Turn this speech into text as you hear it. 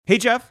Hey,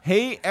 Jeff.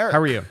 Hey, Eric.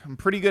 How are you? I'm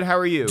pretty good. How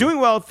are you? Doing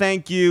well,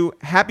 thank you.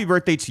 Happy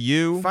birthday to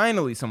you.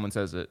 Finally, someone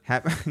says it.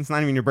 It's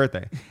not even your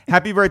birthday.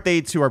 Happy birthday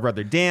to our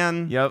brother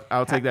Dan. Yep,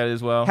 I'll take that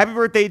as well. Happy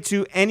birthday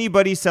to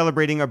anybody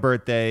celebrating a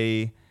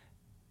birthday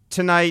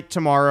tonight,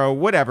 tomorrow,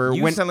 whatever.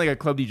 You sound like a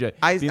club DJ.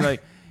 I- Being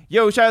like,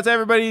 yo, shout out to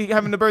everybody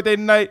having a birthday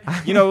tonight.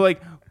 You know,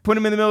 like, put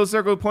them in the middle of the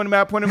circle, point them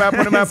out, point them out,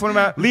 point them out, point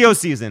them out. Leo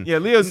season. Yeah,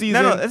 Leo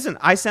season. No, listen,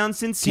 I sound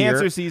sincere.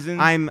 Cancer season.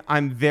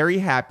 I'm very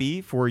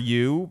happy for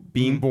you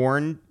being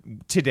born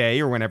today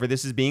or whenever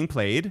this is being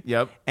played.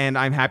 Yep. And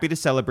I'm happy to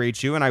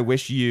celebrate you, and I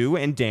wish you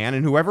and Dan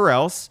and whoever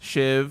else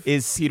Shiv,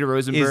 is Peter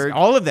Rosenberg.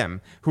 all of them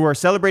who are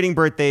celebrating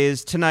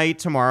birthdays tonight,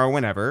 tomorrow,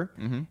 whenever,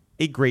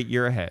 a great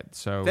year ahead.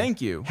 So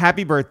Thank you.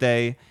 Happy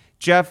birthday.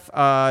 Jeff,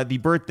 the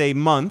birthday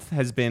month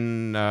has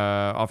been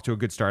off to a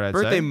good start, I'd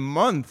say. Birthday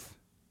month.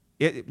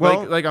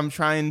 Well, like I'm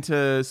trying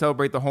to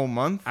celebrate the whole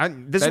month.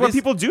 this is what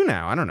people do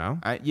now. I don't know.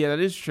 Yeah, that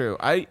is true.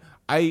 I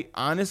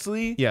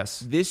honestly, Yes.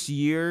 this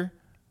year,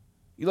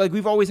 like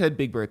we've always had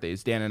big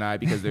birthdays, Dan and I,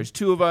 because there's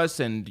two of us,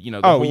 and you know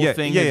the whole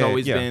thing has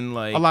always been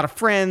like a lot of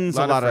friends,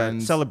 a lot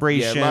of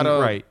celebration, yeah, a lot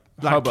of right?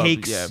 A lot of hubbub,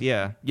 cakes,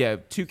 yeah,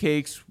 2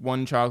 cakes,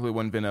 1 chocolate,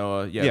 1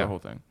 vanilla, the whole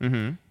thing.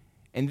 Mm-hmm.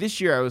 And this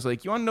year I was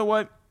like, you want to know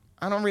what?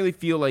 I don't really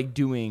feel like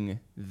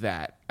doing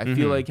that. I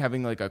feel like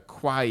having like a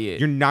quiet,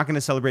 You're not going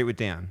to celebrate with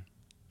Dan.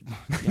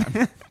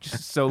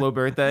 just solo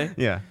birthday.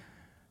 Yeah,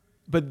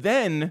 But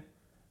then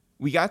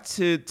we got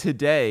to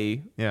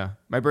today. yeah,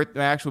 My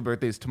actual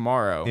birthday is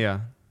tomorrow.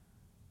 yeah.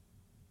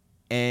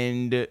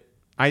 And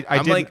I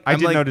I'm did like- I I'm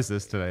did like- notice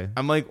this today.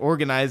 I'm like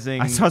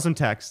organizing I saw some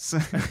texts.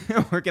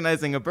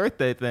 organizing a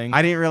birthday thing.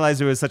 I didn't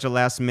realize it was such a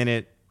last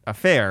minute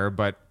affair,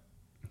 but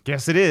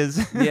guess it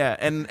is. Yeah,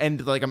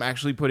 and like I'm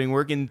actually putting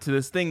work into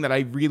this thing that I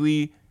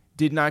really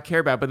did not care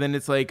about. But then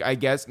it's like, I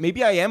guess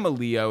maybe I am a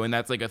Leo, and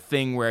that's like a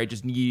thing where I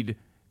just need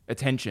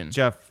attention.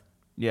 Jeff,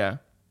 Yeah,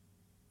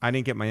 I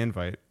didn't get my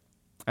invite,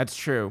 that's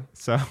true.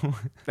 so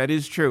That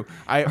is true.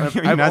 I've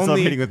You're not only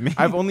celebrating with me.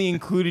 I've only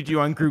included you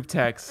on group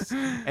texts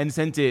and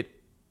sent it.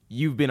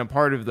 You've been a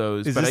part of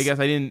those, Is but I this- guess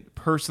I didn't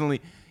personally.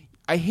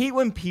 I hate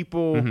when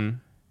people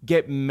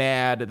get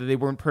mad that they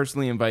weren't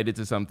personally invited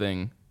to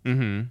something.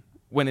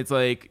 When it's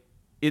like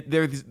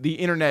there's the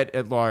internet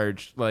at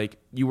large, like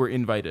you were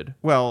invited.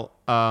 well,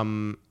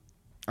 I'm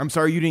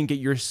sorry you didn't get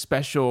your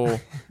special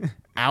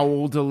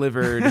owl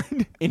delivered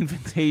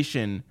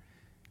invitation,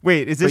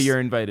 wait, is but this you're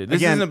invited. This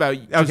again, isn't about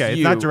just okay?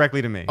 you. It's not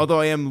directly to me. Although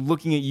I am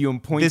looking at you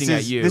and pointing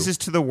at you. This is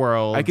to the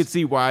world. I could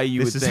see why you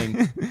would is,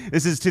 think.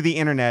 this is to the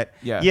internet.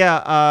 Yeah.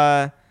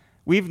 Yeah.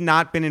 We've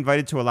not been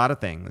invited to a lot of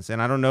things,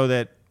 and I don't know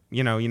that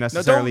you No,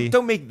 necessarily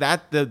don't make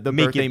that the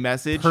make birthday it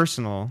message.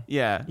 personal.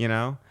 Yeah. You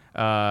know.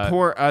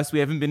 Poor us. We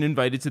haven't been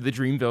invited to the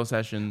Dreamville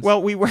sessions.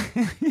 Well, we were.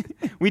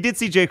 We did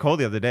see J. Cole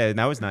the other day, and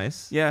that was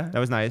nice. yeah. That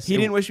was nice. He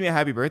didn't wish me a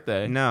happy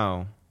birthday.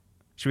 No.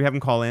 Should we have him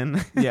call in?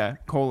 Yeah.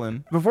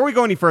 Colon. Before we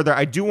go any further,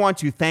 I do want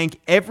to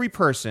thank every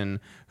person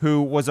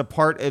who was a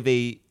part of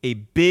a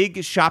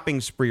big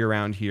shopping spree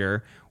around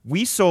here.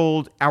 We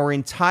sold our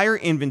entire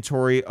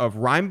inventory of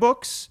rhyme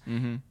books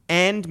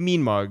and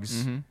mean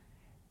mugs.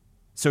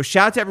 So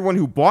shout out to everyone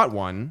who bought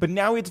one. But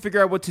now we have to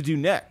figure out what to do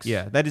next.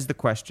 Yeah, that is the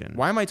question.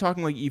 Why am I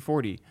talking like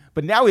E40?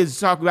 But now we have to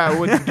talk about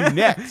what to do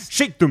next.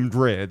 Shake them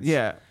dreads.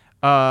 Yeah.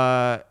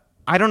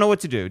 I don't know what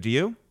to do. Do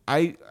you?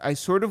 I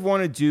sort of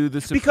want to do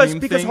the Supreme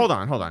Because thing. hold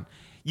on.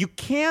 You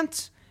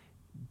can't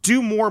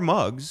do more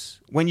mugs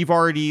when you've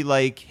already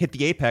like hit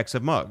the apex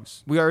of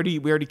mugs. We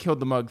already killed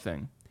the mug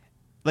thing.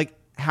 Like,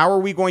 how are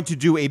we going to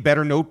do a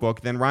better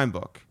notebook than rhyme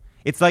book?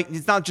 It's like,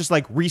 it's not just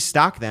like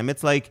restock them.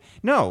 It's like,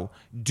 no,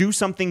 do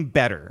something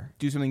better.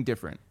 Do something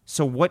different.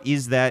 So what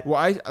is that? Well,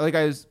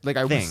 I was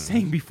Thing.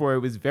 saying before, I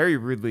was very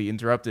rudely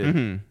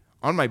interrupted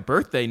on my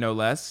birthday, no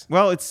less.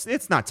 Well,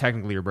 it's not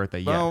technically your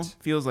birthday Well, yet.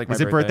 feels like my Is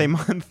it birthday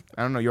month?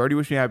 I don't know. You already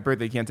wished me a happy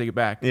birthday. You can't take it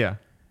back. Yeah.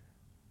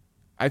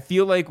 I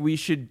feel like we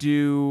should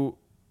do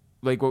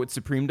like what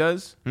Supreme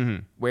does,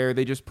 where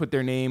they just put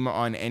their name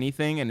on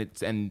anything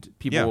and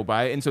people Yeah. will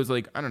buy it. And so it's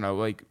like, I don't know,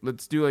 like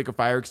let's do like a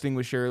fire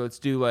extinguisher. Let's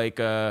do like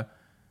an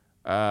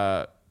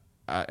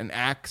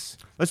axe,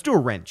 Let's do a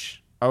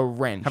wrench. a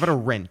wrench. How about a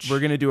wrench? We're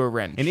gonna do a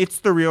wrench. And it's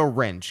the real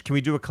wrench. Can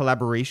we do a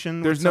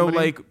collaboration? There's with no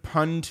somebody? like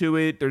pun to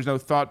it. There's no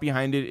thought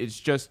behind it. It's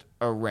just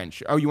a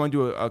wrench. Oh, you want to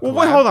do a Well,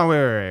 collab? hold on.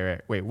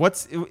 Wait.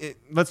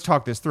 Let's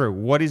talk this through.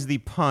 What is the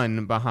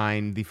pun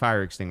behind the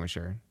fire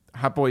extinguisher?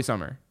 Hot Boy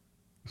Summer.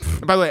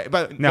 By the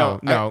way, No.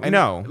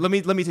 Let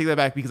me take that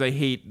back because I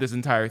hate this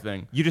entire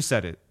thing. You just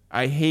said it.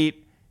 I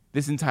hate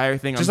this entire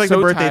thing. Just I'm like so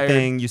the birthday tired.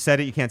 thing. You said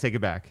it. You can't take it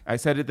back. I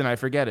said it, then I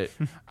forget it.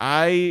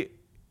 I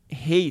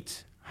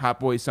hate Hot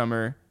Boy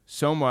Summer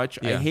so much.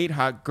 I Yeah. hate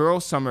Hot Girl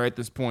Summer at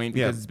this point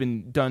because Yeah. it's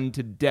been done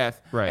to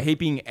death. Right. I hate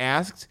being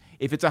asked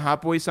if it's a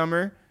Hot Boy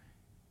Summer.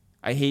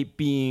 I hate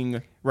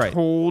being Right.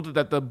 told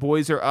that the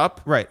boys are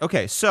up. Right.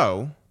 Okay.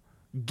 So,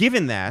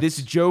 given that,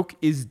 This joke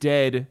is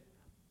dead.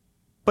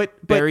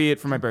 but Bury it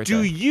for my birthday.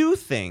 Do you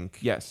think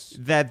Yes.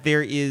 that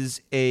there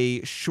is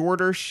a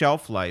shorter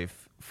shelf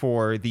life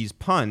for these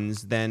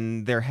puns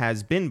than there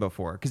has been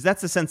before? Because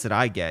that's the sense that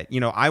I get. You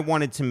know, I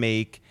wanted to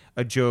make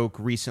a joke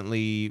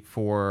recently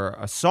for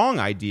a song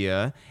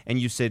idea, and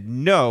you said,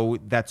 no,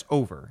 that's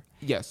over.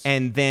 Yes.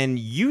 And then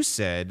you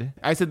said...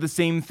 I said the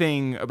same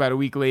thing about a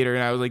week later,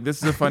 and I was like,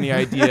 this is a funny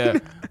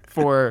idea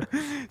for...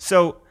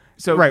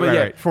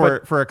 Right.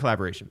 For a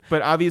collaboration.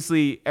 But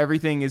obviously,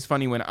 everything is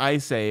funny when I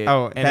say it,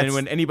 and then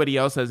when anybody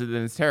else says it,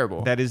 then it's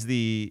terrible. That is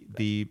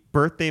the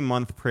birthday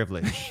month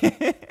privilege.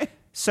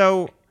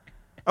 So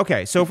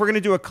if we're going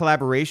to do a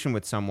collaboration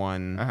with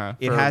someone,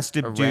 it has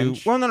to do...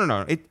 wrench? Well,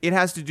 no. It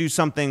has to do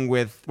something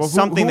with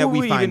something that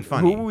we find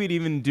funny. Who would we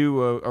even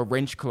do a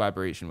wrench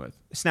collaboration with?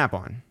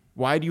 Snap-on.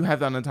 Why do you have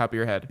that on the top of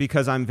your head?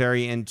 Because I'm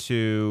very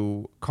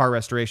into car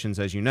restorations,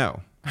 as you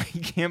know. I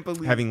can't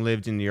believe... Having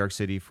lived in New York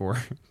City for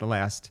the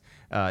last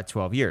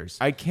 12 years.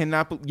 I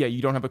cannot... Yeah,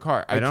 you don't have a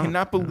car. I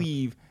cannot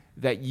believe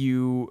that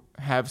you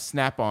have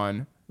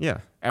Snap-on. Yeah.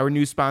 Our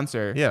new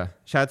sponsor. Yeah.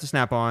 Shout out to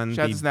Snap-on.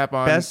 Shout out to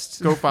Snap-on.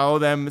 Best... Go follow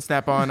them.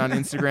 Snap-on on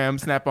Instagram.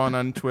 Snap-on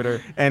on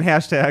Twitter. And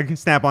hashtag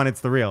Snap-on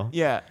It's The Real.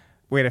 Yeah.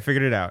 Wait, I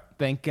figured it out.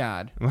 Thank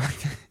God.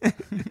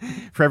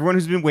 For everyone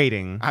who's been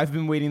waiting. I've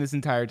been waiting this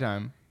entire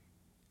time.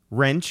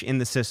 Wrench in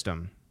the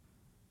system.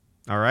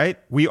 All right?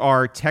 We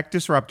are tech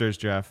disruptors,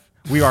 Jeff.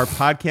 We are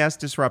podcast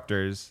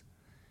disruptors.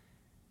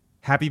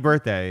 Happy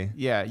birthday.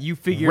 Yeah, you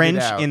figured Wrench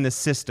it out. in the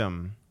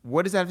system.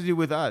 What does that have to do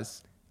with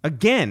us?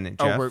 Again,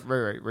 Jeff. Oh,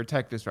 right. We're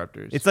tech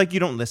disruptors. It's like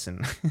you don't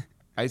listen.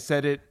 I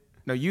said it.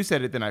 No, you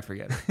said it, then I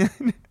forget.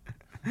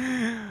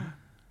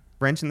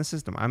 Wrench in the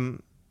system.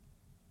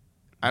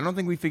 I don't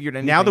think we figured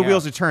anything Now the out.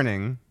 wheels are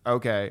turning.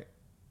 Okay.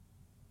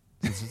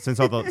 Since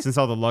all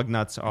the lug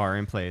nuts are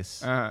in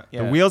place. Yeah.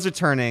 The wheels are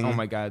turning. Oh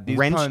my God. These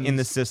Wrench puns, in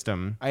the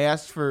system. I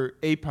asked for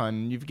a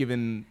pun. You've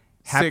given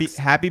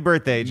Happy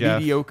birthday,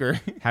 Jeff.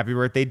 Mediocre. Happy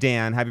birthday,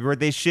 Dan. Happy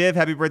birthday, Shiv.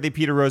 Happy birthday,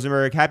 Peter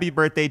Rosenberg. Happy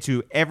birthday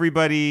to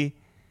everybody.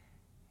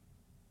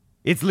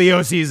 It's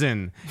Leo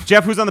season.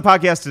 Jeff, who's on the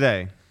podcast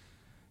today?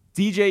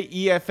 DJ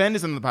EFN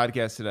is on the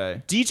podcast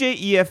today. DJ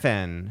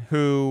EFN,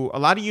 who a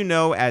lot of you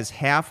know as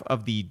half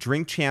of the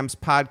Drink Champs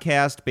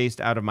podcast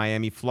based out of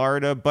Miami,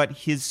 Florida, but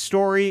his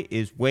story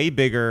is way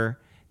bigger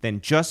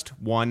than just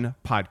one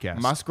podcast.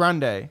 Mas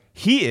Grande.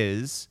 He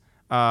is...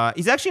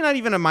 he's actually not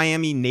even a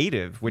Miami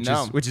native, which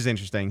is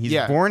interesting. He's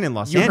born in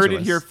Los Angeles. You heard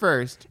it here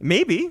first.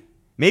 Maybe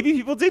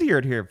people did hear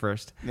it here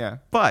first. Yeah.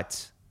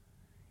 But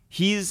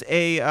he's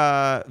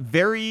a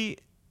very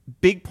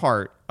big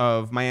part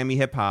of Miami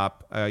hip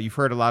hop. You've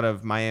heard a lot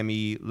of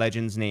Miami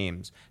legends'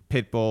 names: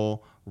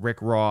 Pitbull,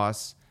 Rick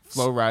Ross,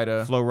 Flo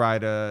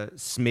Rida,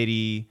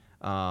 Smitty,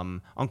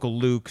 Uncle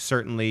Luke,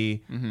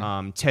 certainly,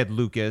 Ted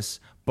Lucas.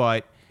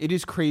 But it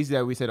is crazy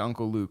that we said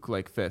Uncle Luke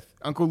like fifth.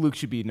 Uncle Luke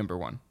should be number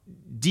one.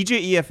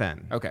 DJ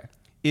EFN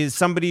is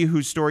somebody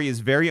whose story is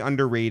very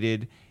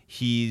underrated.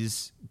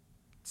 He's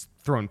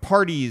thrown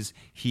parties.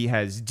 He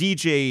has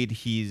DJ'd.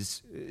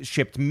 He's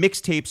shipped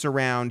mixtapes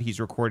around. He's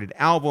recorded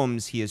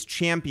albums. He has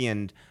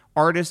championed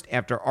artist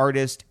after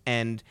artist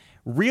and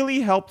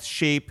really helped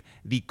shape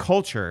the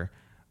culture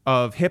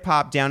of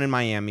hip-hop down in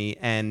Miami,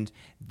 and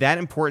that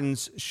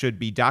importance should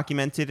be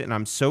documented, and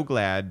I'm so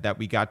glad that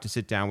we got to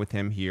sit down with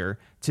him here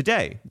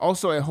today.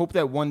 Also, I hope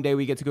that one day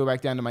we get to go back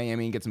down to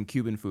Miami and get some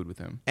Cuban food with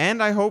him.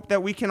 And I hope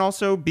that we can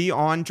also be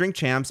on Drink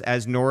Champs,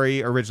 as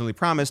Nori originally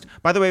promised.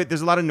 By the way,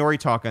 there's a lot of Nori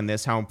talk on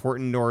this, how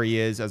important Nori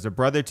is as a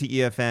brother to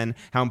EFN,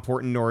 how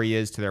important Nori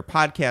is to their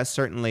podcast,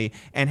 certainly,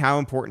 and how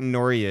important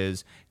Nori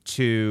is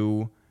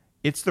to...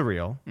 It's The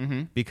Real,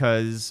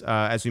 because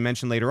as we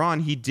mentioned later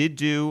on, he did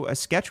do a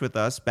sketch with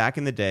us back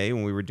in the day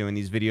when we were doing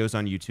these videos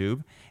on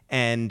YouTube.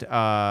 And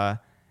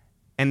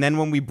then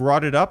when we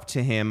brought it up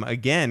to him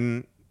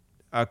again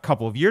a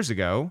couple of years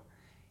ago,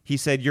 he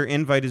said, your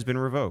invite has been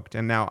revoked.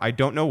 And now I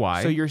don't know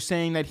why. So you're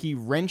saying that he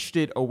wrenched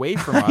it away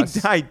from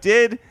us. I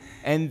did.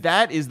 And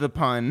that is the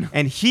pun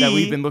and that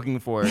we've been looking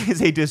for. He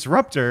is a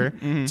disruptor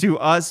to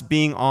us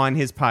being on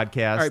his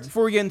podcast. All right,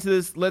 before we get into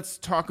this, let's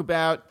talk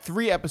about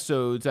 3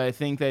 episodes. I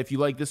think that if you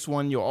like this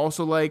one, you'll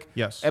also like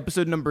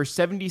episode number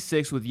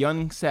 76 with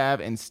Young Sav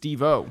and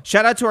Steve-O.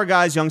 Shout out to our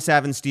guys, Young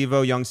Sav and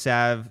Steve-O. Young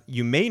Sav,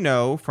 you may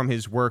know from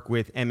his work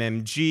with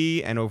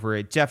MMG and over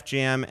at Def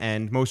Jam,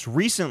 and most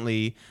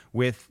recently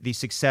with the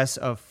success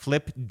of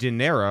Flip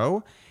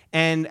Dinero.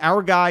 And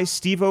our guy,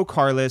 Steve-O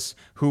Carlos,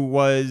 who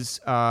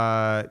was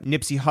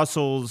Nipsey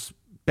Hussle's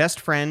best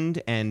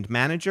friend and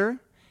manager,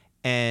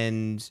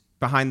 and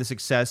behind the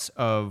success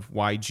of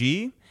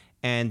YG,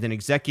 and an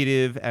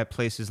executive at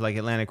places like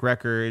Atlantic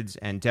Records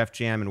and Def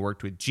Jam, and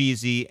worked with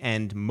Jeezy,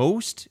 and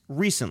most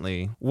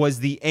recently was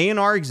the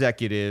A&R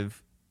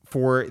executive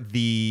for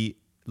the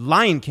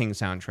Lion King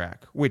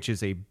soundtrack, which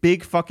is a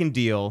big fucking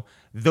deal.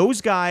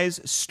 Those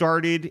guys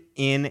started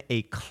in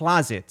a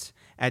closet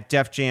at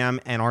Def Jam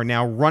and are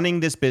now running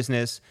this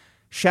business.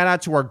 Shout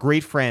out to our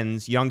great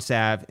friends, Young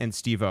Sav and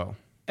Steve-O.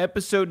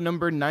 Episode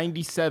number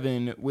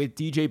 97 with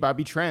DJ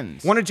Bobby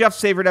Trends. One of Jeff's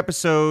favorite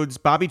episodes,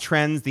 Bobby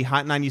Trends, the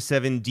Hot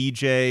 97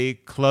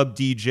 DJ, club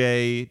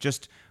DJ,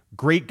 just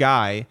great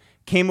guy,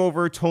 came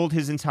over, told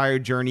his entire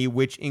journey,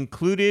 which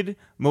included,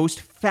 most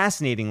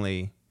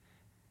fascinatingly,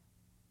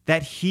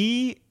 that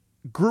he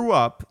grew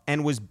up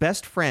and was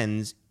best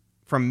friends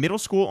from middle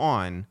school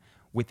on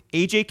with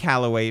AJ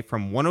Calloway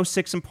from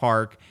 106 in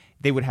Park.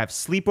 They would have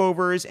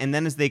sleepovers, and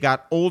then as they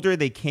got older,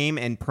 they came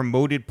and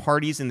promoted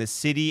parties in the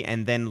city,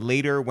 and then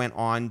later went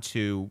on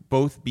to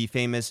both be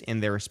famous in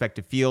their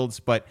respective fields.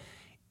 But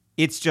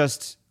it's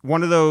just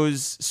one of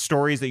those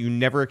stories that you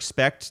never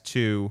expect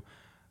to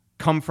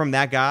come from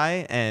that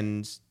guy,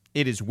 and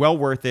it is well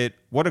worth it.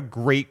 What a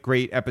great,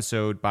 great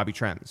episode, Bobby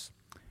Trends.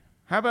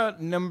 How about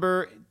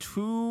number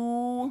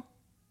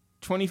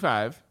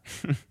 225?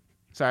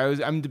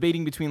 Sorry, I'm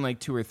debating between like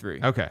 2 or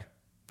 3. Okay.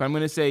 But I'm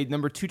going to say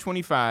number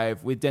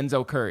 225 with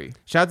Denzel Curry.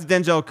 Shout out to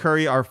Denzel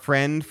Curry, our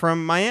friend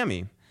from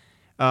Miami.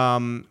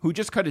 Who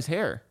just cut his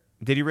hair.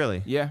 Did he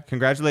really? Yeah.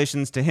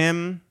 Congratulations to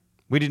him.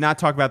 We did not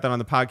talk about that on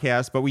the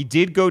podcast, but we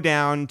did go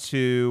down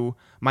to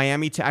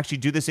Miami to actually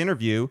do this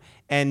interview.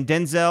 And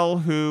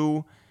Denzel,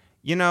 who,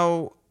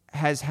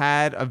 has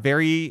had a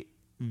very,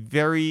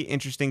 very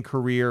interesting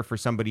career for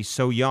somebody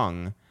so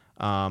young.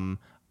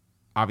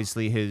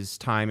 Obviously, his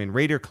time in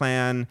Raider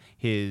Clan,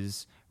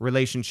 his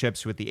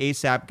relationships with the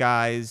ASAP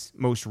guys.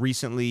 Most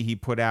recently, he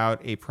put out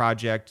a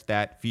project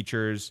that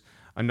features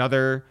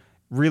another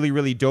really,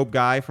 really dope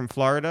guy from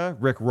Florida,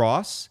 Rick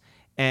Ross.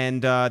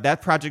 And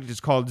that project is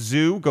called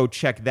Zoo. Go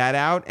check that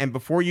out. And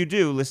before you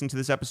do, listen to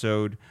this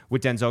episode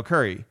with Denzel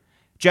Curry.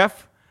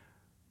 Jeff,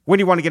 when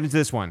do you want to get into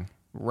this one?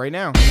 Right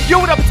now. Yo,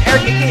 what up? It's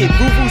Eric, a.k.a.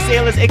 Boo Boo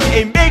Sailors,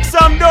 a.k.a. Make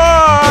Some Noise!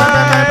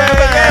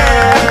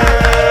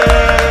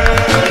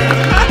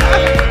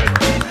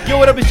 Yo,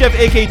 what up? It's Jeff,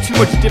 a.k.a. Too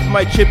Much Dip in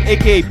My Chip,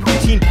 a.k.a.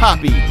 Poutine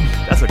Poppy.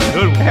 That's a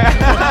good one.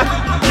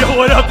 Yo,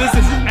 what up? This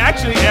is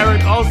actually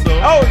Eric also.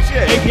 Oh,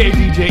 shit. A.k.a.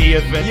 DJ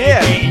EFN.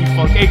 Yeah. A.k.a.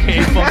 E-Funk.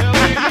 A.k.a. Funk.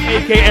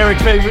 A.k.a.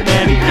 Eric's favorite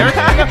nanny.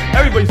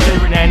 Everybody's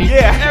favorite nanny.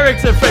 Yeah.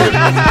 Eric's a favorite.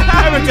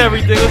 Eric's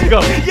everything. Let's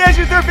go. Yeah, it's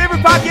your third favorite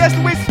podcast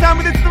to waste time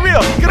with. It's The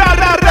Real.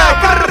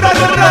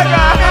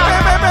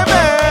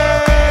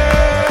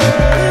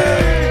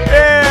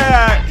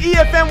 Yeah.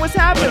 EFM, what's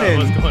happening?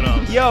 What's going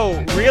on?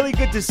 Yo, really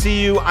good to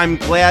see you. I'm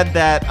glad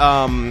that,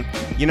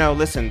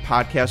 listen,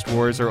 podcast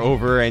wars are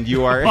over and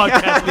you are...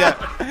 Yeah.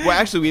 Well,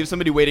 actually, we have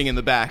somebody waiting in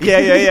the back. Yeah.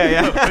 You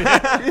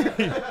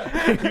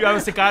have a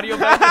Sicario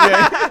back?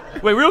 Yeah.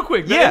 Wait, real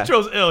quick. The Yeah.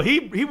 intro's ill.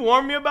 He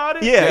warned me about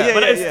it. Yeah,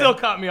 But it yeah. still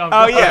caught me off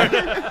Oh, guard.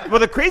 yeah. Well,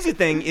 the crazy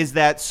thing is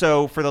that,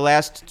 so for the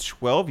last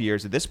 12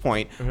 years at this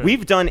point,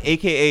 we've done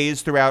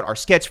AKAs throughout our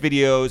sketch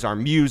videos, our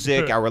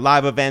music, our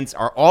live events,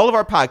 all of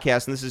our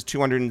podcasts, and this is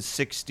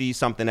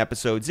 260-something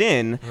episodes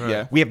in.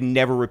 Yeah. We have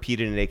never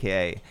repeated an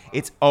AKA.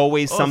 It's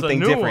always it's a something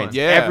new different. one.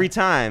 Yeah. Every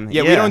time.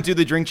 Yeah, we don't do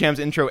the Drink Champs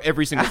intro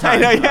every single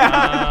time. I know,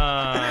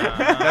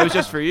 That was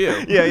just for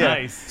you. Yeah.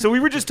 Nice. So we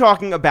were just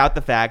talking about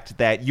the fact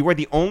that you are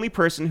the only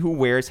person who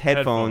wears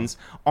headphones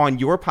on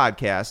your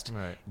podcast.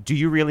 Right. Do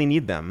you really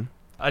need them?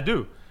 I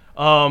do.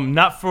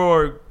 Not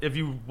for, if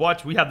you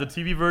watch, we have the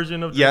TV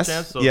version of Yes, Drink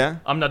Champs, so yeah.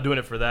 I'm not doing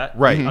it for that.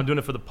 Right. I'm doing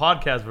it for the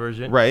podcast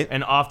version. Right.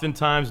 And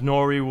oftentimes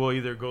Nori will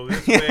either go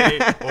this way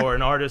or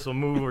an artist will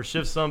move or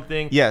shift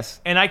something.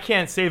 Yes. And I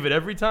can't save it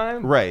every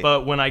time. Right.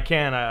 But when I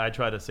can, I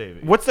try to save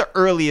it. What's the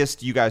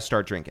earliest you guys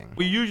start drinking?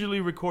 We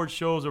usually record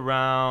shows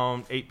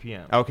around 8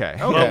 p.m. Okay.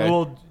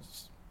 But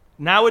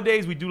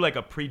nowadays we do like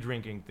a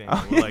pre-drinking thing.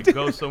 We'll like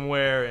go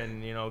somewhere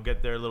and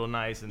get there a little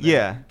nice and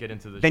then get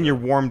into the Then show. you're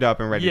warmed up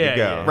and ready to Yeah,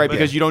 go. yeah. Right, But-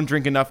 because you don't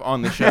drink enough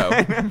on the show.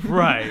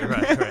 Right.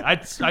 I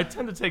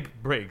tend to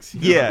take breaks.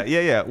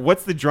 Yeah.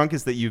 What's the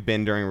drunkest that you've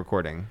been during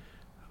recording?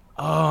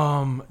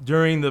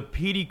 During the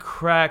PD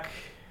Crack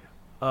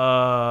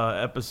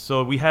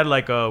episode, we did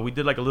like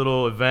a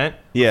little event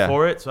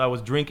for it. So I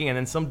was drinking, and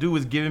then some dude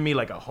was giving me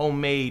like a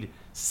homemade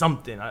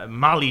something,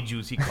 Molly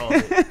juice he called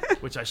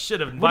it, which I should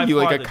have. What are you,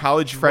 like a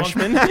college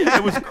freshman?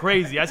 It was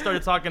crazy. I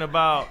started talking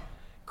about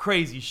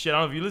crazy shit. I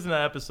don't know if you listen to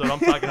that episode. I'm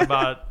talking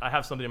about I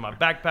have something in my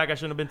backpack I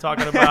shouldn't have been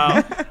talking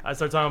about. I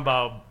started talking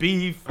about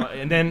beef,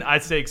 and then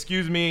I'd say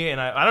excuse me, and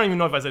I don't even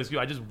know if I said excuse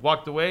me. I just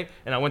walked away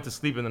and I went to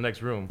sleep in the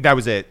next room. That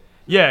was it.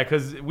 Yeah,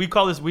 because we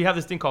have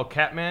this thing called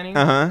cat manning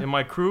in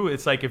my crew.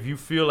 It's like if you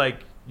feel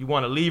like you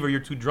want to leave or you're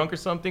too drunk or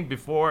something,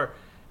 before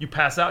you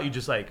pass out, you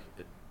just like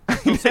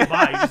don't say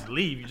bye, you just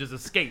leave, you just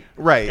escape.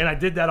 Right. And I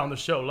did that on the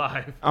show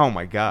live. Oh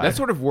my God. That's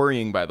sort of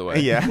worrying, by the way.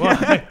 Yeah.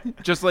 Well,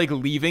 Just like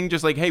leaving,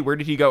 just like, hey, where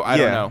did he go? I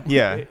don't know.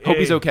 Yeah. Hope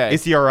he's okay.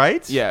 Is he all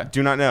right? Yeah.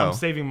 Do not know. I'm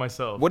saving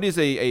myself. What is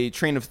a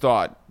train of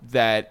thought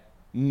that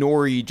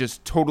Nori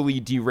just totally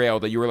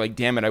derailed that you were like,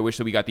 damn it, I wish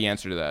that we got the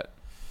answer to that?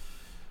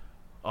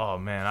 Oh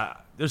man,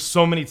 there's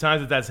so many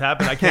times that's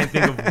happened. I can't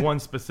think of one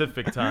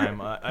specific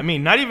time. I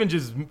mean, not even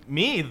just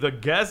me. The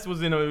guest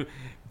was in a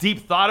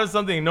deep thought of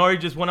something, and Nori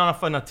just went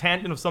off on a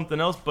tangent of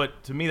something else.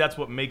 But to me, that's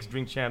what makes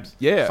Drink Champs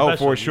Yeah. special. Oh,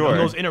 for sure.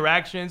 Those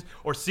interactions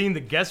or seeing the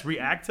guests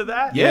react to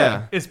that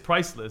Yeah. is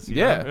priceless. you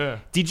Yeah. know?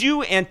 Did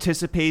you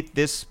anticipate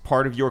this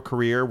part of your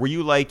career? Were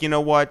you like, you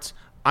know what?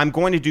 I'm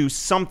going to do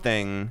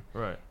something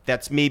Right.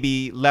 that's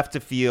maybe left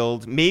of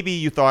field. Maybe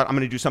you thought I'm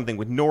going to do something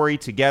with Nori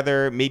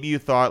together. Maybe you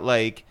thought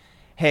like,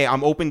 hey,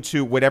 I'm open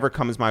to whatever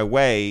comes my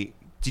way.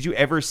 Did you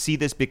ever see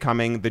this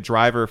becoming the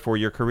driver for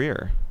your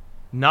career?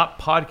 Not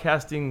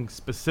podcasting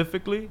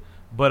specifically,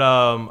 But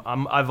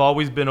I've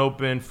always been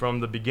open from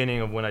the beginning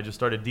of when I just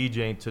started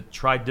DJing to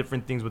try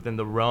different things within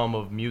the realm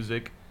of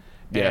music.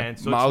 Yeah, And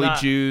so Molly it's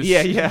not, Juice.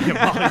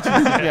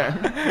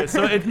 Yeah.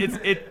 So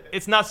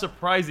it's not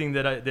surprising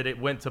that it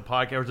went to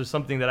podcast or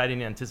something that I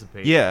didn't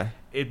anticipate. Yeah.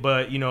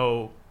 But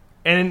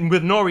and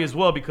with Nori as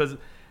well, because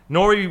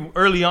Nori,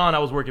 early on I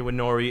was working with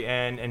Nori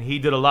and he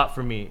did a lot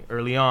for me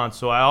early on.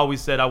 So I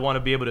always said I want to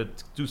be able to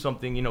do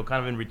something,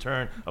 kind of in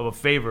return of a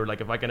favor,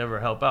 like if I can ever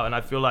help out. And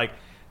I feel like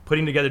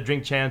putting together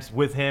Drink Champs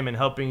with him and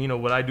helping,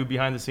 what I do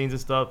behind the scenes and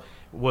stuff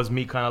was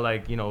me kind of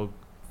like,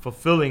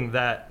 fulfilling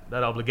that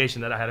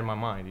obligation that I had in my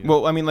mind.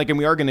 Well, I mean, like, and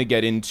we are going to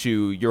get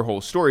into your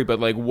whole story, but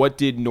like, what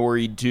did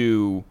Nori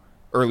do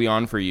early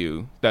on for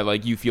you that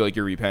like you feel like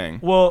you're repaying?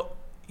 Well,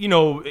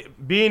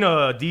 being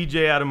a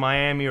DJ out of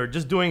Miami or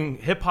just doing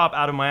hip hop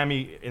out of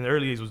Miami in the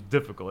early days was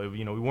difficult. We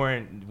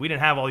didn't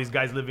have all these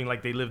guys living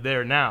like they live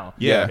there now.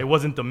 Yeah. It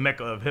wasn't the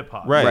mecca of hip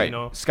hop. Right.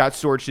 Scott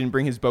Storch didn't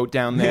bring his boat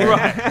down there.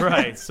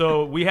 Right.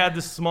 So we had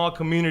this small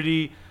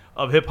community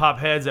of hip hop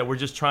heads that were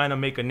just trying to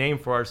make a name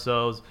for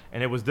ourselves,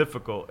 and it was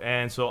difficult.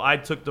 And so I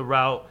took the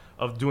route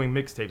of doing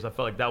mixtapes. I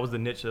felt like that was the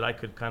niche that I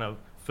could kind of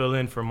fill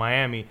in for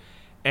Miami.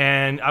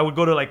 And I would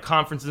go to like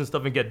conferences and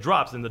stuff and get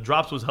drops, and the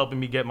drops was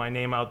helping me get my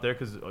name out there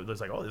because it's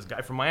like, oh, this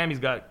guy from Miami's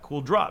got cool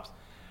drops.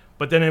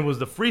 But then it was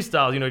the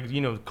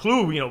freestyles,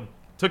 Clue,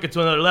 took it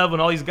to another level,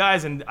 and all these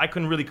guys, and I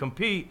couldn't really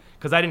compete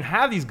because I didn't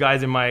have these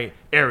guys in my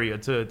area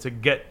to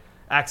get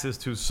access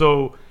to.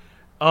 So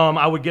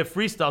I would get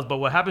freestyles, but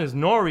what happened is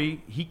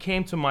Nori, he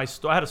came to my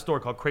store. I had a store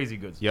called Crazy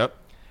Goods. Yep.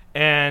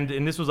 And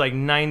this was like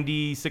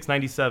 96,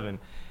 97.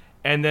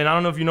 And then I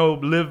don't know if you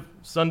know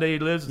Sunday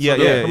Lives. Yeah, so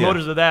the yeah,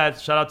 promoters of that,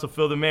 shout out to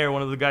Phil the Mayor,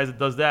 one of the guys that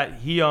does that.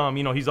 He,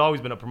 he's always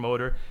been a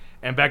promoter.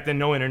 And back then,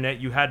 no internet.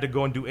 You had to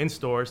go and do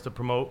in-stores to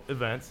promote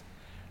events.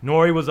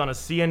 Nori was on a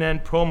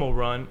CNN promo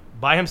run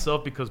by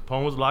himself because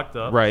Pone was locked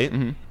up. Right.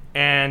 Mm-hmm.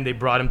 And they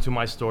brought him to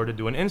my store to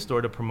do an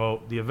in-store to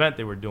promote the event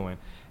they were doing.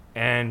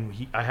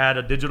 And I had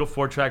a digital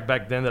 4-track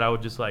back then that I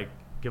would just like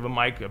give a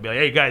mic. I'd be like,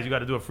 hey guys, you got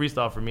to do a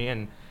freestyle for me.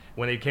 And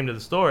when they came to the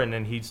store, and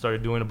then he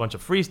started doing a bunch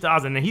of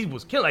freestyles, and then he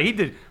was killing. Like, he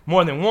did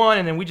more than one,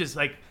 and then we just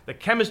like the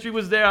chemistry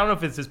was there. I don't know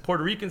if it's his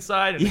Puerto Rican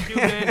side and the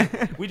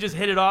Cuban. We just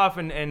hit it off,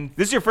 and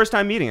This is your first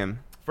time meeting him.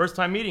 first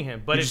time meeting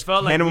him, but You it just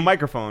felt like hand him a we-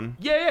 microphone.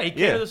 Yeah, he came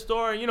Yeah. to the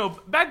store.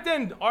 Back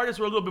then artists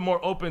were a little bit more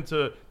open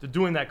to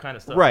doing that kind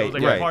of stuff. Right, It was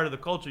like right. a part of the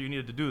culture. You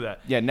needed to do that.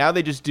 Yeah, now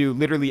they just do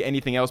literally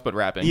anything else but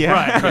rapping.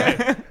 Yeah.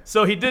 Right.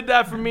 So he did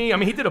that for me. I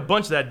mean, he did a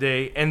bunch that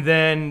day, and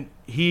then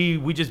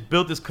we just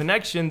built this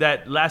connection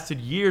that lasted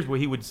years, where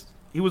he was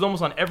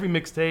almost on every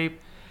mixtape.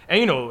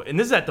 And and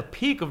this is at the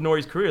peak of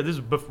Nori's career. This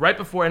is right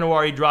before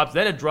NORE drops.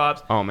 Then it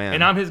drops. Oh, man.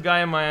 And I'm his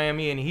guy in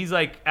Miami, and he's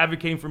like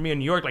advocating for me in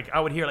New York. Like I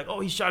would hear like, oh,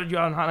 he shouted you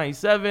out on Hot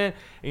 97.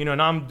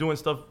 And I'm doing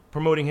stuff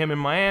promoting him in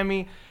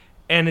Miami,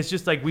 and it's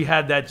just like we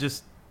had that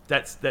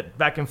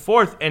back and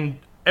forth, and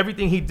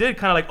everything he did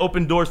kind of like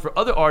opened doors for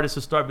other artists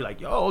to start be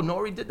like, yo,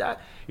 Nori did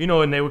that,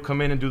 and they would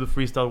come in and do the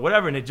freestyle,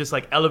 whatever, and it just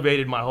like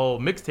elevated my whole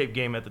mixtape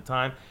game at the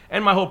time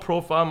and my whole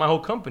profile, my whole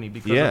company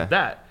because Yeah. of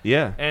that.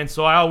 Yeah. And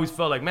so I always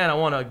felt like, man, I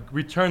want to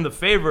return the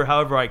favor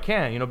however I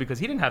can, because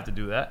he didn't have to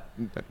do that.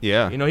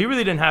 Yeah. He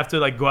really didn't have to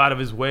like go out of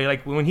his way.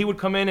 Like when he would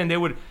come in and they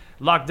would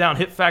lock down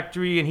Hit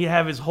Factory, and he'd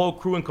have his whole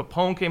crew, and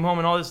Capone came home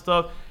and all this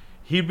stuff.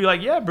 He'd be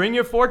like, yeah, bring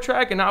your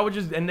 4-track, and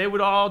and they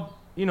would all,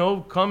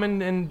 come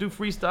and do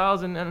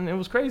freestyles, and it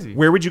was crazy.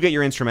 Where would you get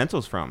your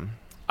instrumentals from?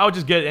 I would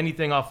just get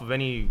anything off of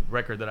any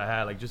record that I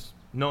had, like just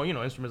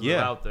instruments that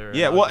are out there.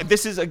 Yeah. And Well, I'll just-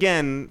 this is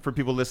again for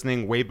people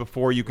listening way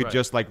before you could Right.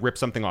 just like rip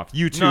something off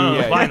YouTube. no,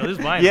 Yeah, vinyl. This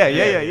is vinyl.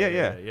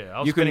 Yeah. I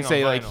was You couldn't spinning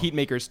say on like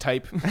vinyl. Heatmaker's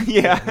type.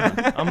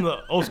 Yeah. I'm the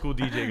old school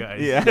DJ guy.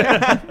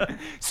 Yeah.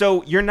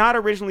 So you're not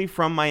originally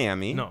from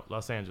Miami. No,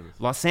 Los Angeles.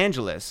 Los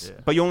Angeles.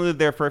 Yeah. But you only lived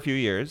there for a few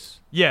years.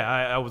 Yeah,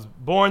 I was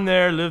born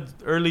there, lived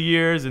early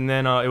years, and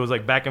then it was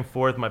like back and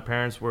forth. My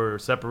parents were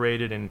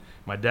separated, and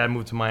my dad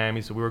moved to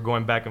Miami, so we were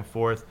going back and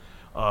forth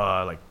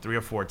like 3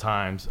 or 4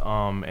 times,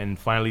 and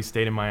finally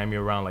stayed in Miami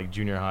around like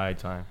junior high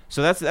time.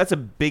 So that's a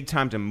big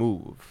time to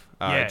move.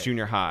 Yeah,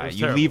 Junior it high. was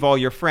You terrible. leave all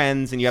your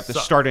friends and you have to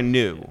Sucked. start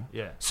anew.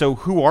 Yeah. So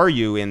who are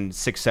you in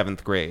 6th,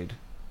 7th grade?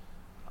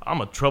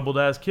 I'm a troubled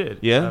ass kid.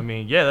 Yeah? I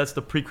mean, yeah, that's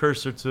the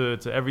precursor to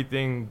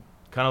everything,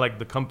 kind of like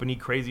the company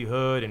Crazy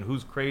Hood and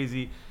Who's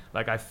Crazy.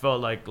 Like I felt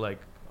like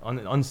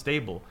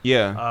unstable.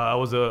 Yeah. I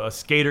was a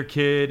skater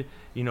kid,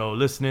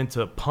 listening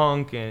to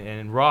punk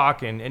and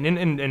rock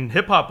and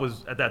hip hop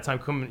was at that time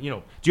coming. Do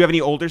you have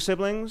any older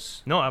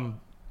siblings? No, I'm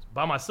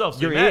by myself.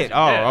 So You're imagine, it.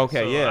 Oh, yeah.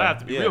 okay, So yeah, I have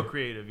to be yeah. real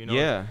creative,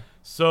 Yeah.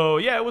 So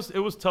yeah, it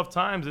was tough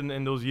times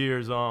in those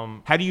years.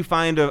 How do you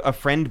find a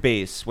friend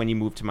base when you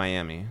move to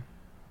Miami?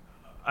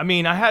 I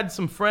mean, I had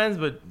some friends,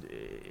 but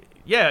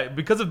yeah,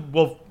 because of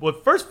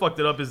what first fucked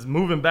it up is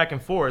moving back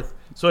and forth.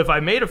 So if I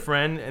made a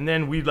friend and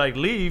then we'd like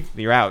leave,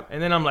 You're out.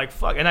 and then I'm like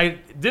fuck, and I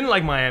didn't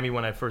like Miami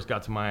when I first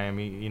got to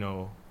Miami.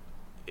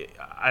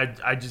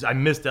 I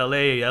missed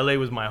LA. LA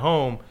was my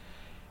home.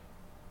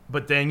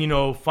 But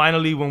then,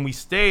 finally when we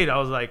stayed, I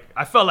was like,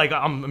 I felt like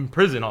I'm in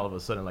prison all of a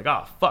sudden. Like,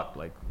 oh, fuck,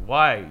 like,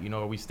 why,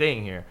 are we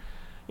staying here?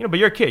 but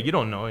you're a kid, you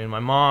don't know. And my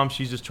mom,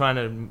 she's just trying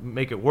to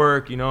make it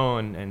work,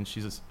 and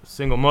she's a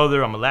single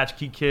mother. I'm a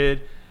latchkey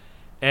kid,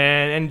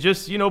 and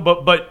just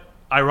but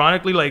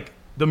ironically, like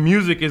the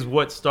music is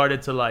what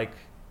started to like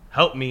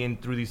help me in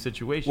through these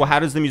situations. Well, how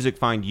does the music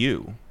find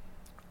you?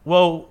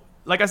 Well,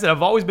 like I said,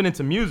 I've always been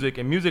into music,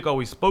 and music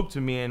always spoke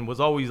to me and was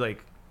always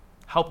like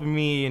helping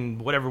me in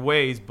whatever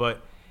ways.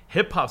 But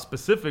hip hop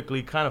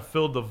specifically kind of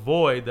filled the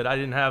void that I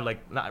didn't have,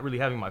 like not really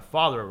having my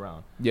father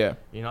around. Yeah.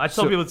 I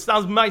tell people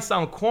it might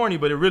sound corny,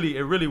 but it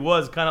really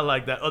was kind of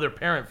like that other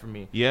parent for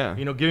me. Yeah.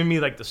 Giving me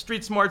like the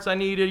street smarts I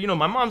needed.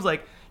 My mom's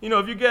like,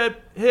 if you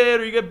get hit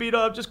or you get beat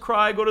up, just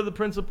cry, go to the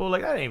principal.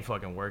 Like that ain't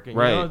fucking working.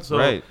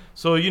 Right.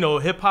 So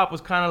hip hop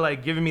was kind of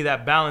like giving me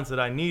that balance that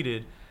I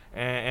needed.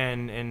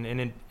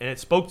 And it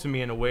spoke to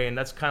me in a way, and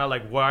that's kind of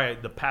like why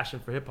the passion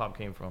for hip hop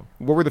came from.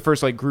 What were the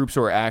first like groups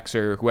or acts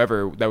or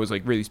whoever that was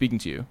like really speaking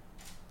to you?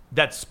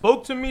 That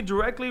spoke to me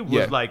directly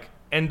was like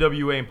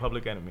NWA and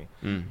Public Enemy.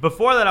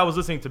 Before that, I was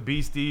listening to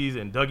Beasties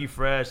and Dougie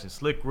Fresh and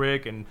Slick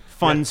Rick and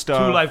fun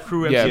stuff. 2 Live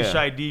Crew, MC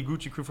Shy D,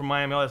 Gucci Crew from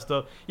Miami, all that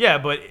stuff. Yeah,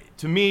 but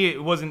to me,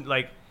 it wasn't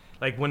like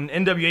when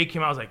NWA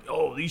came out, I was like,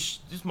 oh, these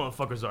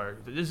motherfuckers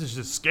this is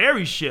just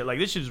scary shit. Like,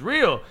 this shit's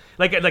real.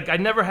 Like I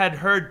never had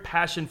heard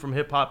passion from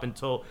hip-hop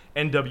until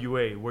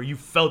NWA, where you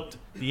felt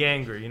the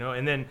anger,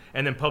 and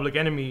then Public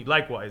Enemy,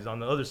 likewise, on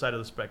the other side of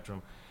the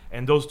spectrum.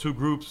 And those two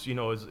groups,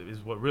 is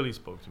what really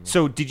spoke to me.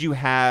 So did you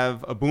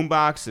have a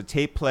boombox, a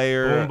tape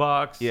player?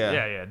 Boombox. Yeah.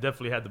 Yeah,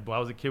 definitely had I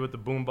was a kid with the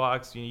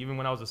boombox. Even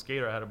when I was a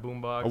skater, I had a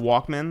boombox. A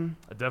Walkman?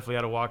 I definitely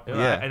had a Walkman.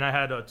 Yeah. And I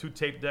had 2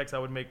 tape decks. I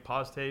would make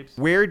pause tapes.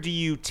 Where do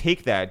you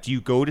take that? Do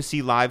you go to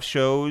see live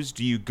shows?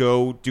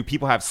 Do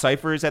people have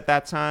ciphers at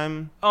that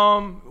time?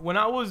 When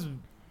I was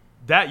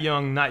that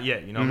young, not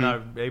yet. I'm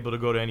not able to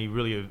go to any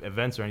really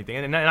events or anything.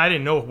 And I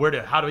didn't know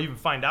how to even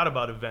find out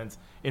about events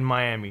in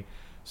Miami.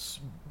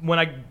 When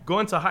I go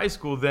into high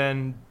school,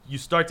 then you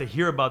start to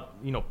hear about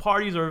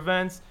parties or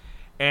events,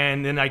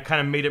 and then I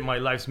kind of made it my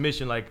life's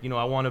mission. Like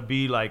I want to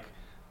be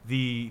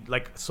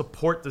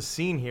support the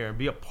scene here and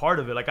be a part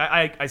of it. Like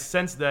I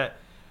sense that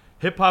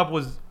hip hop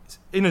was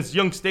in its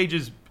young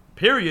stages,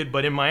 period,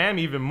 but in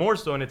Miami even more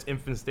so in its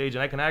infant stage,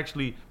 and I can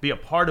actually be a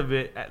part of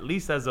it at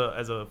least as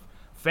a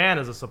fan,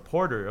 as a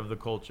supporter of the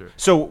culture.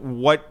 So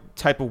what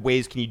type of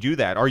ways can you do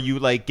that? Are you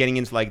like getting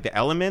into like the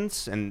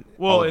elements and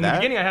all of in that? the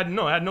beginning I had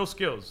no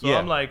skills. So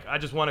I'm like, I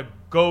just want to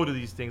go to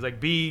these things,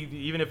 like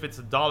even if it's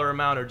a dollar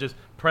amount or just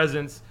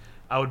presence,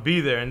 I would be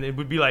there. And it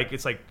would be like,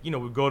 it's like,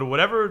 we'd go to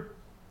whatever.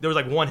 There was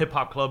like one hip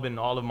hop club in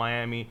all of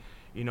Miami.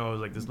 It was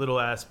like this little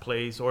ass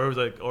place, or it was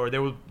like, or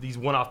there were these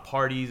one-off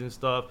parties and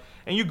stuff.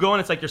 And you go and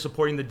it's like you're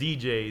supporting the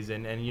DJs,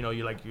 and you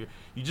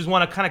just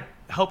want to kind of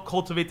help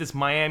cultivate this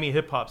Miami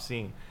hip hop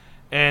scene.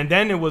 And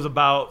then it was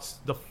about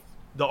the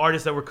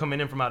artists that were coming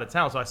in from out of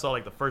town. So I saw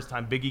like the first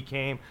time Biggie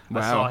came.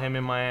 Wow. I saw him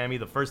in Miami.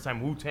 The first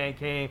time Wu-Tang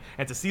came,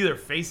 and to see their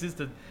faces,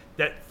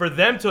 that for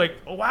them to like,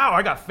 oh wow,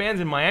 I got fans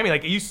in Miami.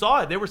 Like you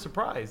saw it, they were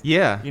surprised.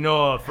 Yeah.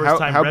 First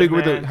time. How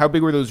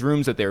big were those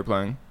rooms that they were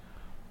playing?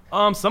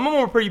 Some of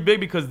them were pretty big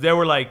because they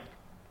were like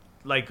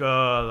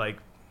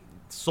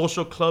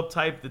social club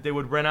type that they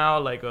would rent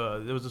out. Like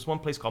there was this one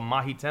place called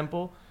Mahi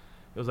Temple.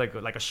 It was like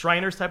a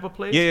Shriners type of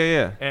place.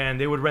 Yeah.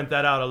 And they would rent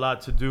that out a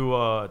lot to do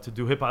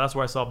hip hop. That's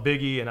where I saw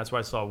Biggie, and that's where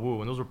I saw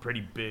Wu, and those were pretty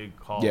big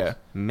halls. Yeah,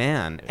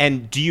 man.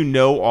 And do you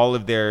know all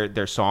of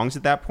their songs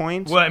at that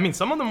point? Well, I mean,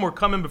 some of them were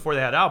coming before they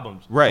had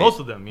albums. Right.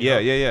 Most of them.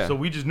 Yeah. So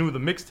we just knew the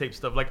mixtape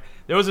stuff. Like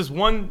there was this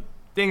one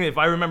thing, if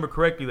I remember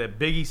correctly, that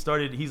Biggie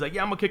started. He's like,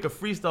 yeah, I'm gonna kick a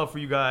freestyle for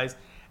you guys,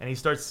 and he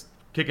starts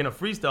kicking a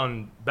freestyle,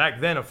 and back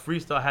then a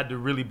freestyle had to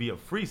really be a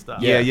freestyle.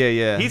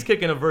 Yeah. He's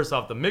kicking a verse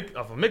off a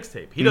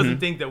mixtape. He doesn't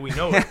think that we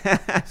know it.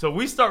 So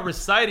we start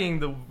reciting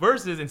the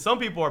verses, and some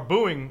people are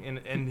booing,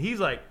 and he's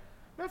like,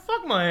 man,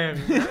 fuck Miami.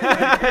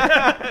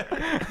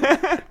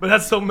 But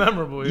that's so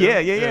memorable.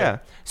 Yeah.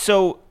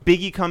 So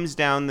Biggie comes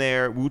down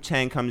there,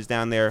 Wu-Tang comes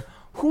down there.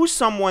 Who's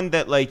someone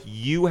that like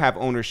you have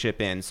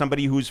ownership in?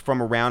 Somebody who's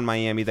from around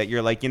Miami that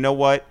you're like, you know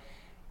what?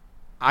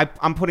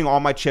 I'm putting all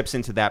my chips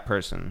into that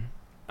person.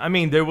 I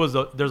mean, there's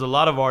a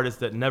lot of artists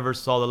that never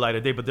saw the light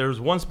of day, but there was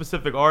one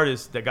specific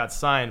artist that got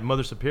signed,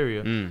 Mother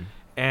Superior,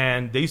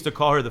 and they used to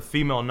call her the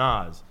female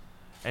Nas,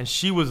 and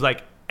she was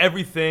like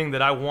everything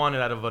that I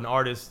wanted out of an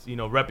artist,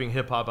 repping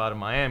hip hop out of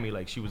Miami.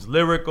 Like she was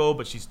lyrical,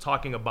 but she's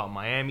talking about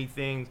Miami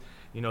things,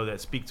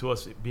 that speak to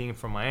us being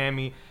from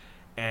Miami,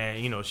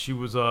 and she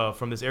was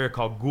from this area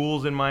called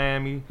Ghouls in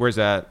Miami. Where's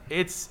that?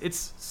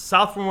 It's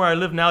south from where I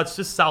live now. It's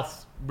just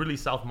south. Really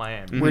South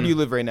Miami. Where do you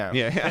live right now?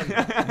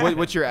 Yeah.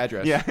 What's your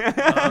address? Yeah.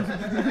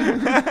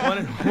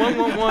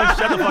 111.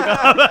 Shut the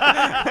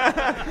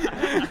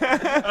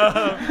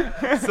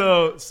fuck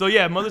up. So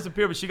yeah, Mother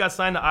Superior, but she got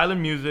signed to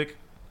Island Music,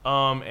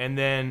 and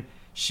then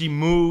she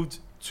moved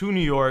to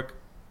New York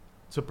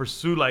to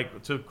pursue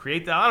to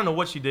create that. I don't know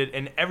what she did,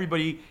 and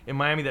everybody in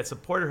Miami that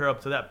supported her up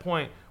to that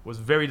point was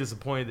very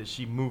disappointed that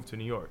she moved to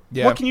New York.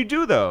 Yeah. What can you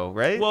do though,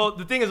 right? Well,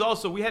 the thing is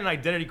also we had an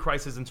identity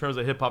crisis in terms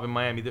of hip hop in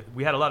Miami.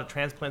 We had a lot of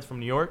transplants from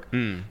New York,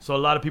 so a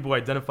lot of people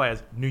identify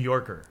as New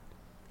Yorker.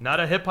 not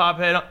a hip hop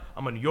head.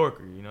 I'm a New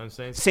Yorker. You know what I'm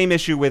saying? Same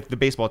issue with the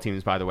baseball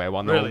teams, by the way.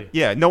 Well, Really?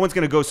 No one's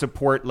going to go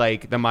support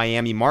like the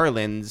Miami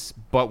Marlins,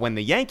 but when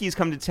the Yankees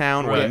come to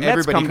town or Right. the Mets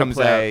Everybody come to comes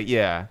play,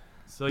 out.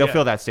 So they'll yeah.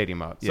 fill that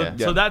stadium up. So, Yeah.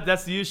 so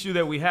that's the issue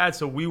that we had.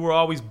 So we were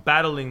always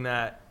battling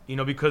that, you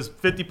know, because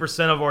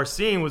 50% of our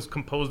scene was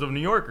composed of New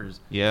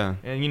Yorkers. Yeah.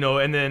 And, you know,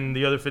 and then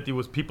the other 50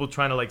 was people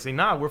trying to like say,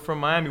 nah, we're from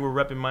Miami. We're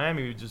repping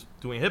Miami. We're just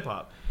doing hip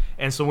hop.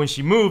 And so when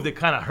she moved, it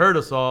kind of hurt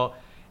us all.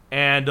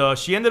 And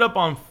she ended up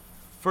on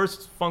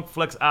first Funk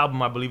Flex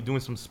album, I believe, doing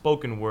some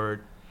spoken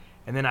word.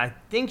 And then I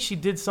think she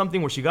did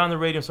something where she got on the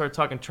radio and started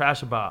talking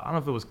trash about, I don't know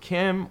if it was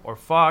Kim or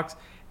Fox.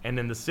 And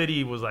then the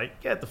city was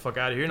like, get the fuck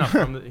out of here. You're not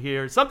from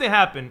here. Something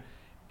happened.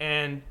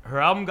 And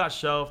her album got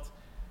shelved.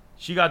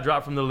 She got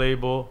dropped from the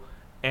label.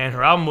 And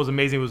her album was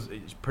amazing. It was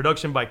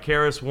production by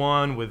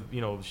KRS-One with,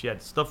 you know, she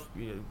had stuff,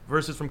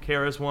 verses from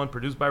KRS-One,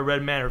 produced by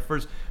Redman. Her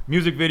first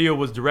music video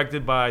was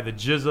directed by the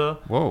Jizza.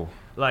 Whoa.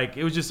 Like,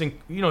 it was just,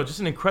 just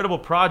an incredible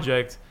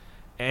project.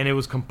 And it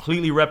was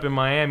completely repping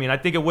Miami. And I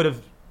think it would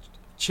have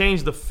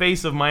changed the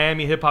face of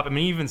Miami hip-hop. I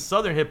mean, even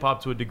Southern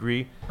hip-hop to a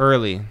degree.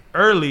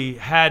 Early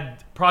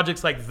had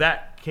projects like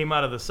that came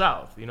out of the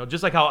South. You know,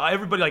 just like how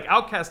everybody, like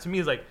Outkast to me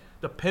is like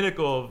the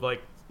pinnacle of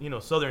like, you know,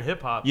 Southern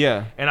hip hop.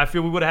 Yeah. And I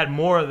feel we would have had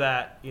more of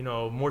that, you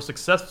know, more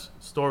success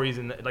stories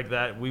and like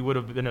that. We would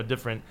have been a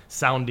different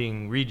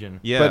sounding region.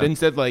 Yeah. But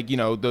instead, like, you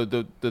know,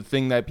 the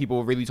thing that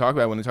people really talk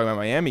about when they talk about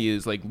Miami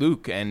is like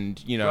Luke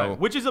and, you know, Right.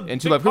 Which is a and big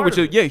Two Live Crew, part which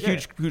of is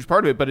it. huge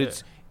part of it. But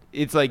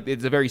it's like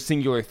it's a very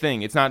singular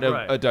thing. It's not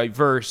Right. a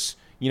diverse,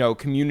 you know,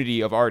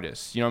 community of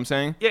artists. You know what I'm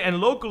saying? Yeah, and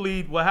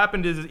locally, what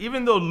happened is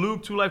even though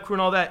Luke, Two Live Crew,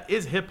 and all that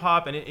is hip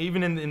hop, and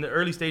even in the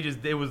early stages,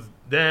 it was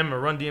them or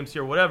Run DMC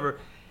or whatever.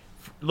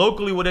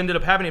 Locally, what ended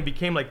up happening, it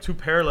became like two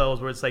parallels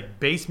where it's like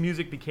bass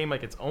music became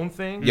like its own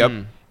thing.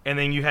 Yep. And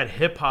then you had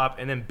hip hop,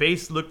 and then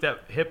bass looked at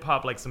hip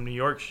hop like some New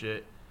York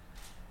shit,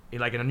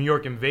 like in a New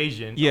York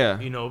invasion. Yeah.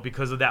 You know,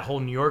 because of that whole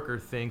New Yorker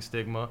thing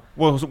stigma.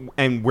 Well,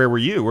 and where were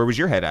you? Where was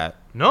your head at?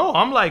 No,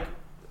 I'm like,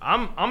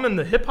 I'm in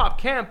the hip hop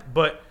camp,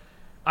 but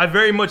I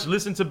very much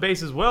listen to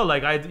bass as well.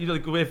 Like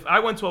if I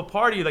went to a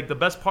party, like the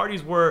best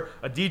parties were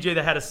a DJ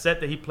that had a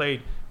set that he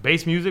played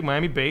bass music,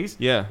 Miami bass.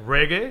 Yeah.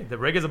 Reggae. The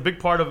reggae is a big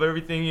part of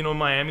everything, you know, in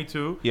Miami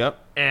too. Yep.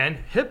 And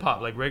hip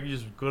hop, like reggae,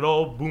 just good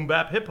old boom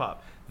bap hip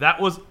hop. That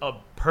was a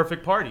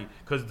perfect party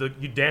because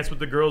you dance with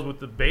the girls with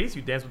the bass,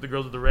 you dance with the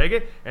girls with the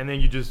reggae, and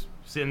then you just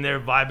sitting there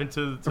vibing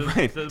to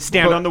Right.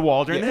 Stand on the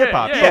wall during the Yeah, hip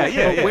hop. yeah,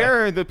 Yeah. But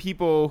where are the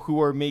people who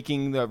are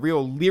making the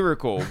real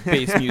lyrical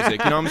bass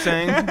music? You know what I'm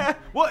saying?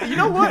 Well, you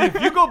know what?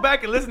 If you go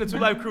back and listen to Two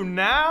Live Crew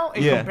now,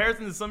 in Yeah.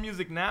 comparison to some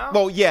music now,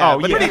 Well, yeah. Oh,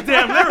 but yeah. pretty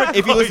damn lyrical.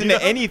 If you listen know?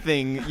 to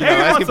anything, you know,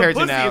 Every as Wants a compared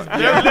to Pussy now, is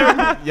very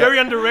lyrical, very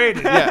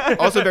underrated. yeah,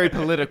 also very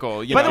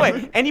political. You By know? the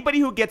way, anybody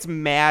who gets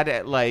mad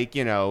at like,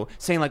 you know,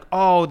 saying like,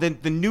 oh, the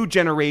new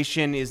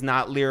generation is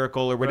not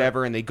lyrical or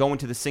whatever, and they go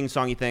into the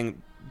sing-songy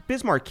thing,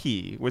 Biz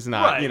Markie was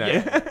not, Right, you know.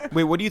 yeah.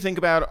 Wait, what do you think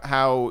about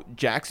how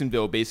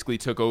Jacksonville basically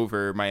took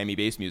over Miami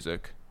bass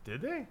music?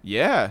 Did they?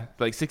 Yeah,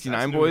 like 69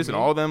 That's new Boys to and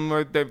me. all of them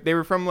were they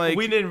were from like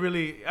We didn't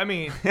really. I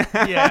mean,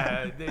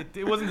 yeah,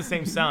 it wasn't the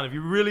same sound. If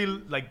you really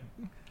like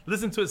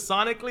listen to it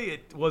sonically,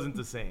 it wasn't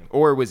the same.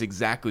 or it was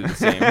exactly the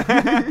same.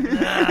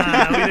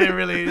 We didn't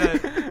really.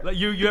 Like,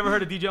 you ever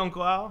heard of DJ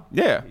Uncle Al?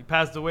 Yeah. He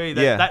passed away.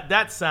 Yeah.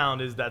 That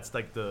sound that's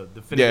like the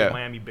definitive Yeah.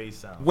 Miami bass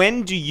sound.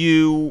 When do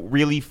you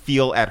really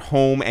feel at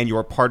home and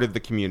you're part of the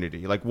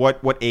community? Like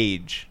what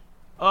age?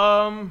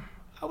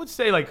 I would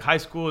say like high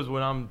school is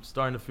when I'm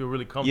starting to feel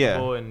really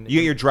comfortable Yeah. and You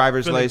get your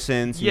driver's feeling-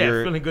 license. and Yeah,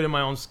 you're, feeling good in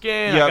my own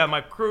skin. Yep. I got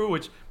my crew,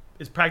 which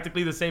is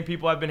practically the same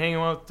people I've been hanging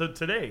out with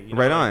today. You know?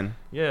 Right on.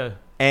 Yeah.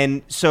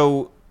 And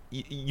so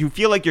you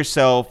feel like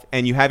yourself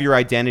and you have your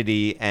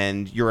identity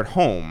and you're at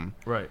home.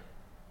 Right.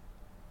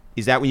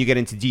 Is that when you get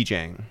into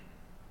DJing?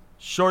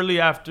 Shortly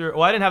after,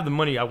 well, I didn't have the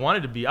money I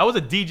wanted to be. I was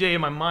a DJ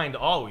in my mind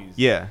always.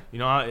 Yeah. You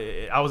know,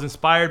 I was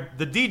inspired.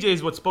 The DJ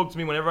is what spoke to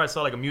me whenever I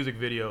saw like a music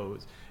video.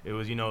 It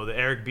was you know, the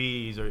Eric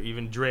B's or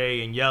even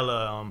Dre and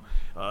Yella,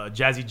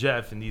 Jazzy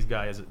Jeff and these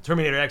guys.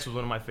 Terminator X was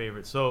one of my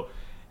favorites. So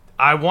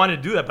I wanted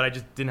to do that, but I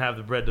just didn't have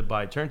the bread to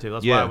buy turntables.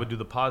 That's why Yeah. I would do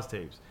the pause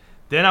tapes.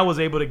 Then I was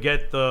able to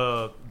get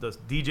the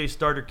DJ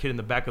starter kit in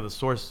the back of the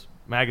Source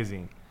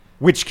magazine.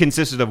 Which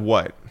consisted of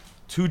what?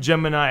 2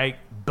 Gemini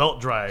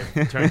belt drive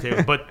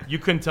turntables, but you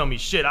couldn't tell me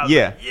shit. I was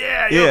Yeah.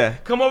 like, yo, Yeah.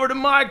 come over to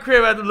my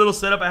crib. I had a little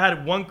setup. I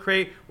had one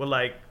crate with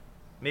like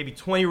maybe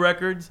 20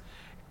 records,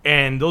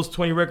 and those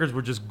 20 records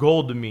were just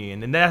gold to me.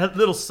 And then that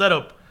little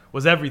setup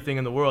was everything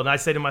in the world. And I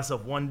said to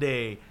myself, one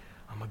day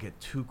I'm gonna get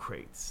 2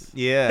 crates.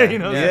 Yeah. You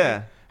know,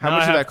 yeah. How Now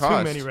much I did have that cost?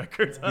 Too many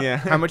records. Yeah.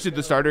 How much did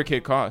the starter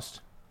kit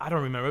cost? I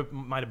don't remember. It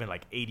might have been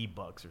like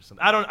 $80 or something.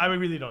 I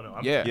really don't know.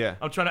 Yeah. Yeah.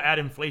 I'm trying to add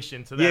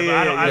inflation to that. Yeah, but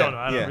yeah, I don't yeah, know.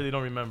 I yeah. really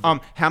don't remember.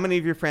 How many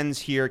of your friends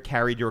here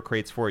carried your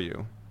crates for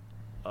you?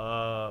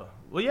 Well,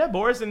 yeah,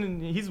 Boris,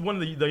 and he's one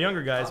of the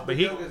younger guys, but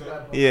he.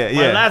 Yeah.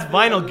 My last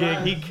vinyl gig,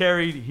 he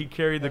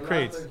carried the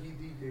crates.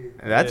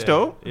 That's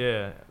dope.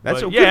 Yeah.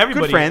 That's But good-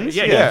 everybody. good friends.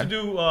 Yeah, Yeah. he used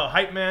to do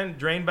Hype Man,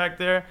 Drain back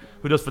there,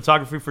 who does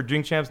photography for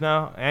Drink Champs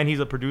now, and he's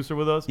a producer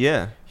with us.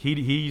 Yeah. He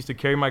used to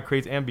carry my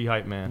crates and be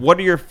Hype Man. What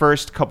are your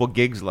first couple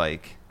gigs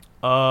like?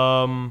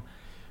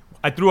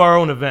 I threw our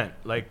own event.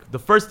 Like the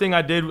first thing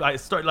I did, I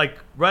started like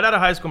right out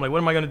of high school. I'm like, what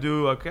am I gonna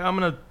do? Okay, I'm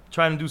gonna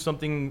try and do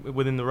something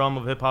within the realm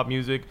of hip hop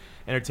music,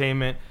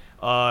 entertainment.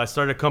 I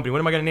started a company. What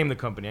am I gonna name the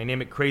company? I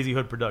named it Crazy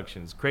Hood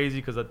Productions. Crazy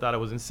because I thought it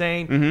was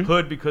insane.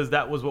 Hood because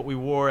that was what we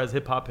wore as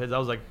hip hop heads. That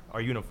was like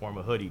our uniform,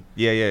 a hoodie.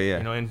 Yeah.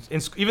 You know, and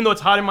even though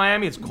it's hot in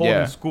Miami, it's cold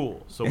Yeah. in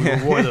school, so we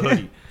wore the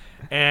hoodie.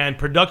 And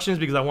Productions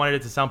because I wanted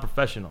it to sound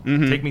professional,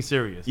 take me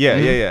serious.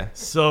 Yeah.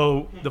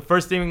 So the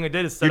first thing I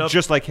did is set You're up.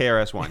 just like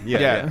KRS-One.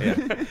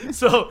 Yeah.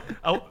 So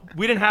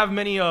we didn't have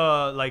many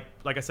like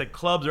I said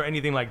clubs or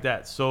anything like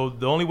that. So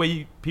the only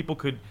way people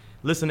could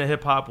listen to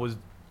hip hop was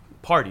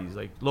parties,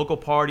 like local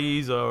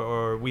parties,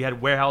 or we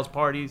had warehouse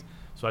parties.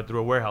 So I threw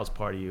a warehouse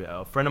party.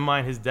 A friend of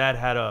mine, his dad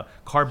had a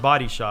car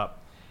body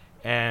shop,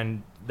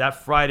 and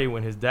that Friday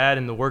when his dad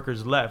and the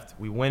workers left,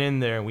 we went in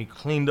there and we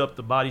cleaned up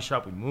the body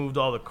shop. We moved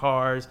all the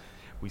cars.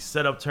 We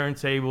set up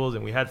turntables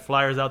and we had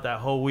flyers out that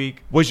whole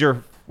week. Was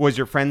your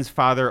friend's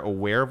father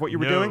aware of what you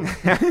were doing?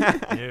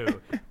 No.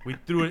 We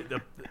threw it.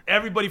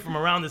 Everybody from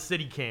around the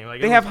city came. Like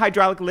They have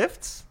hydraulic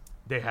lifts?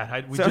 They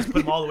had. We So- just put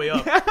them all the way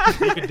up.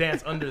 So you could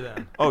dance under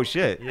them. Oh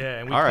shit. Yeah,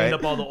 and we All cleaned right.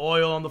 up all the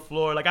oil on the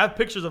floor. Like I have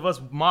pictures of us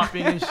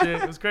mopping and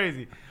shit. It was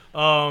crazy.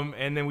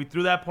 And then we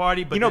threw that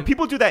party. But You know, then-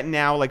 people do that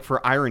now, like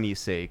for irony's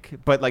sake.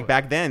 But like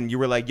back then, you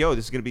were like, "Yo,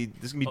 this is gonna be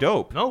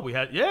dope." No, we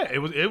had. Yeah, it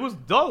was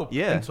dope.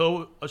 Yeah.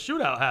 Until a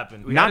shootout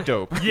happened. We Not had-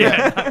 dope.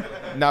 Yeah,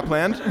 Not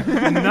planned.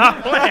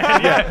 not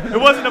planned. Yeah, it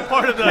wasn't a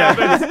part of the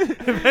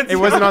event. It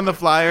wasn't on the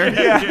flyer.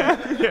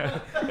 Yeah.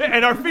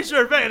 And our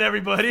feature event,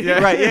 everybody. Yeah,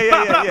 right.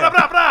 Yeah. Blah,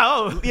 blah, blah.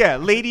 Oh. Yeah,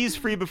 ladies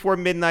free before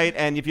midnight,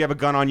 and if you have a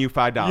gun on you,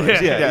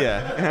 $5.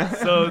 Yeah.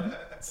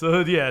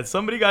 So yeah,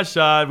 somebody got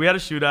shot. We had a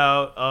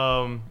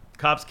shootout.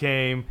 Cops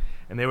came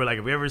and they were like,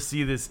 if we ever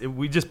see this,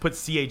 we just put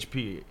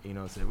CHP, you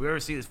know, said, if we ever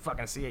see this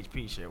fucking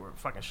CHP shit, we're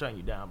fucking shutting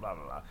you down, blah,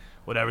 blah, blah.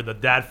 Whatever. The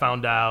dad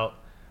found out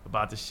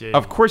about the shit.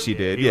 Of course he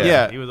did, yeah.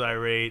 Yeah. He was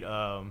irate.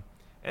 And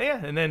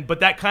then,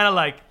 but that kind of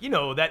like, you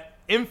know, that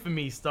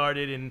infamy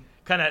started and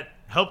kind of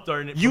helped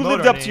our You promote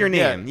lived our up to your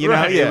name. name, you know?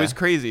 Right. Yeah. It was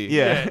crazy.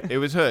 Yeah. It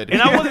was Hood. And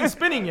I wasn't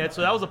spinning yet,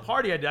 so that was a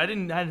party I did. I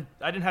didn't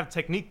have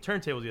technique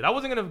turntables yet. I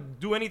wasn't gonna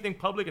do anything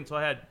public until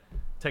I had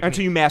technique.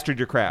 Until you mastered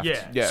your craft.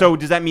 Yeah. So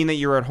does that mean that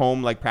you're at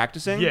home, like,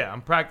 practicing? Yeah,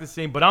 I'm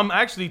practicing, but I'm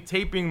actually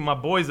taping my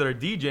boys that are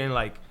DJing.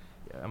 Like,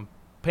 I'm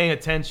paying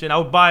attention. I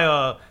would buy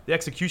the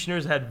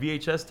Executioners had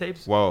VHS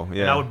tapes. Whoa,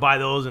 yeah. And I would buy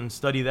those and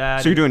study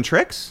that. So you're doing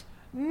tricks?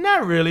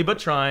 Not really, but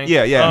trying.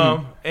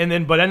 Yeah.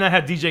 But then I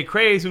had DJ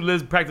Craze, who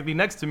lives practically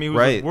next to me, who's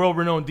Right. a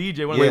world-renowned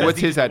DJ. One of Yeah. the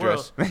What's best his DJs in the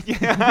world.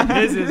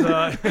 address? His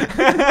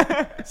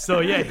is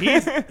so yeah,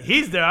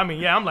 he's there. I mean,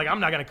 yeah, I'm like,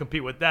 I'm not gonna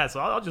compete with that, so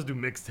I'll just do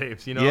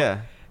mixtapes, you know. Yeah.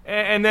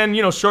 And then,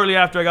 you know, shortly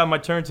after I got my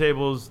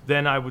turntables,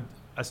 then I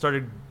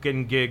started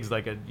getting gigs.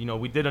 Like,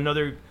 we did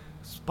another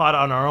spot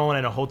on our own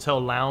in a hotel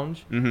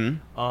lounge.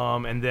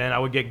 Mm-hmm. And then I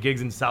would get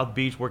gigs in South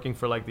Beach working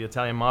for like the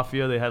Italian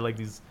Mafia. They had like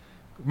these.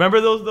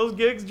 Remember those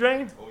gigs,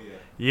 Drain? Oh yeah.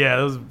 Yeah,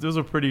 those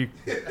were pretty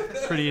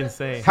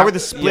insane. How were the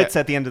splits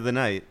at the end of the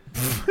night?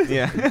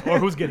 Yeah. Or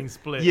who's getting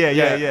split?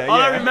 Yeah. All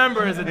I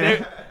remember is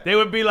that they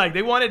would be like,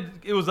 it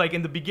was like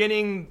in the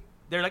beginning,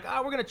 they're like,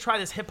 oh, we're going to try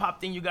this hip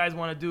hop thing you guys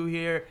want to do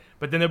here.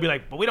 But then they'll be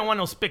like, but we don't want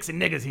no spics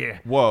and niggas here.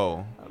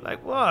 Whoa. I'm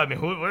like, well, I mean,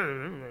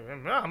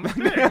 I'm a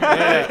spick.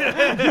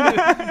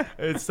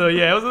 So,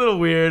 yeah, it was a little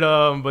weird.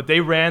 But they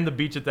ran the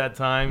beach at that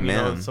time, you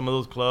know, Man. some of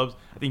those clubs.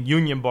 I think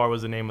Union Bar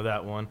was the name of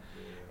that one.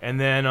 And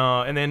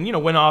then, you know,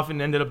 went off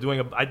and ended up doing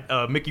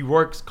a Mickey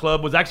Rourke's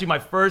club. Was actually my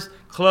first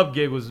club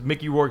gig was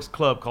Mickey Rourke's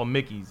club called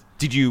Mickey's.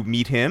 Did you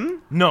meet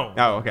him? No.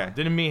 Oh, okay.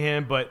 Didn't meet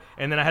him,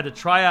 and then I had to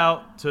try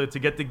out to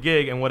get the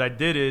gig. And what I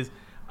did is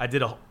I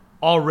did a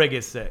all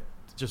reggae set.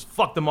 Just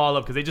fucked them all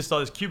up because they just saw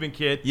this Cuban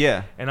kid.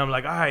 Yeah. And I'm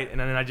like, all right. And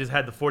then I just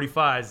had the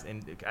 45s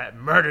and I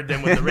murdered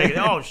them with the reggae.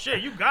 Oh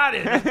shit, you got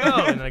it. Let's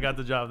go. And I got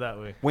the job that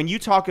way. When you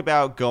talk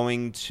about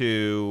going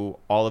to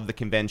all of the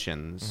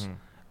conventions,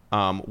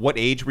 what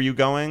age were you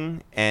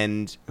going,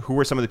 and who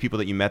were some of the people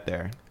that you met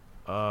there?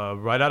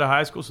 Right out of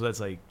high school, so that's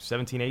like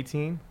 17,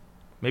 18,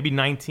 maybe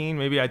 19.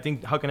 Maybe I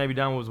think How Can I Be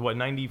Down was what,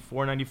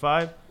 94,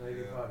 95?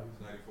 94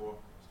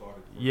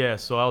 started. Yeah,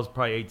 so I was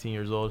probably 18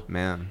 years old.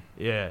 Man.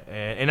 Yeah,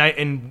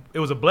 and it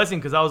was a blessing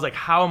because I was like,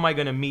 how am I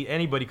gonna meet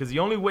anybody? Because the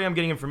only way I'm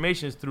getting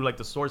information is through like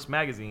the Source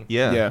magazine.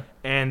 Yeah. Yeah.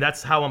 And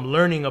that's how I'm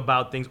learning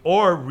about things,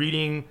 or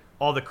reading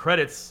all the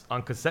credits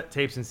on cassette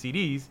tapes and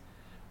CDs,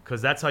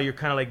 because that's how you're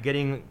kind of like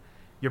getting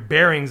your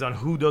bearings on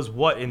who does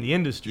what in the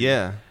industry.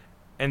 Yeah.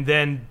 And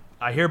then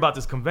I hear about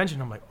this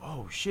convention. I'm like,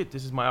 oh shit,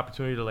 this is my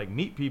opportunity to like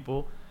meet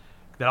people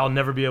that I'll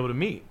never be able to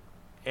meet.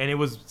 And it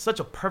was such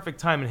a perfect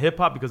time in hip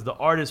hop because the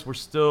artists were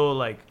still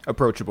like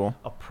Approachable.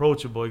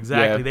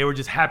 Exactly. Yeah. They were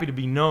just happy to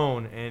be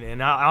known.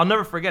 And I'll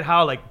never forget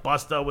how like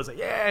Busta was like,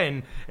 yeah,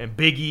 and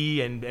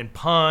Biggie and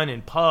Pun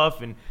and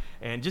Puff and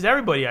and just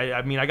everybody.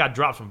 I mean, I got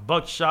drops from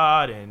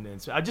Buckshot,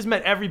 and so I just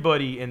met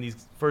everybody in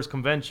these first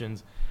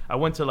conventions. I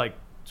went to like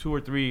 2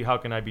 or 3 How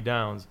Can I Be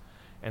Downs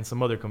and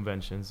some other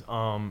conventions.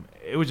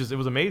 It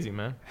was amazing,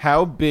 man.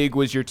 How big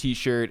was your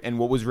T-shirt, and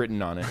what was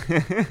written on it?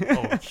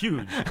 Oh,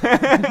 huge.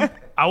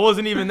 I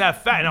wasn't even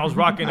that fat, and I was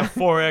rocking a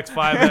 4X,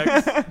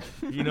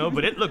 5X, you know,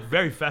 but it looked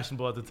very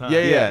fashionable at the time.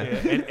 Yeah.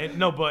 And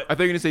no, but I thought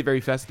you were gonna say very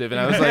festive, and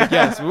I was like,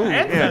 yes, ooh.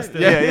 and festive.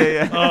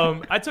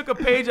 Yeah. I took a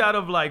page out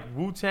of like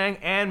Wu-Tang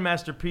and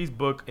Master P's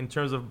book in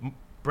terms of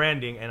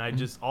branding, and I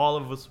just all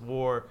of us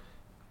wore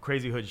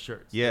Crazy Hood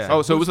shirts. Yeah.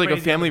 Oh, so it Who's was like a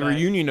crazy on family the back?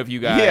 reunion of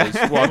you guys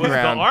Yeah. It walking was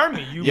around. the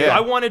army. Yeah.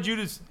 I wanted you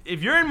to,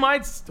 if you're in my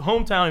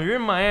hometown, if you're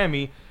in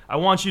Miami, I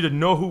want you to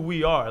know who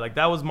we are. Like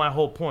that was my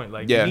whole point.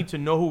 Like Yeah. you need to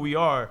know who we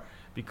are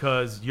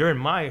because you're in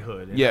my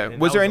hood. And- Yeah. and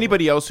Was that there the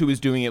anybody else who was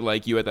doing it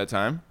like you at that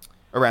time,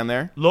 around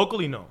there? whole-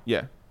 locally? No,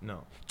 Yeah.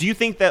 no. Do you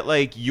think that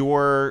like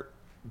your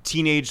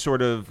teenage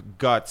sort of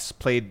guts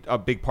played a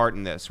big part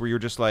in this, where you're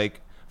just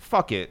like,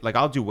 fuck it, like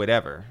I'll do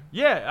whatever?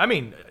 Yeah, I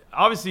mean,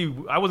 obviously,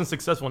 I wasn't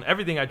successful in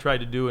everything I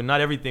tried to do, and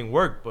not everything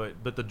worked,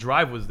 but the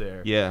drive was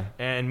there. Yeah.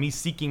 And me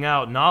seeking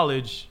out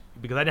knowledge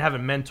because I didn't have a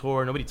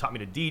mentor. Nobody taught me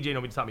to DJ.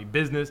 Nobody taught me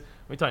business.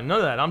 Nobody taught me none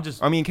of that. I'm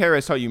just I mean,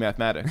 Karis taught you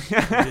mathematics. they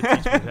did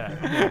teach me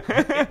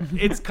that.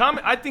 It's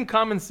common. I think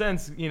common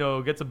sense, you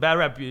know, gets a bad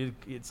rap.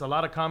 It's a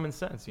lot of common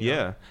sense. You know?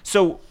 Yeah.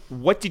 So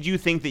what did you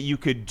think that you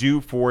could do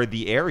for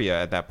the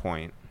area at that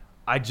point?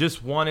 I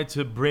just wanted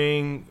to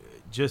bring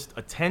just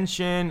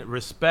attention,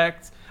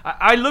 respect.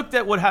 I looked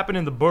at what happened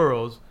in the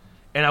boroughs,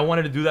 and I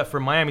wanted to do that for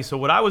Miami. So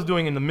what I was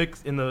doing in the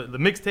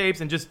mixtapes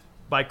and just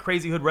by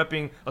Crazy Hood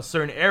repping a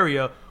certain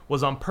area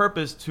was on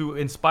purpose to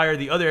inspire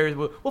the other areas.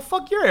 Well,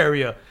 fuck your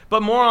area,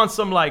 but more on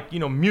some like, you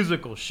know,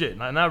 musical shit,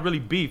 not really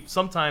beef.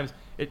 Sometimes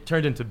it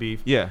turned into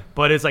beef. Yeah.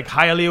 But it's like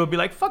Hialeah would be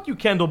like, fuck you,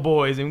 Kendall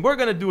boys, and we're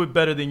gonna do it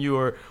better than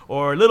you,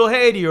 or Little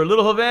Haiti or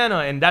Little Havana,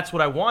 and that's what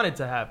I wanted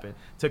to happen,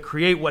 to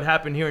create what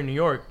happened here in New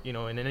York, you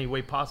know, in any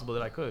way possible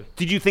that I could.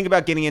 Did you think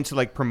about getting into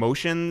like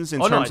promotions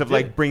in Oh, no, terms I of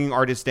like did. bringing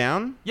artists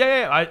down?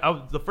 Yeah.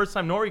 I the first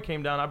time Nori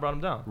came down, I brought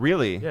him down.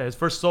 Really? Yeah, his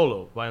first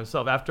solo by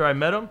himself. After I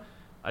met him,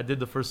 I did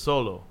the first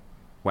solo.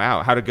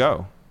 Wow. How'd it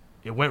go?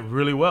 It went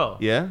really well.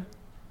 Yeah.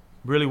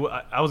 Really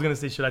well. I was gonna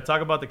say, should I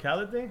talk about the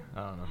Khaled thing?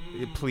 I don't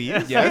know.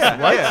 Please.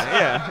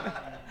 Yes.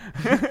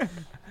 Yeah.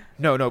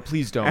 No,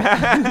 please don't.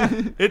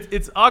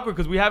 It's awkward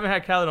because we haven't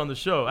had Khaled on the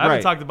show. I haven't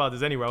Right. talked about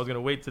this anywhere. I was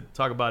gonna wait to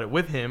talk about it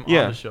with him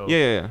Yeah. on the show.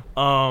 Yeah.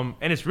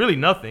 And it's really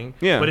nothing.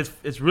 Yeah. But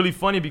it's really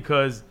funny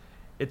because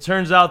it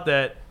turns out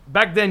that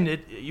back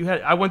then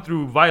I went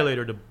through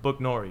Violator to book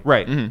Nori.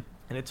 Right. And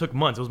it took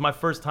months. It was my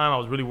first time. I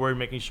was really worried,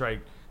 making sure I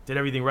did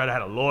everything right. I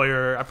had a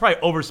lawyer. I probably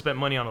overspent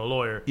money on a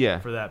lawyer Yeah.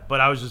 for that. But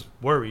I was just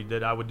worried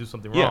that I would do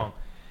something Yeah. wrong.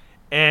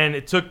 And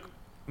it took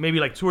maybe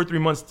like 2 or 3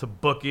 months to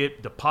book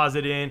it,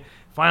 deposit in.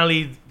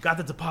 Finally got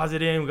the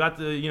deposit in. We got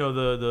the, you know,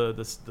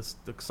 the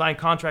signed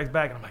contracts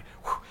back. And I'm like,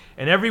 whew.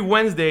 And every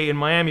Wednesday in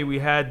Miami, we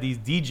had these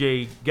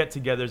DJ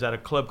get-togethers at a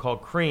club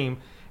called Cream.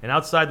 And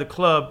outside the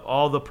club,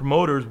 all the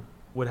promoters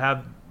would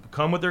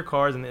come with their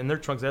cars, and in their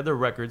trunks they had their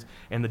records,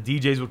 and the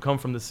DJs would come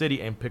from the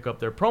city and pick up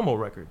their promo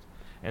records.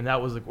 And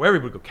that was like where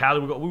everybody would go. Cali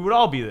would go. We would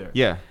all be there.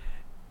 Yeah.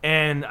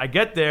 And I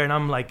get there, and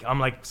I'm like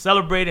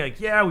celebrating, like,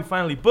 yeah, we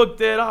finally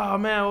booked it. Oh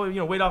man, well, you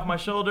know, weight off my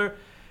shoulder.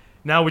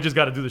 Now we just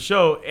got to do the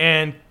show.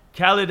 And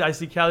I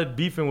see Khaled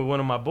beefing with one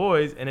of my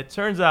boys, and it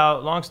turns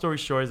out, long story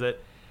short, is that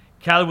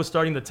Khaled was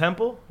starting the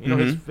Temple, you know,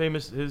 his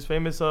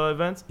famous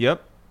events,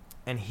 Yep.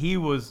 and he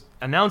was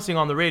announcing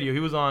on the radio. He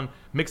was on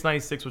Mix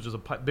 96, which was a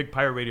big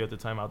pirate radio at the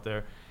time out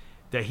there,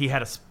 that he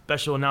had a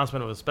special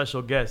announcement of a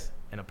special guest,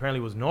 and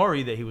apparently it was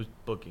Nori that he was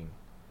booking.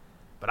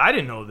 But I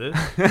didn't know this.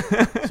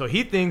 So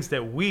he thinks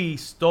that we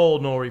stole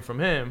Nori from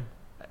him.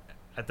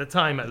 At the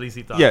time, at least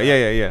he thought. that.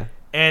 Yeah.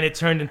 And it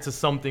turned into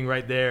something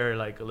right there,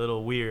 like a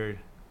little weird.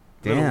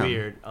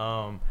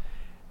 Damn.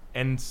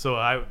 And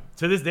so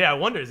to this day, I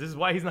wonder, is this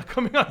why he's not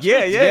coming on?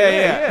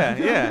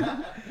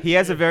 Yeah. He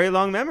has a very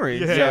long memory.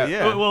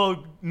 Yeah.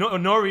 Well,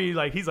 Nori,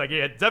 like, he's like,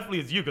 yeah, it definitely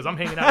is you, because I'm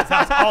hanging out at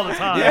his house all the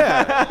time.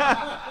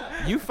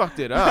 Yeah. You fucked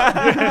it up.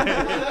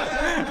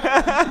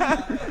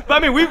 But I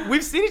mean,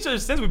 we've seen each other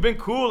since. We've been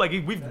cool. Like,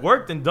 we've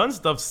worked and done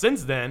stuff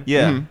since then.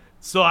 Yeah.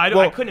 So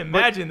I couldn't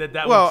imagine that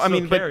would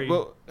still carry.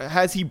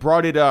 Has he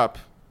brought it up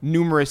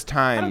numerous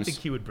times? I don't think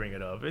he would bring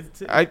it up.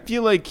 I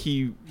feel like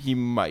he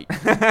might.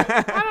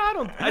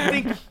 I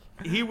think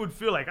he would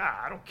feel like,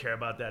 I don't care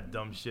about that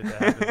dumb shit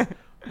that happened.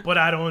 But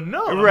I don't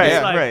know. Right,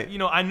 It's like, right. You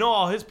know, I know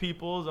all his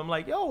peoples. I'm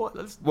like, yo,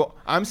 let's. Well,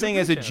 I'm saying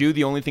as a chance. Jew,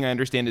 the only thing I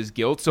understand is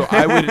guilt. So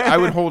I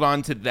would hold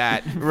on to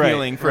that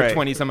feeling for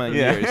 20-some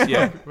years.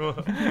 Yeah.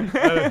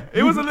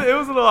 It was a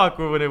little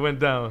awkward when it went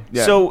down.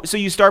 Yeah. So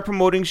you start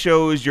promoting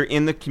shows, you're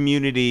in the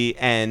community,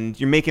 and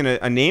you're making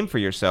a name for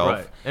yourself.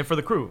 Right. And for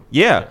the crew.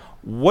 Yeah.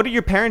 What do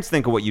your parents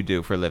think of what you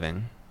do for a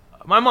living?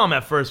 My mom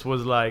at first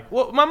was like,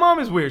 well, my mom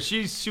is weird.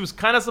 She was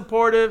kind of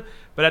supportive,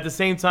 but at the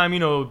same time, you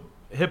know,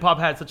 hip hop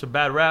had such a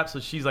bad rap, so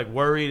she's like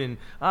worried and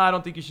I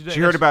don't think you should. She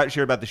heard about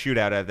the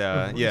shootout at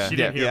the She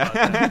didn't hear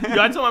about it.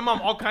 Yo, I told my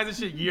mom all kinds of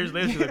shit years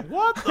later. She's like,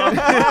 "What the?"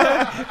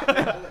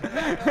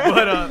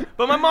 fuck?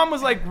 But my mom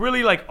was like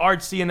really like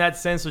artsy in that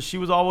sense, so she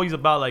was always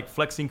about like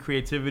flexing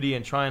creativity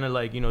and trying to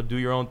like do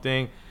your own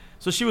thing.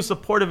 So she was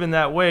supportive in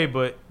that way,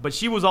 but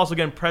she was also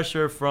getting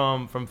pressure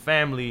from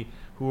family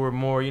who were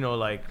more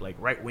like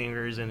right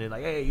wingers and they're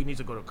like, hey, you need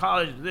to go to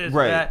college, this,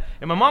 that.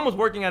 And my mom was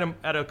working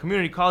at a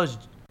community college,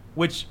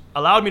 which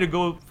allowed me to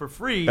go for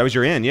free. That was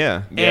your in,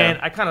 yeah. And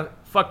I kind of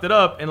fucked it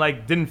up and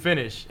like didn't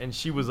finish, and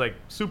she was like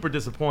super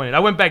disappointed. I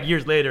went back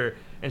years later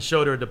and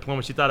showed her a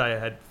diploma. She thought I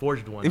had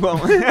forged one. Well,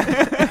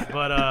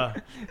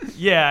 but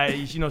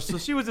so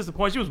she was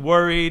disappointed. She was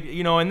worried,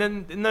 and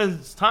then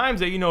there's times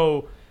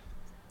that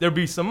there'd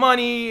be some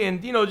money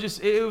and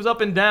just it was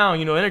up and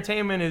down.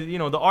 Entertainment is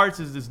the arts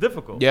is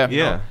difficult.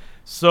 Yeah.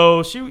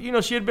 So she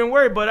had been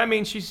worried, but I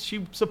mean she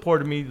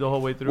supported me the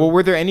whole way through. Well,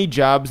 were there any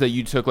jobs that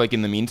you took like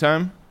in the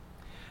meantime?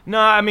 No,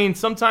 I mean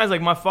sometimes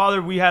like my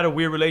father, we had a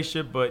weird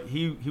relationship, but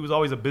he was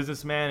always a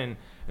businessman and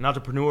an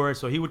entrepreneur.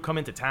 So he would come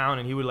into town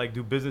and he would like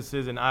do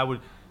businesses, and I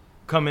would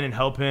come in and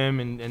help him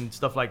and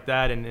stuff like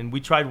that. And we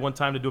tried one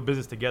time to do a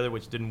business together,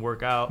 which didn't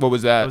work out. What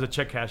was that? It was a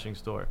check cashing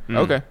store.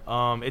 Okay.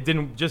 It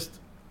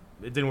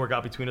didn't work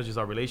out between us, just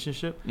our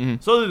relationship. Mm-hmm.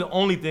 So those are the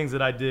only things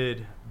that I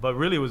did. But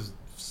really, it was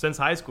since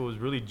high school. It was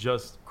really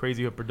just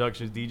Crazy Hood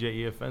Productions,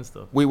 DJ EFN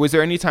stuff. Wait, was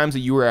there any times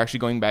that you were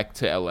actually going back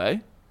to LA?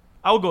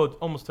 I would go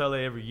almost to LA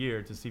every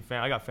year to see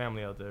family. I got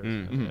family out there.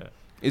 Mm-hmm. Yeah.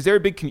 Is there a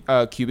big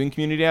Cuban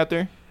community out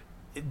there?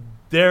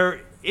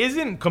 There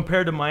isn't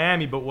compared to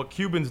Miami, but what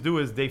Cubans do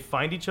is they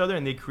find each other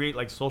and they create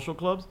like social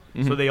clubs,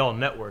 so they all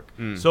network.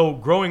 So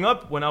growing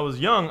up when I was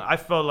young, I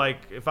felt like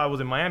if I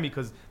was in Miami,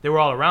 because they were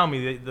all around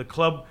me, the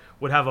club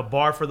would have a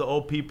bar for the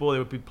old people. They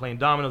would be playing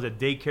dominoes, at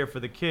daycare for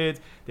the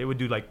kids. They would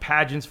do like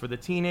pageants for the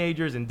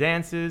teenagers and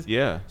dances.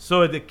 Yeah.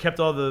 So it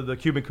kept all the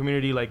Cuban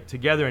community like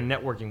together and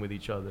networking with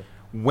each other.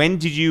 When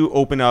did you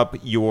open up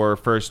your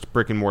first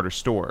brick and mortar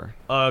store?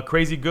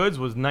 Crazy Goods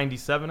was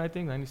 97, I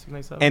think, 96,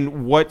 97.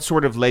 And what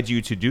sort of led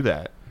you to do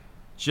that?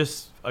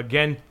 Just,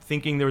 again,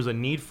 thinking there was a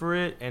need for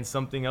it and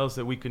something else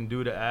that we can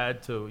do to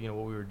add to,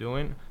 what we were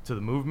doing, to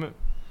the movement.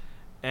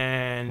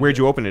 And Where'd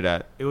you open it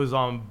at? It was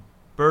on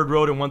Bird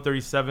Road and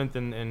 137th,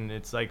 and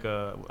it's like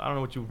I don't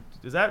know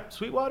is that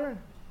Sweetwater?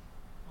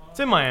 It's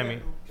in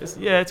Miami. It's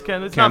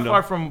not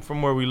far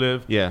from where we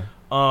live. Yeah.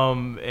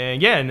 And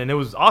then it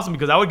was awesome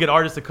because I would get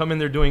artists to come in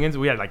there doing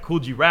we had like Cool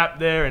G Rap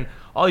there and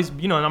all these,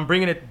 and I'm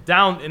bringing it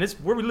down, and it's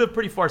where we live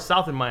pretty far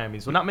south in Miami,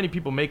 so not many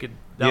people make it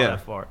down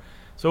that far.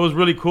 So it was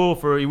really cool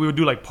we would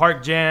do like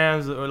park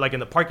jams or like in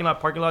the parking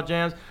lot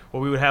jams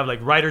where we would have like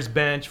writer's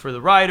bench for the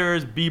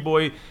writers,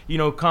 b-boy,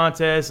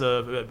 contests,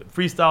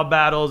 freestyle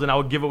battles, and I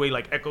would give away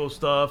like Echo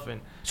stuff. And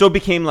so it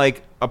became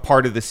like a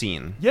part of the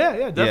scene.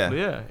 Yeah,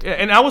 definitely, yeah.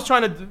 And I was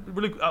trying to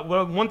really,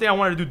 one thing I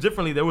wanted to do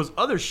differently, there was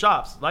other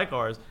shops like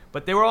ours,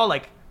 but they were all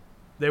like,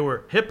 they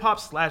were hip hop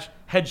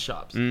 / head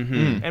shops.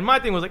 Mm-hmm. And my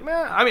thing was like,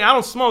 man, I mean, I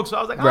don't smoke, so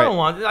I was like, I don't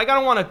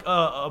want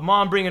a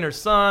mom bringing her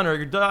son or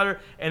your daughter,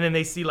 and then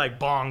they see like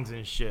bongs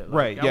and shit. Like,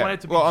 right. I want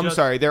it to be I'm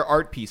sorry, they're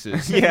art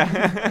pieces.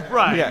 Yeah.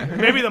 Right. Yeah.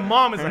 Maybe the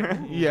mom is like,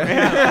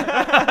 Yeah.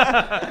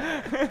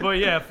 But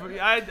yeah,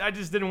 I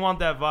just didn't want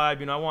that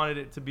vibe. I wanted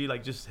it to be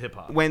like just hip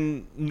hop.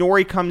 When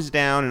Nori comes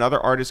down and other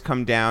artists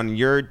come down, and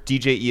you're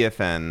DJ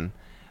EFN,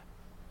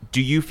 do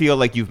you feel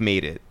like you've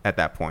made it at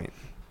that point?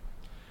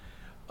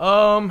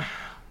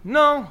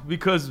 No,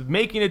 because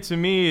making it to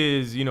me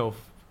is,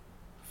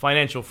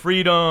 financial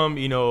freedom,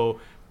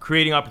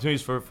 creating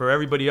opportunities for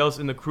everybody else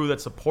in the crew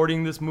that's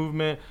supporting this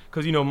movement.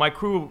 Because, my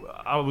crew,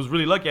 I was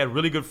really lucky. I had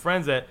really good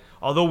friends that,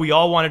 although we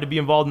all wanted to be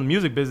involved in the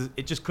music business,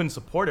 it just couldn't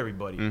support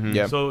everybody. Mm-hmm.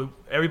 Yep. So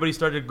everybody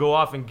started to go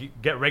off and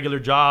get regular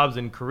jobs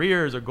and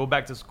careers or go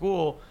back to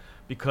school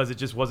because it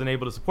just wasn't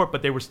able to support,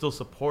 but they were still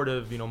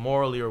supportive,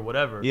 morally or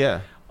whatever.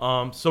 Yeah.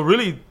 So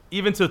really,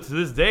 even to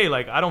this day,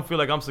 like, I don't feel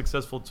like I'm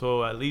successful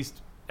till at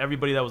least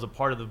everybody that was a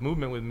part of the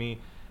movement with me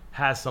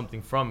has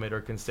something from it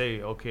or can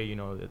say, okay,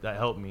 that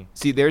helped me.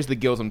 See, there's the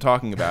guilt I'm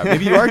talking about.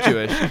 Maybe you are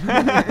Jewish.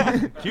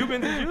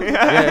 Cubans and Jews?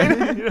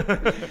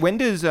 Yeah. When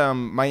does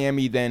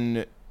Miami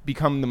then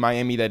become the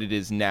Miami that it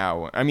is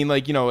now? I mean,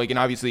 and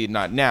obviously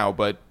not now,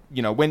 but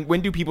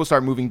when do people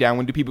start moving down?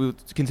 When do people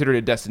consider it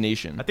a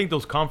destination? I think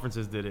those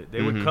conferences did it.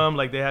 They would come,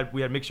 like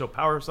we had Mix Show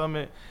Power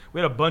Summit.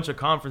 We had a bunch of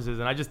conferences,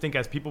 and I just think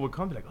as people would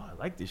come, they're like, oh, I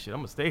like this shit. I'm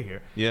going to stay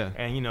here. Yeah.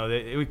 And,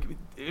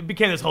 it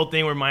became this whole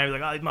thing where Miami was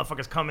like, oh, these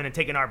motherfuckers coming and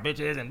taking our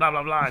bitches and blah,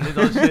 blah, blah, and this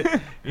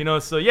other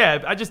shit. So,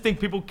 yeah, I just think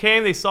people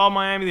came, they saw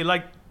Miami, they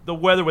liked the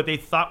weather, what they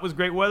thought was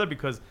great weather,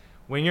 because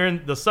when you're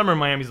in the summer,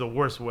 Miami's the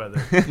worst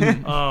weather.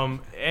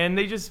 And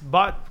they just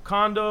bought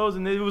condos,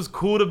 and it was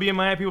cool to be in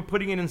Miami. People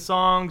putting it in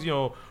songs.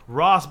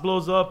 Ross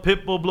blows up,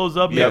 Pitbull blows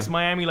up, makes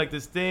Miami like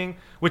this thing,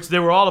 which they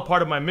were all a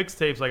part of my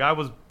mixtapes. Like, I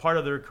was part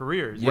of their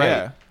careers.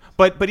 Yeah.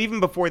 Right. But even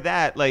before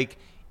that, like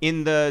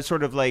in the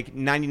sort of like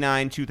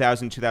 99,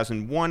 2000,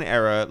 2001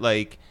 era,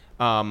 like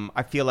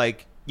I feel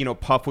like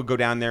Puff would go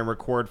down there and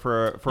record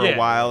for Yeah. a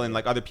while, and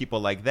like other people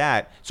like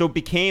that. So it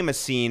became a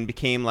scene,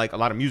 became like a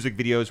lot of music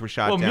videos were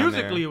shot Well, down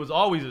musically, there. it was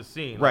always a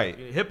scene. Right.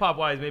 Hip hop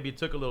wise, maybe it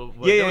took a little.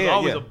 But Yeah, there was yeah,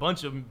 always yeah. a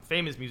bunch of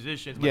famous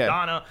musicians. Yeah.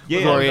 Madonna Yeah,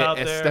 was yeah. always Gloria out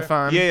there.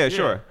 Estefan. Yeah, Yeah.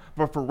 sure.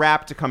 But for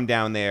rap to come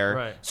down there,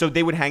 Right. so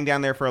they would hang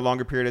down there for a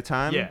longer period of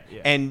time. Yeah,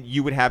 yeah. And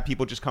you would have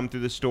people just come through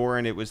the store,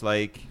 and it was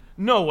like,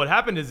 No, what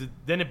happened is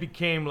then it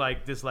became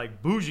like this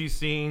like bougie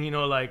scene,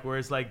 like where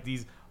it's like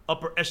these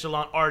upper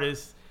echelon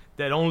artists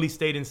that only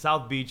stayed in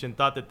South Beach and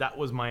thought that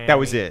was Miami. That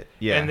was it,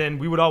 yeah. And then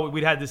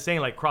we'd had this saying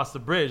like cross the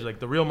bridge, like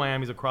the real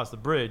Miami's across the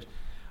bridge.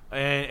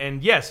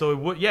 And yeah, so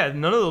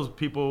none of those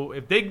people,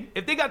 if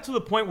they got to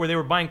the point where they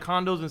were buying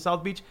condos in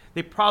South Beach,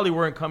 they probably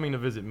weren't coming to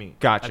visit me.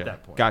 Gotcha, At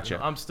that point, gotcha.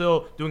 I'm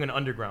still doing an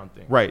underground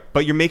thing. right.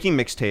 But you're making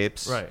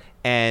mixtapes, Right.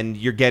 And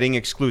you're getting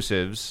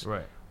exclusives,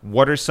 Right.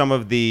 What are some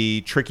of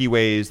the tricky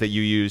ways that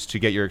you use to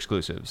get your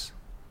exclusives?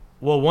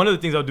 Well, one of the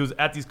things I would do is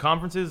at these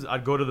conferences,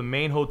 I'd go to the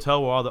main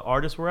hotel where all the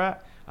artists were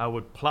at. I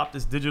would plop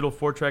this digital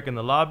 4-track in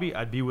the lobby.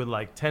 I'd be with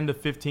like 10 to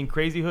 15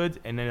 crazy hoods.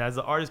 And then as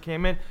the artist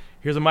came in,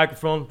 here's a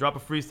microphone, drop a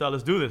freestyle,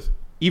 let's do this.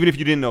 Even if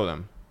you didn't know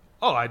them.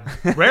 Oh, I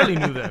rarely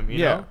knew them, you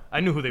Yeah. know? I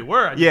knew who they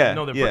were. I just Yeah, didn't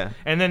know them. yeah.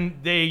 And then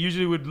they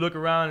usually would look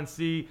around and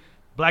see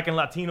Black and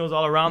Latinos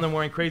all around them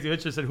wearing crazy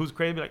hoods. Just said, who's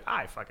crazy? Be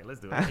like, fuck it, let's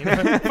do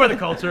it. For the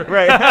culture.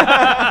 Right.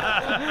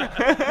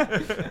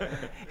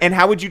 And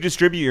how would you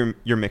distribute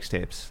your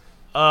mixtapes?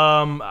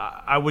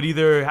 I would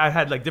I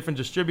had like different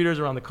distributors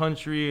around the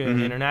country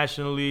and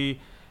internationally,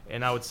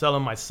 and I would sell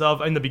them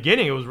myself. In the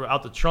beginning, it was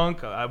out the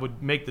trunk. I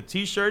would make the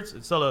T-shirts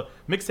and sell a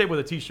mixtape with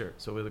a T-shirt.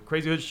 So with a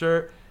Crazy Hood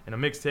shirt and a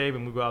mixtape,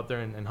 and we'd go out there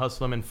and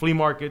hustle them. And flea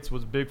markets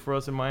was big for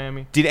us in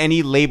Miami. Did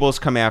any labels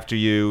come after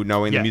you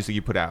knowing Yeah. the music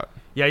you put out?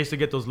 Yeah, I used to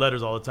get those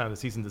letters all the time, the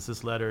cease and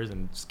desist letters,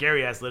 and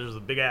scary ass letters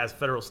with a big ass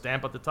federal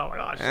stamp at the top. Like,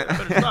 oh shit, I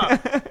better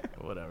stop.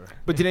 Whatever.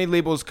 But did any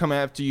labels come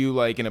after you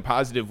like in a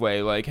positive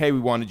way, like, hey, we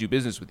want to do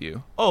business with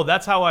you? Oh,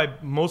 that's how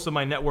most of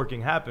my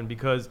networking happened,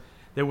 because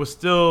there was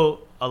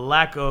still a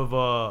lack of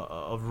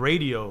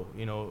radio,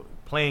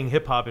 playing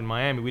hip hop in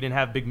Miami. We didn't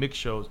have big mix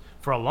shows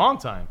for a long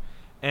time,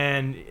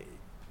 and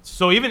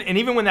so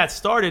even when that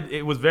started,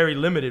 it was very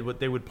limited what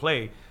they would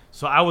play.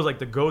 So I was like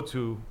the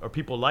go-to, or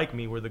people like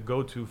me were the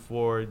go-to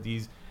for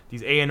these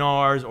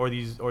A&Rs or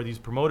these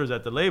promoters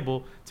at the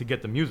label to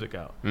get the music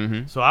out.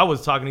 Mm-hmm. So I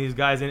was talking to these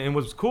guys, and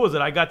what's cool is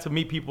that I got to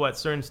meet people at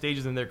certain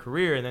stages in their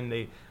career, and then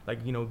they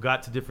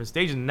got to different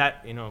stages, and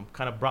that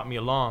kind of brought me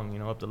along,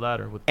 up the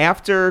ladder.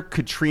 After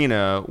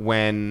Katrina,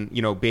 when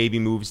Baby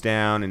moves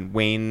down and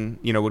Wayne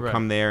would Right.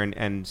 come there,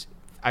 and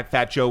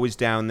Fat Joe was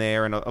down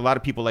there, and a lot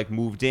of people like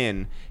moved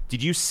in.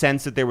 Did you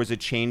sense that there was a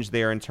change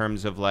there in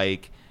terms of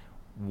like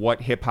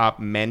what hip hop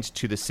meant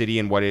to the city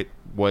and what it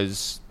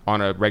was on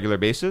a regular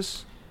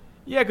basis?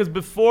 Yeah, because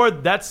before,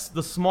 that's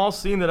the small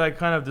scene that I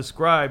kind of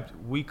described.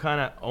 We kind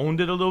of owned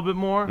it a little bit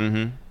more.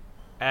 Mm-hmm.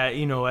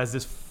 As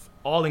this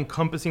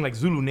all-encompassing, like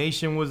Zulu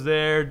Nation was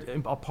there,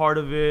 a part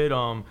of it,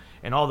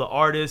 and all the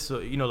artists.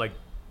 Like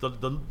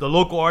the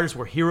local artists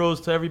were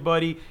heroes to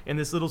everybody in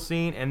this little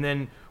scene. And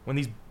then when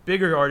these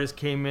bigger artists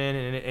came in,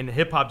 and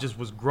hip hop just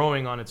was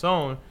growing on its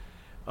own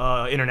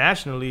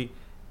internationally,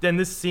 then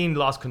this scene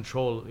lost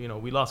control.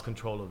 We lost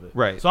control of it.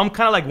 Right. So I'm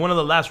kind of like one of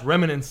the last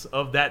remnants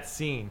of that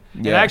scene.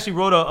 And I Yeah. actually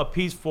wrote a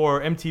piece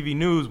for MTV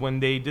News when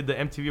they did the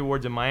MTV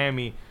Awards in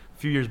Miami a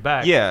few years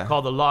back. Yeah.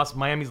 Called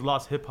Miami's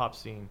Lost Hip Hop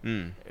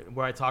Scene,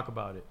 where I talk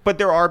about it. But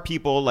there are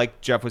people, like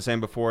Jeff was saying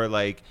before,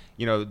 like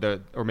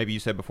or maybe you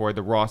said before,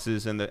 the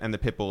Rosses and the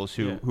Pitbulls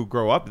who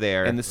grow up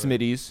there, And the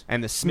Smitties.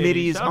 and the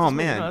Smitties. Shout out to Oh Smitty.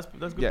 man, No,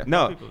 that's good. Yeah. Good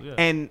no, people, yeah.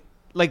 and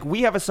like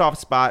we have a soft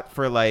spot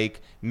for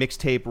like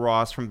mixtape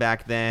Ross from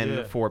back then,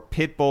 Yeah. for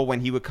Pitbull when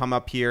he would come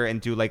up here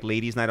and do like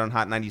Ladies Night on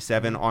Hot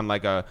 97 on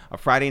like a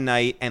Friday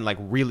night and like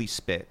really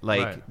spit.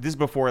 Like Right. this is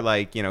before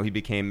like he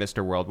became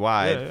Mr.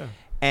 Worldwide, Yeah, yeah.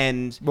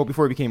 and Well,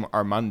 before he became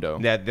Armando.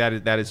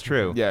 that is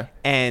true. Yeah.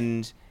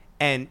 And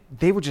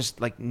they were just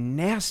like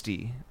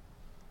nasty.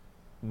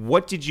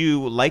 What did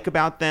you like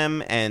about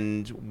them,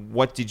 and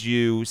what did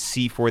you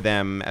see for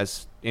them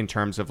as in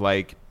terms of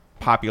like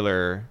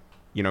popular,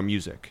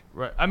 music?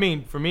 Right. I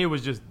mean, for me, it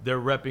was just they're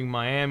repping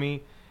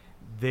Miami.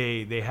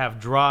 They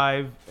have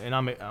drive, and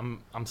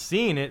I'm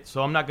seeing it.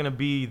 So I'm not gonna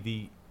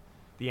be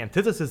the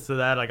antithesis to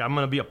that. Like I'm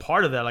gonna be a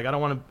part of that. Like I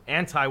don't want to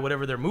anti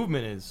whatever their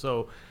movement is.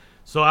 So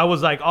I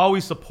was like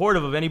always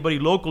supportive of anybody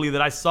locally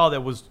that I saw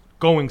that was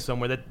going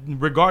somewhere. That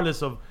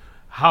regardless of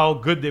how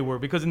good they were,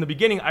 because in the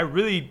beginning I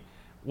really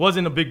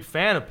wasn't a big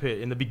fan of Pitt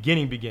in the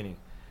beginning.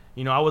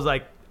 I was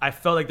like, I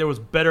felt like there was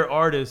better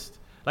artists.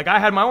 Like I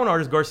had my own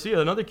artist, Garcia,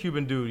 another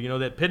Cuban dude,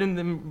 that Pitt and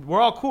them,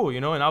 we're all cool,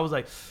 and I was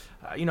like,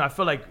 I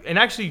felt like, and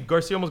actually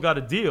Garcia almost got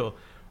a deal,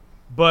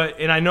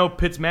 and I know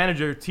Pitt's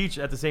manager Teach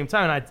at the same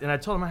time, and I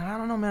told him, I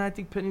don't know, man, I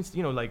think Pitt needs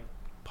to, like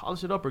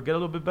polish it up or get a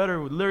little bit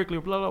better lyrically,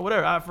 blah, blah,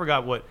 whatever. I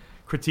forgot what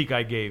critique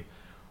I gave,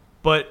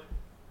 but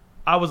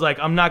I was like,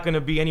 I'm not going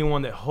to be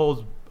anyone that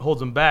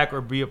holds him back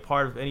or be a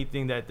part of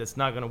anything that's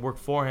not going to work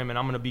for him, and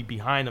I'm going to be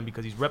behind him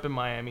because he's repping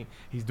Miami,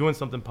 he's doing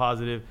something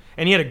positive,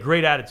 and he had a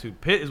great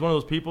attitude. Pitt is one of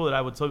those people that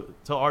I would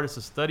tell artists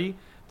to study.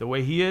 the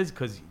way he is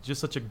because he's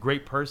just such a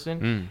great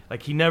person.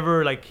 Like he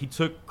never he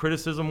took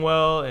criticism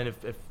well, and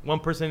if one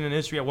person in the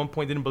industry at one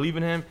point didn't believe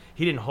in him,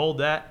 he didn't hold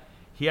that.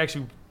 He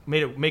actually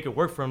make it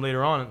work for him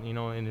later on,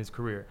 in his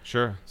career.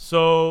 Sure.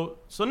 So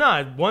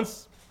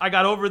once I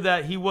got over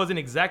that he wasn't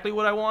exactly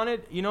what I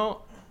wanted,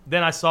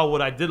 then I saw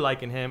what I did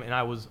like in him, and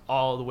I was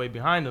all the way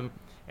behind him.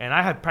 And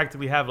I had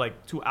practically have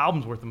 2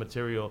 albums worth of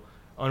material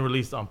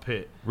unreleased on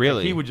Pit.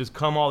 Really? He would just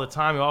come all the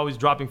time, always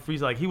dropping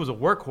freestyles. He was a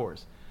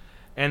workhorse.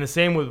 And the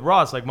same with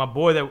Ross. My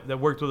boy that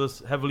worked with us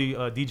heavily,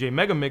 DJ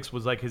Megamix,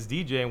 was his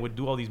DJ and would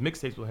do all these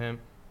mixtapes with him.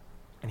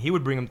 And he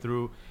would bring him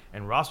through.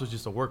 And Ross was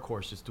just a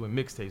workhorse, just doing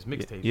mixtapes.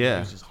 Yeah. He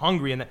was just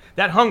hungry. And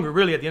that hunger,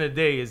 really, at the end of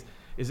the day, is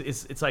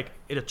it's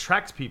it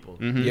attracts people.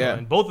 Yeah.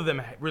 And both of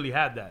them really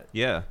had that.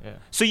 Yeah. Yeah.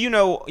 So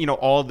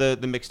all the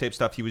mixtape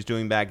stuff he was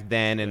doing back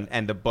then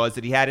and the buzz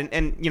that he had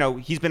and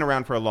he's been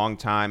around for a long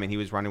time and he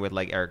was running with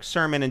Eric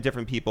Sermon and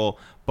different people,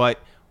 but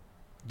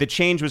the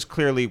change was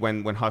clearly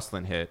when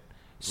Hustlin' hit.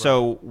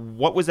 So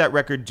what was that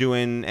record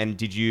doing, and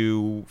did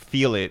you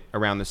feel it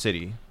around the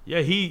city?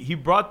 Yeah, he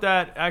brought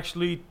that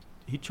actually.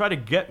 He tried to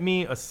get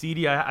me a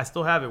CD. I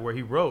still have it where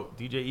he wrote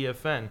DJ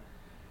EFN,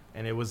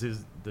 and it was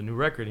the new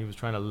record. He was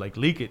trying to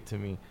leak it to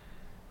me,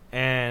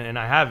 and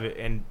I have it.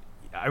 And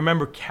I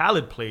remember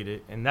Khaled played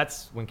it, and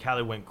that's when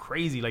Khaled went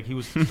crazy. He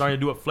was starting to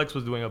do what Flex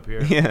was doing up here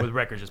with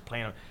records, just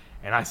playing them.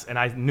 And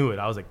I knew it.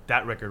 I was like,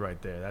 that record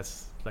right there.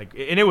 That's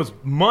and it was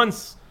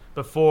months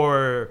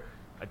before.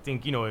 I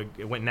think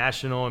it went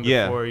national, and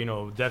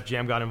before Def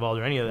Jam got involved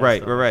or any of that.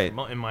 Right, stuff.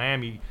 right. In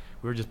Miami,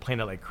 we were just playing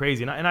it like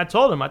crazy, and I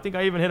told him. I think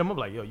I even hit him up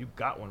yo, you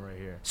got one right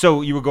here. So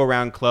you would go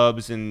around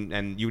clubs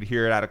and you would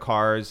hear it out of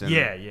cars. And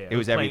Yeah. It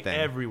was everything.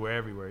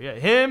 Everywhere. Yeah,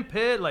 him,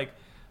 Pitt,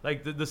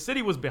 the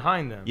city was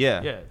behind them.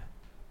 Yeah.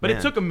 But Man.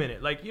 it took a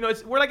minute.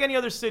 We're like any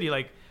other city.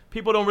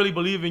 People don't really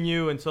believe in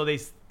you, and so they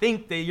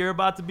think that you're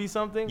about to be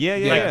something.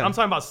 Yeah. I'm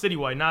talking about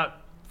citywide, not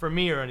for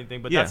me or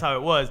anything, but that's how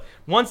it was.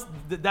 Once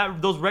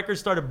those records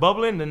started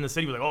bubbling, then the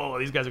city was like, oh,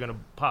 these guys are gonna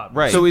pop.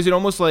 Right. So is it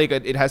almost like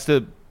it has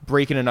to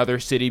break in another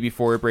city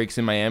before it breaks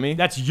in Miami?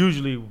 That's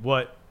usually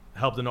what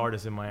helped an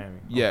artist in Miami.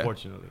 Yeah.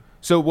 Unfortunately.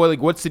 So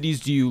what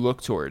cities do you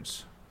look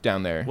towards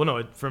down there? Well,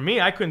 no, for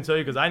me, I couldn't tell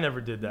you because I never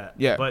did that.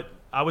 Yeah. But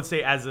I would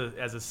say as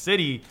a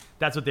city,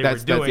 that's what they were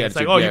That's doing. the It's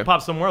like, attitude, oh, you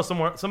pop somewhere else,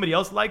 somebody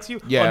else likes you.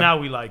 Yeah. Oh, now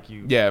we like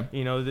you. Yeah.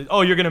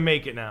 Oh, you're gonna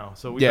make it now,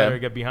 so we better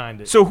get behind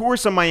it. So who are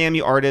some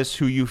Miami artists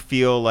who you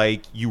feel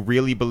like you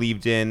really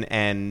believed in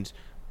and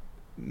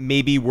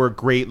maybe were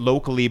great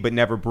locally but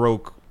never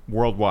broke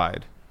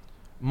worldwide?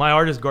 My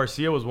artist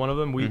Garcia was one of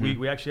them.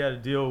 We actually had a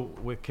deal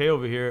with K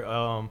over here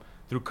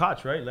through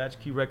Koch, right?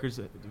 Latchkey Records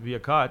via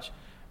Koch.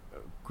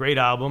 Great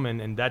album,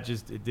 and that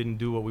it didn't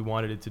do what we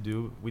wanted it to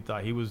do. We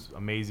thought he was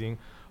amazing.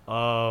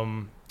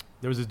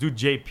 There was this dude,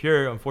 Jay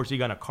Pure, unfortunately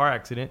got in a car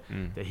accident,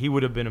 that he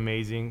would have been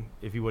amazing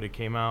if he would have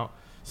came out.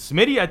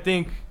 Smitty, I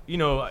think,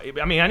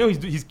 I know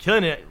he's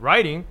killing it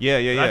writing.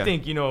 Yeah. I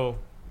think,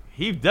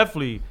 he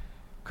definitely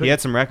could. He had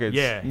some records.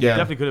 Yeah, he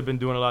definitely could have been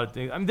doing a lot of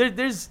things. I mean,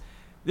 there's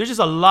just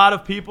a lot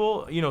of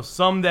people,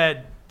 some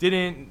that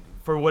didn't,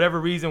 for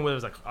whatever reason, whether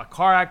it was a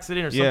car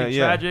accident or something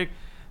tragic.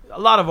 A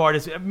lot of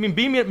artists. I mean,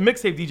 being a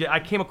mixtape DJ, I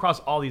came across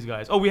all these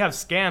guys. Oh, we have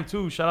Scam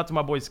too. Shout out to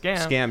my boy Scam.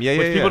 Scam,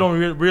 Which people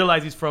don't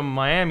realize he's from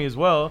Miami as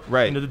well.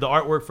 Right. Did the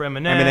artwork for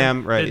Eminem.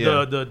 Eminem, right,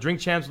 The Drink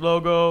Champs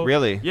logo.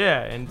 Really?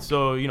 Yeah, and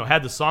so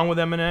had the song with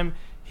Eminem.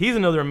 He's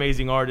another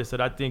amazing artist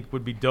that I think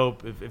would be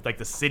dope if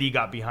the city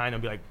got behind him,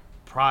 be like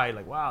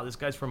pride, wow, this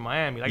guy's from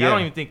Miami. I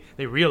don't even think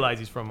they realize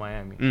he's from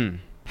Miami.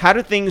 How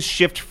do things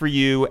shift for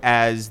you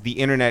as the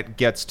internet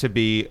gets to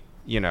be,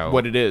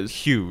 what it is?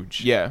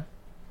 Huge? Yeah.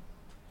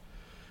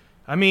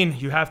 I mean,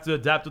 you have to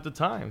adapt with the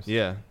times.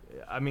 Yeah.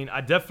 I mean, I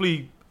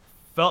definitely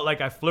felt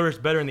like I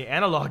flourished better in the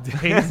analog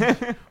days,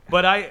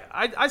 but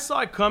I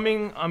saw it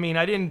coming. I mean,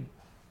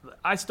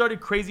 I started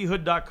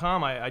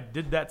crazyhood.com. I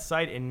did that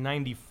site in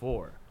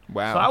 94.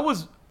 Wow. So I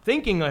was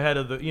thinking ahead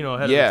of the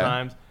the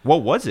times.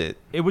 What was it?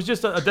 It was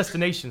just a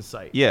destination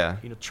site. Yeah.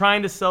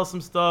 Trying to sell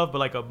some stuff, but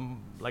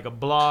like a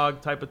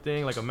blog type of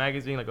thing, like a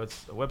magazine, like a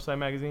website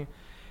magazine.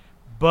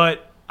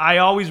 But I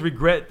always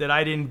regret that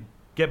I didn't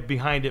get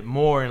behind it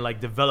more and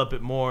develop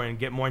it more and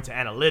get more into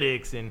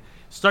analytics and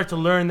start to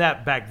learn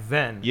that back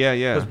then.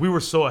 Yeah. Because we were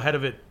so ahead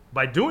of it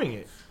by doing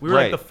it. We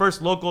were the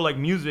first local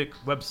music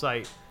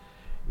website,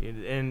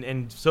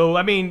 and so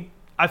I mean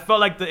I felt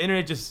like the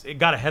internet it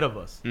got ahead of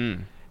us,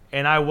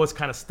 and I was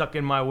kind of stuck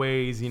in my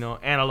ways,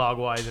 analog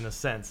wise in a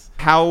sense.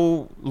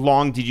 How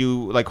long did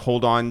you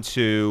hold on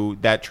to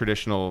that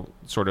traditional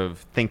sort of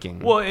thinking?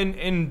 Well,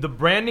 in the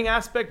branding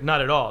aspect,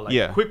 not at all.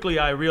 Quickly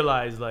I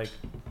realized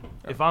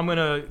if I'm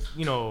gonna,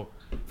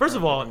 first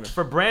of all,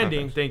 for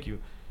branding, thank you.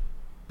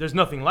 There's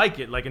nothing like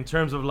it, in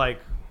terms of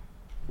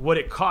what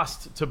it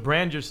costs to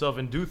brand yourself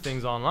and do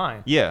things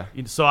online. Yeah.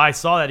 So I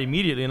saw that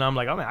immediately, and I'm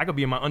like, I could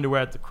be in my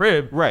underwear at the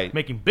crib, right,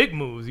 making big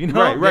moves,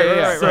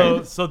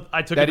 Right. So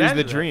I took that is advantage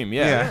the of dream,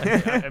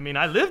 yeah. I mean,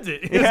 I lived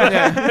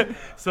it.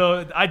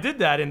 So I did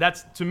that, and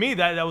that's to me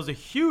that was a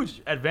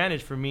huge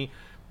advantage for me.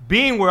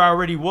 being where I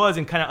already was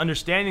and kind of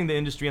understanding the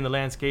industry and the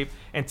landscape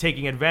and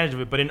taking advantage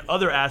of it. But in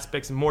other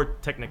aspects and more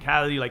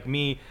technicality, like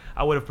me,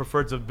 I would have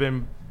preferred to have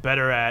been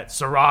better at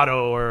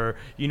Serato or,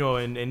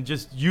 and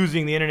just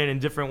using the internet in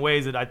different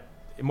ways in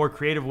more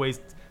creative ways,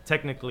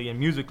 technically and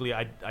musically,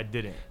 I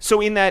didn't.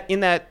 So in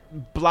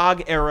that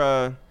blog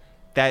era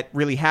that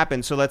really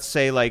happened, so let's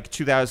say like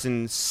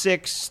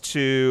 2006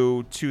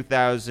 to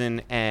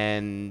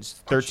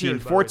 2013,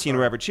 14, or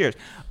whatever, cheers.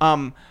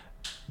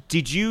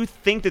 Did you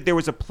think that there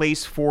was a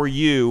place for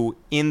you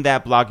in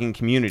that blogging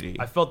community?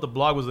 I felt the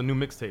blog was a new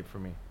mixtape for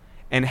me.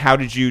 And how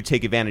did you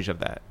take advantage of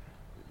that?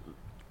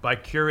 By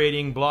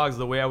curating blogs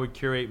the way I would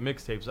curate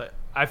mixtapes.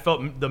 I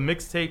felt the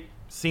mixtape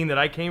scene that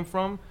I came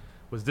from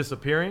was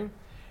disappearing.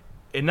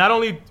 And not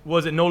only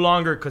was it no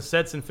longer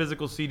cassettes and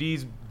physical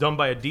CDs done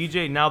by a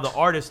DJ, now the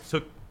artists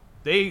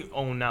they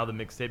own now the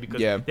mixtape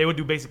because they would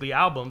do basically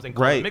albums and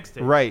call it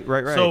mixtape. Right.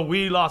 So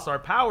we lost our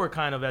power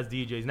kind of as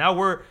DJs. Now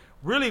we're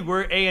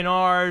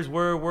A&Rs,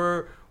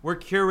 we're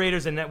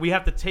curators, and that we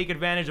have to take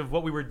advantage of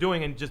what we were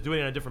doing and just do it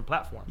in a different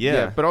platform.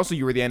 Yeah, but also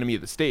you were the enemy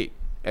of the state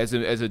as a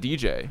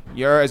DJ.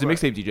 You're as a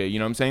mixtape DJ, you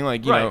know what I'm saying?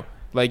 Like, you know,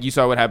 like you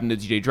saw what happened to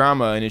DJ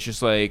Drama, and it's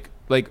just like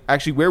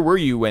actually, where were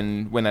you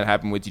when that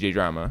happened with DJ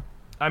Drama?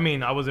 I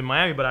mean, I was in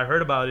Miami, but I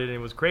heard about it and it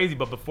was crazy.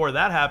 But before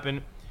that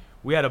happened,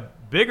 we had a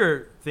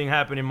bigger thing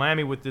happen in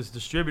Miami with this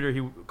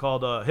distributor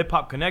called Hip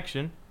Hop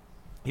Connection.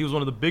 He was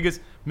one of the biggest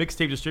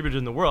mixtape distributors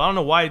in the world. I don't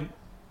know why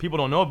people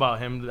don't know about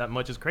him that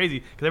much. It's crazy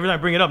because every time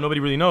I bring it up, nobody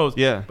really knows.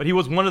 Yeah. But he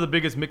was one of the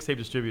biggest mixtape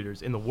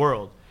distributors in the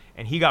world.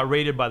 And he got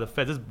raided by the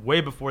feds. This is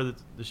way before the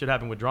shit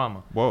happened with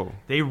Drama. Whoa.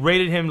 They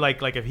raided him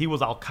like if he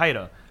was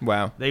Al-Qaeda.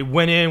 Wow. They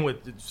went in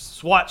with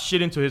SWAT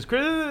shit into his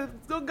crib.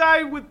 The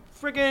guy with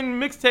freaking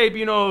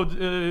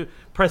mixtape,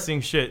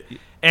 pressing shit.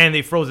 And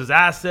they froze his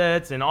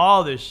assets and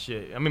all this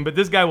shit. I mean, but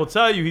this guy will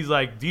tell you, he's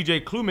like,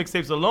 DJ Clue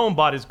mixtapes alone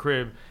bought his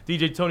crib.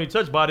 DJ Tony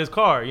Touch bought his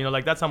car.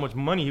 That's how much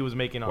money he was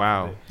making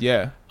off of it.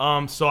 Yeah.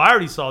 So I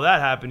already saw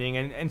that happening.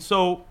 And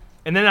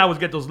then I would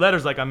get those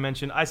letters like I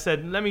mentioned. I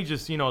said, let me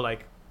just,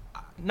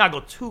 not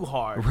go too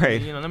hard.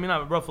 Right. Let me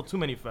not ruffle too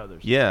many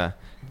feathers. Yeah.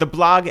 The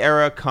blog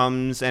era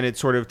comes and it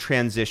sort of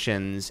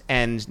transitions,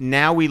 and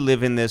now we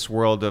live in this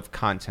world of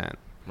content.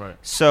 Right.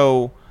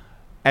 So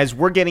as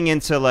we're getting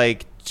into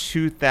like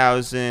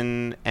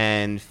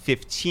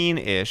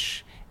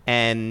 2015-ish,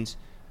 and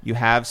you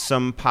have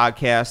some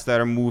podcasts that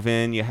are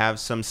moving, you have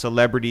some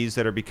celebrities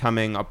that are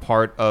becoming a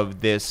part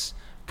of this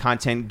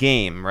content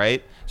game,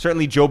 right?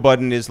 Certainly Joe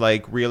Budden is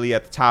like really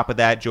at the top of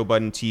that, Joe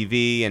Budden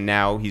TV, and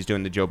now he's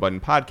doing the Joe Budden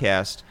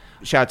podcast.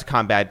 Shout out to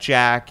Combat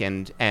Jack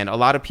and a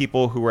lot of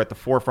people who were at the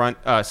forefront,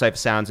 Cypher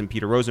Sounds and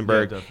Peter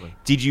Rosenberg. Yeah, definitely.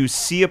 Did you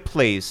see a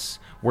place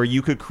where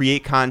you could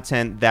create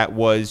content that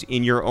was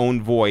in your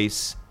own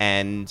voice,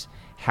 and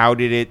how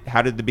did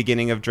the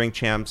beginning of Drink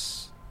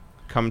Champs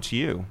come to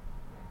you?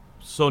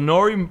 So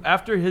Nori,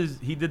 after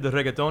he did the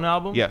reggaeton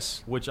album,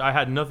 Yes. which I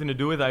had nothing to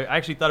do with. I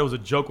actually thought it was a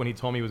joke when he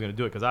told me he was going to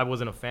do it because I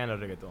wasn't a fan of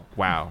reggaeton.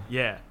 Wow.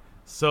 Yeah.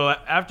 So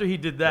after he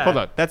did that, Hold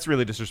on, that's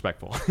really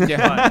disrespectful.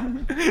 Yeah.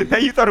 Now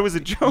you thought it was a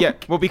joke. Yeah.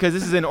 Well, because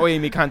this is an Oye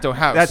Mi Canto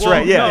house. That's Well,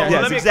 right. Yeah. no, well,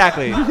 yes. let me-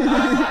 Exactly.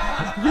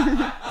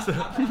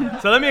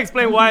 So let me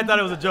explain why I thought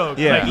it was a joke.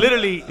 Yeah. Like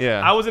literally,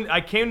 Yeah.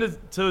 I came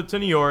to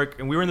New York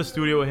and we were in the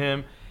studio with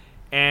him,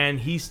 and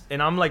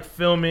I'm like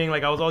filming,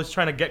 like I was always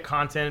trying to get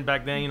content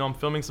back then. I'm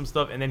filming some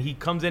stuff, and then he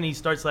comes in, and he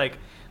starts like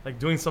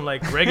doing some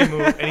like reggae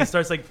move, and he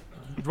starts like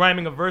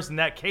rhyming a verse in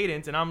that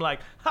cadence, and I'm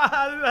like, ha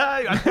ha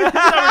ha! I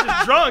was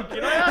just drunk,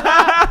 look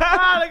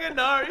at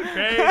Nari,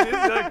 crazy.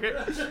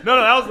 No,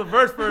 that was the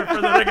verse for the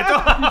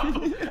reggaeton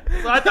album.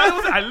 So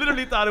I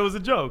literally thought it was a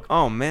joke.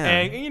 Oh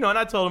man. And and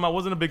I told him I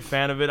wasn't a big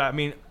fan of it. I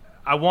mean,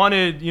 I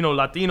wanted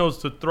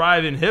Latinos to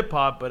thrive in hip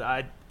hop,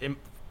 but in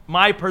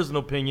my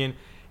personal opinion,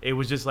 it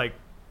was just like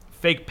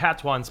fake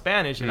patois in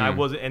Spanish, and I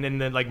wasn't. And then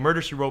the like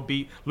Murder She Wrote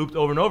beat looped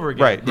over and over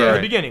again Right, from yeah. the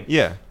beginning.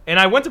 Yeah. And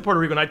I went to Puerto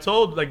Rico, and I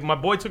told my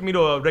boy took me to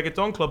a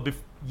reggaeton club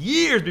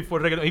years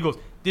before reggaeton. He goes,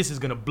 "This is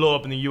gonna blow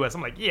up in the U.S."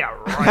 I'm like, "Yeah,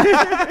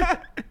 right."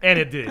 And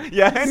it did.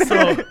 Yeah, I know.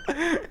 So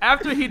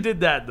after he did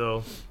that,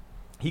 though,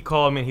 he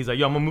called me and he's like,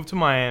 "Yo, I'm gonna move to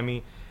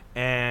Miami,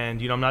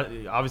 and I'm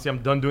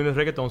done doing this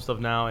reggaeton stuff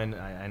now, and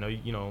I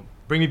know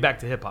bring me back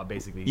to hip hop,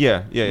 basically."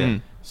 Yeah.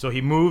 So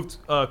he moved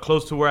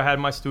close to where I had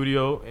my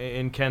studio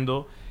in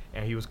Kendall,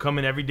 and he was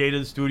coming every day to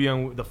the studio.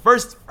 And the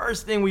first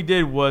thing we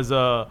did was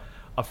a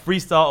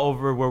freestyle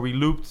over where we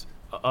looped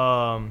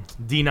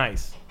D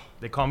Nice.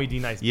 They call me D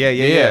Nice.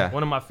 Yeah.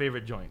 One of my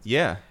favorite joints.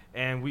 Yeah.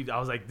 And I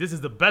was like, this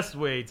is the best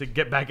way to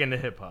get back into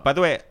hip hop. By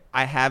the way,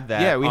 I have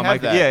that. Yeah, we on have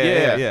my-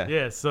 that. Yeah.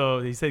 Yeah. So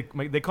he said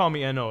they call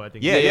me No. I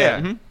think. Yeah.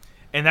 Mhm.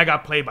 And that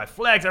got played by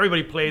Flex.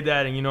 Everybody played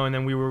that, and and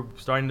then we were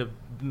starting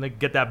to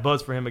get that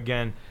buzz for him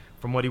again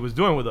from what he was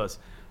doing with us.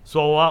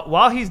 So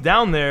while he's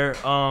down there,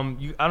 I don't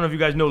know if you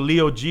guys know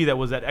Leo G, that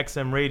was at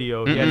XM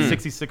Radio. He had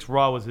 66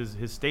 Raw was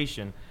his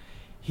station.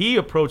 He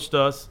approached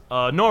us,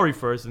 Nori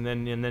first, and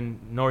then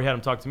Nori had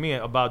him talk to me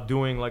about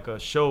doing like a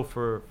show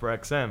for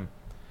XM,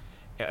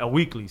 a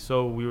weekly.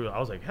 So I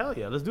was like, hell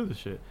yeah, let's do this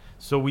shit.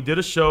 So we did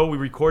a show. We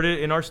recorded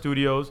it in our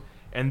studios,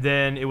 And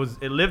then it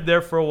lived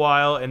there for a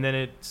while, and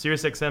then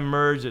SiriusXM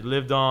merged. It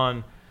lived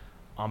on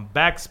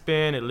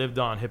Backspin. It lived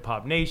on Hip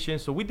Hop Nation.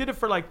 So we did it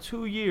for like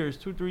 2 years,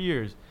 2-3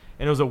 years.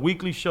 And it was a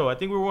weekly show. I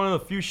think we were one of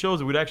the few shows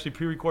that we'd actually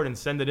pre-record and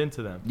send it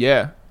into them.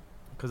 Yeah.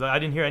 Because I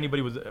didn't hear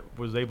anybody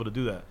was able to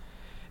do that.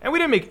 And we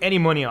didn't make any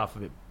money off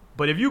of it.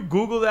 But if you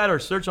Google that or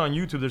search on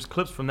YouTube, there's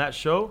clips from that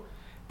show.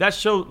 That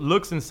show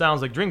looks and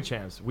sounds like Drink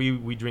Champs.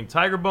 We drink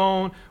Tiger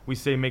Bone. We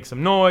say make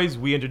some noise.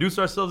 We introduce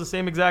ourselves the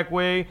same exact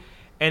way.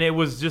 And it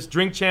was just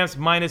Drink Champs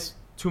minus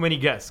too many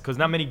guests, because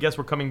not many guests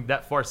were coming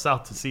that far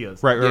south to see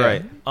us.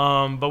 Right.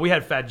 But we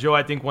had Fat Joe,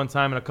 I think, one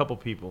time, and a couple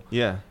people.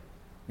 Yeah.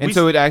 And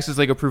so it acts as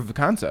like a proof of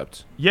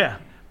concept. Yeah.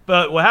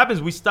 But what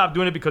happens, we stopped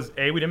doing it because,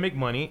 A, we didn't make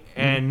money,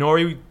 and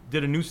Nori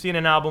did a new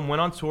CNN album,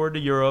 went on tour to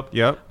Europe.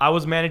 Yep. I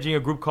was managing a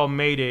group called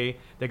Mayday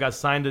that got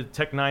signed to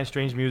Tech Nine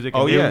Strange Music.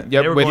 Oh, and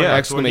yeah. they were with going on tour.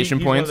 exclamation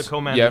He's one of points. the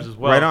co-managers as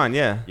well. Right on,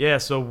 yeah. Yeah,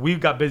 so we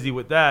got busy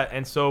with that,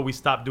 and so we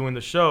stopped doing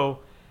the show.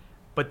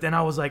 But then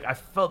I was like, I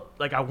felt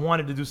like I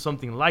wanted to do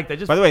something like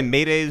that. By the way,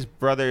 Mayday's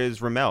brother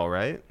is Ramel,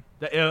 right?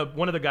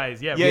 One of the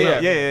guys, yeah. Yeah.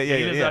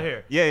 He lives out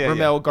here. Yeah.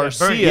 Ramel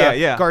Garcia.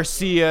 Yeah.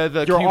 Garcia,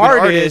 the Your Cuban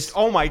artist.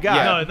 Oh my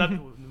God. No, not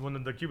one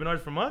of the Cuban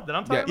artists from us that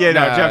I'm talking Yeah,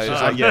 about? no, Jeff's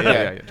just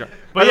yeah.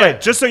 By the way,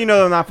 just so you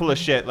know, I'm not full of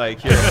shit. Like,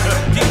 here.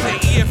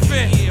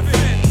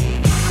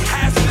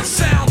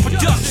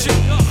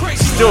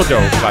 Still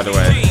dope, by the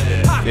way.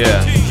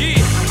 Yeah.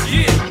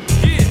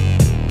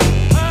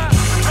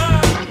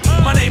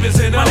 My name is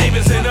N.O. My name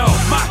is N.O.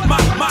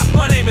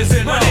 My name is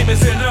N.O. My name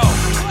is N.O.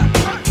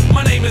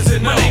 My name is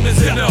N.O. My name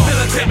is N.O.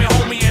 Militate me,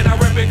 homie, and I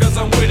rap it cause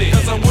I'm with it.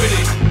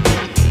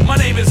 My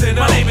name is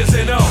N.O. My name is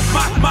N.O.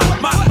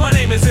 My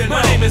name is N.O.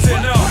 My name is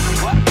N.O.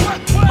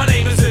 My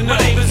name is N.O. My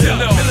name is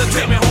N.O.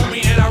 Militate me,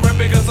 homie, and I rap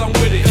it cause I'm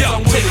with it. Yo,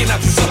 I'm taking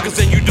out you suckers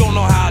and you don't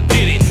know how I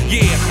did it.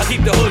 Yeah, I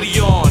keep the hoodie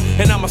on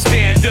and I'ma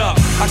stand up.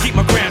 I keep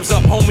my grams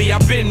up, homie,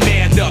 I've been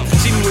manned up.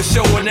 See me with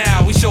showing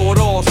out, we show it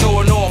all,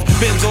 showing off.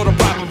 Benz on the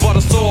proper, but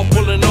it's all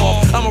pulling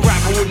off. I'm a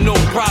rapper with no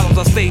problems,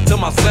 I stay to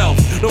myself.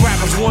 No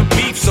rappers want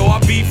beef, so I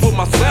beef with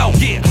myself.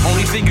 Yeah,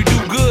 only thing you do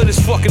good is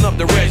fucking up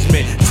the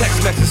regiment.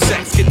 Text message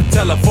sex, get the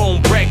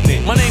telephone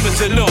pregnant. My name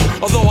is N.O.,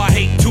 although I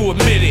hate to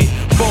admit it.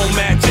 Bone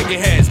mad chicken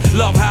heads,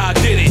 love how I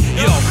did it.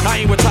 Yo,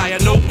 I ain't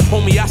retired, nope,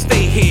 homie, I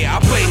stay here, I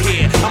play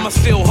here. I'ma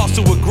still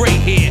hustle with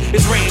great hair.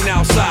 It's raining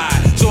outside,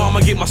 so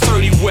I'ma get my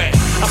 30 wet.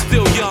 I'm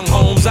still young,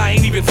 Holmes, I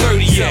ain't even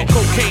 30 yet.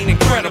 Cocaine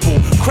incredible,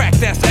 crack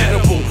that's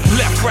edible.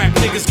 Left rack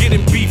niggas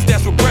getting beef,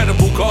 that's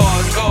regrettable.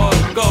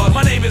 Cause,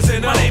 my name is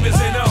N.O. My name is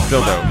N.O.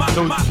 Still dope.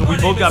 So we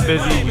both got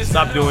busy. We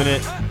stopped doing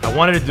it. I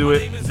wanted to do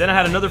it. Then I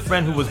had another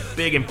friend who was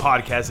big in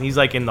podcasting. He's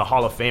like in the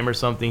Hall of Fame or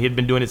something. He'd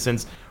been doing it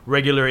since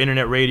regular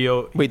internet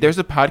radio. Wait, there's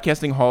a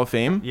podcasting Hall of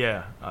Fame?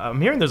 Yeah.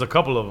 I'm hearing there's a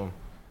couple of them.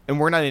 And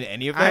we're not in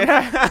any of them?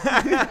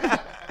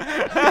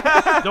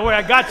 Don't worry,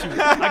 I got you.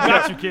 I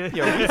got you, kid.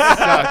 Yo, we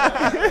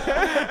suck.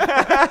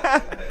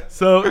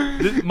 So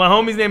my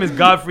homie's name is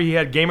Godfrey. He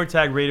had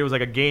Gamertag Radio. It was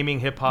like a gaming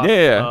hip hop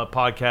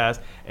podcast,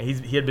 and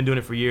he had been doing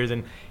it for years.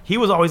 And he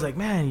was always like,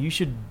 "Man, you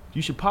should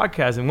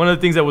podcast." And one of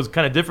the things that was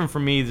kind of different for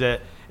me is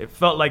that it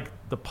felt like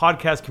the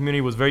podcast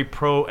community was very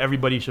pro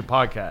everybody should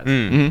podcast.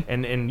 Mm-hmm.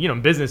 And you know,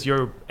 in business,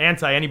 you're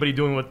anti anybody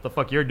doing what the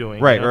fuck you're doing.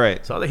 Right, you know?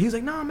 right. So he was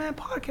like, "No, man,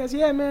 podcast.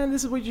 Yeah, man,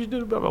 this is what you should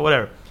do." Blah, blah,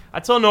 whatever. I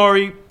told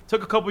Nori.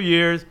 Took a couple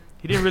years.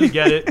 He didn't really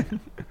get it.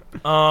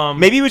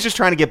 Maybe he was just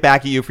trying to get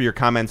back at you for your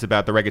comments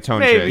about the reggaeton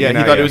Maybe. shit. Yeah, you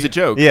he know, thought it was a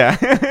joke.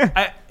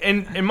 Yeah.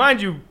 And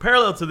mind you,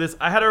 parallel to this,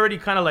 I had already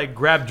kind of like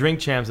grabbed Drink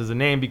Champs as a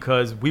name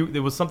because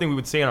it was something we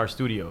would say in our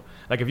studio.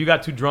 Like if you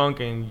got too drunk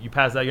and you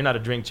passed out, you're not a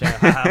drink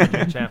champ. I'm a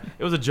drink champ.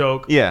 It was a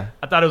joke. Yeah.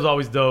 I thought it was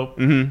always dope.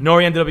 Mm-hmm.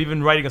 Nori ended up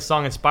even writing a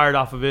song inspired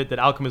off of it that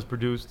Alchemist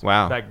produced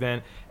back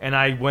then. And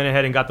I went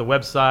ahead and got the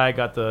website,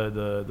 got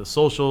the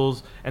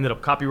socials, ended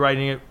up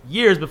copywriting it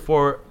years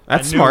before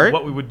That's I knew smart.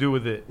 what we would do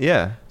with it.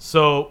 Yeah.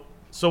 So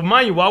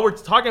mind you, while we're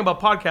talking about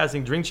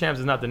podcasting, Drink Champs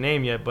is not the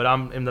name yet, but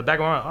I'm in the back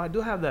of my mind, I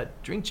do have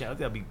that Drink Champ. I think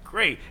that'd be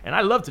great. And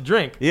I love to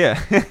drink. Yeah.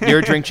 You're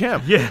a drink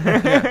champ.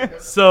 Yeah.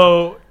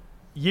 So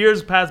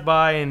years pass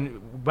by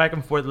and back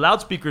and forth.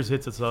 Loudspeakers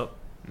hits us up.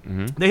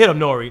 Mm-hmm. They hit up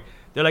Nori.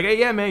 They're like, hey,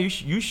 yeah, man,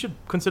 you should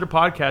consider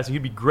podcasting.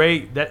 You'd be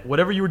great. That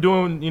whatever you were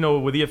doing, you know,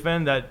 with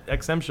EFN, that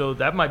XM show,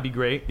 that might be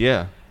great.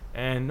 Yeah.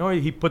 And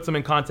Nori, he puts them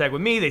in contact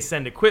with me. They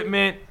send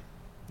equipment.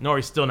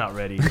 Nori's still not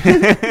ready.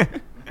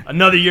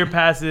 Another year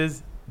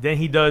passes. Then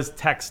he does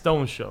Tax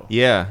Stone show.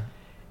 Yeah.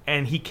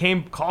 And he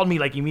called me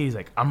like immediately. He's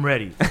like, I'm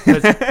ready.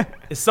 'Cause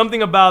it's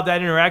something about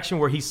that interaction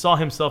where he saw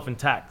himself in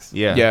Tax.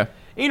 Yeah. Yeah.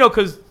 You know,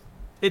 because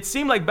it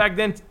seemed like back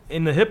then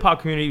in the hip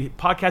hop community,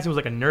 podcasting was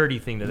like a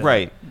nerdy thing to them.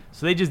 Right.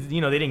 So they just,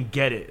 you know, they didn't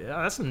get it.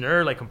 Oh, that's a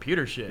nerd, like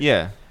computer shit.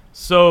 Yeah.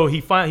 So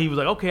he was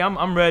like, okay,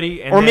 I'm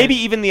ready. And Or then- maybe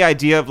even the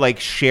idea of like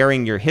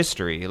sharing your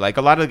history. Like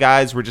a lot of the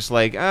guys were just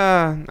like,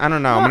 I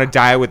don't know, I'm gonna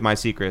die with my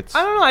secrets.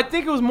 I don't know. I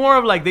think it was more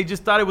of like they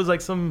just thought it was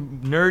like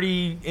some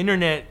nerdy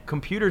internet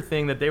computer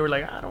thing that they were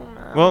like, I don't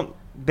know. Well,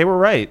 they were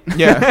right.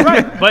 Yeah.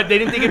 Right, but they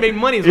didn't think it made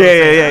money. is what Yeah,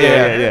 I'm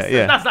saying.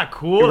 yeah. That's not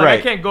cool. Like, Right.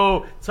 I can't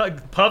go tell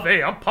Puff,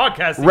 hey, I'm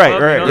podcasting. Right,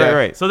 Puff, right, you know?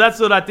 right. So that's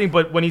what I think.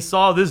 But when he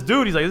saw this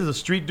dude, he's like, this is a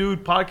street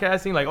dude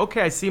podcasting. Like,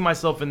 okay, I see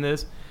myself in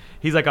this.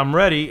 He's like, I'm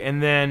ready.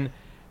 And then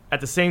at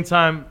the same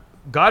time,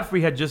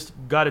 Godfrey had just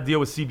got a deal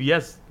with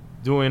CBS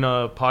doing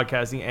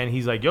podcasting. And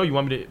he's like, yo, you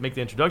want me to make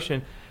the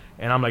introduction?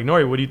 And I'm like,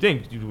 Nori, what do you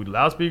think? Do you do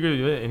loudspeaker?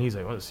 And he's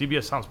like, well,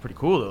 CBS sounds pretty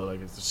cool, though.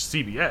 Like, it's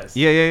CBS.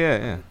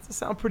 Yeah. It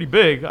sounds pretty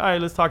big. All right,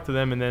 let's talk to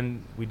them. And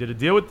then we did a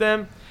deal with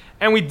them.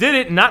 And we did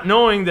it not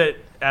knowing that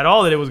at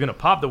all that it was going to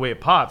pop the way it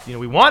popped. You know,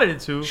 we wanted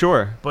it to.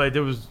 Sure. But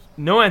there was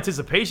no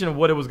anticipation of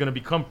what it was going to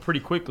become pretty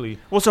quickly.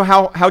 Well, so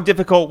how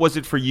difficult was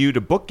it for you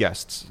to book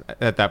guests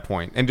at that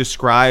point and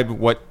describe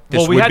what this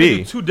Well, we would had be?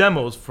 to do 2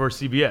 demos for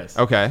CBS.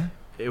 Okay.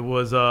 It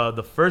was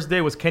the first day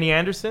was Kenny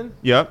Anderson,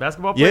 Yep.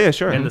 basketball player. Yeah,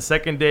 sure. And the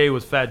second day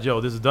was Fat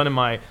Joe. This is done in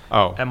my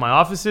Oh. at my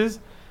offices.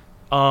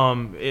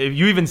 If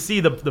you even see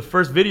the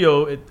first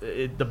video,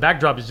 the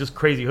backdrop is just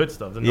crazy hood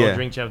stuff. There's no Yeah.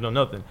 Drink Champs, no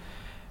nothing.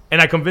 And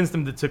I convinced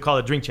him to call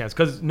it Drink Champs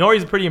because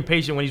Nori's pretty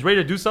impatient. When he's ready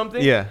to do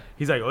something, Yeah.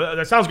 he's like, oh,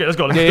 that sounds great. Let's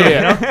go. Let's do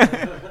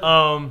it. You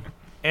know?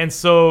 And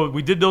so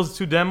we did those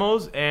 2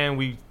 demos,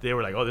 and they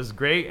were like, oh, this is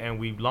great. And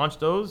we launched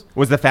those.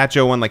 Was the Fat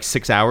Joe one like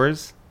 6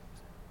 hours?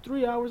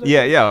 3 hours. I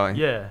Yeah, think.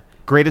 yeah. Yeah.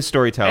 Greatest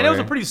storyteller. And it was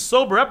a pretty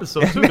sober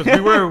episode too, because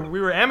we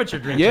were amateur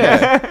Drink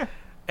Yeah. Champs.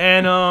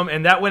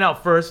 And that went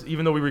out first,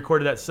 even though we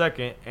recorded that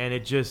second. And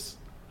it just,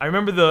 I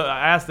remember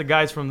I asked the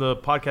guys from the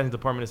podcasting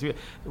department,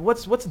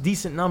 what's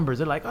decent numbers?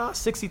 They're like,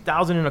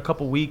 60,000 in a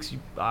couple weeks. We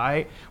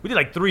did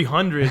like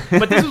 300,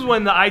 but this is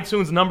when the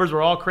iTunes numbers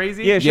were all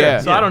crazy. Yeah, sure.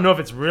 Yeah. So I don't know if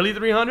it's really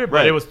 300, but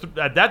Right. it was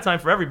at that time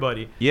for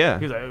everybody. Yeah.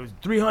 He was like, it was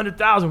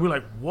 300,000. We were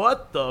like,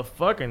 what the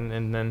fuck? And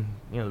then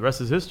the rest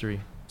is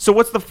history. So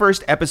what's the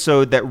first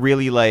episode that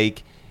really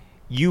like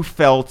you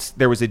felt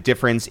there was a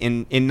difference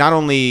in not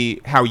only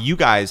how you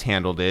guys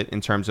handled it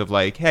in terms of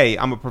like, hey,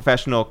 I'm a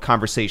professional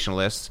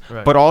conversationalist,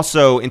 Right. but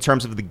also in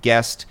terms of the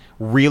guest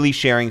really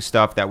sharing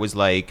stuff that was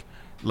like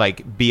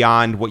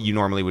beyond what you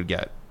normally would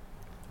get?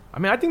 I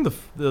mean, I think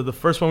the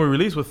first one we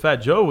released with Fat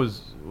Joe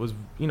was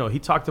he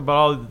talked about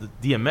all the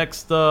DMX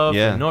stuff.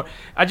 Yeah. And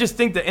I just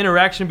think the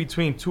interaction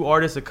between 2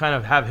 artists that kind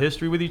of have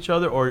history with each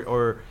other,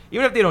 or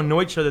even if they don't know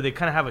each other, they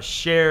kind of have a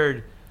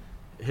shared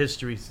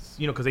history,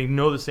 because they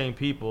know the same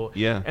people.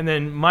 Yeah. And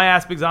then my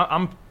aspects,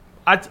 I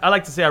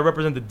like to say I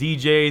represent the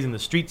DJs and the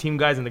street team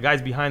guys and the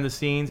guys behind the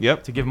scenes.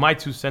 Yep. To give my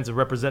 2 cents and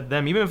represent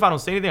them. Even if I don't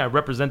say anything, I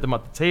represent them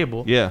at the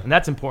table. Yeah. And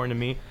that's important to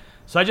me.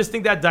 So I just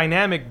think that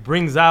dynamic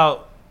brings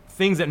out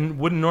things that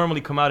wouldn't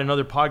normally come out in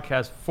other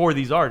podcasts for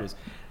these artists.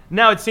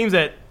 Now it seems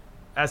that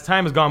as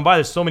time has gone by,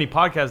 there's so many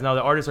podcasts now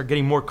that artists are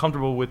getting more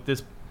comfortable with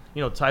this,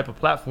 type of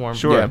platform.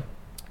 Sure. Yeah.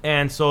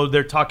 And so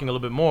they're talking a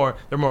little bit more.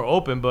 They're more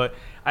open, but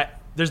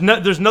there's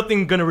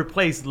nothing going to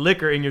replace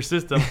liquor in your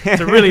system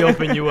to really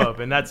open you up,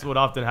 and that's what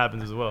often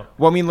happens as well.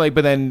 Well, I mean,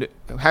 but then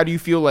how do you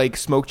feel like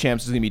Smoke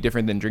Champs is going to be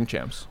different than Drink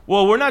Champs?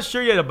 Well, we're not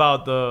sure yet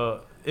about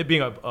it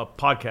being a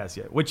podcast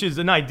yet, which is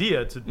an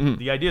idea.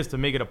 The idea is to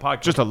make it a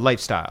podcast. Just a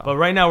lifestyle. But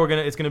right now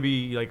it's gonna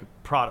be like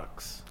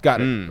products.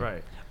 Got it.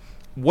 Right.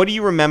 What do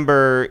you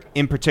remember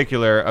in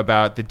particular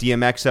about the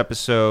DMX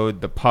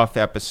episode, the Puff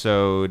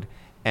episode,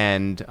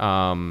 and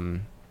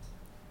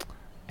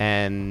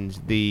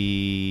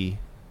the...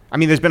 I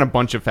mean, there's been a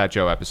bunch of Fat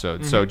Joe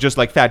episodes, so just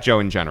like Fat Joe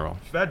in general.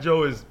 Fat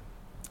Joe is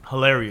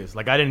hilarious.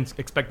 Like, I didn't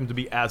expect him to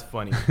be as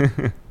funny.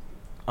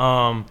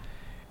 And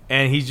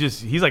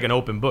he's like an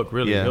open book,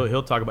 really. Yeah.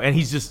 He'll talk about, and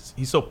he's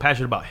so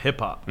passionate about hip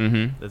hop.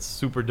 Mm-hmm. That's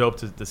super dope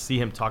to see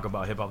him talk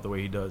about hip hop the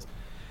way he does.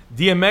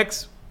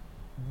 DMX,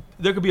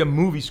 there could be a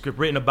movie script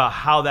written about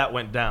how that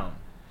went down,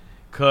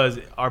 because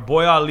our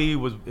boy Ali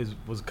was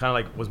kind of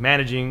like was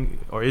managing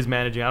or is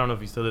managing. I don't know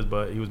if he still is,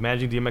 but he was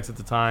managing DMX at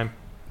the time.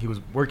 He was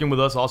working with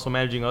us, also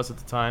managing us at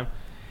the time,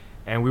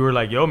 and we were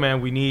like, "Yo, man,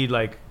 we need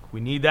that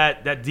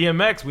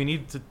DMX. We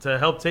need to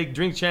help take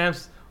Drink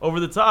Champs over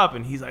the top."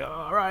 And he's like,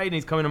 "All right." And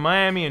he's coming to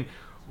Miami, and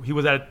he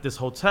was at this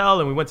hotel,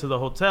 and we went to the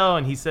hotel,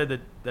 and he said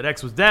that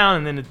X was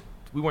down, and then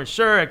we weren't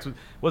sure X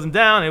wasn't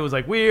down. It was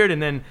like weird,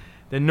 and then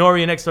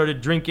Nori and X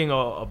started drinking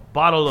a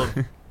bottle of,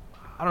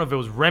 I don't know if it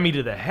was Remy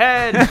to the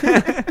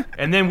head.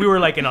 And then we were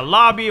like in a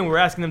lobby, and we were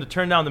asking them to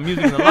turn down the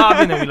music in the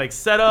lobby, and then we like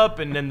set up,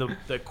 and then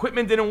the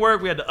equipment didn't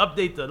work. We had to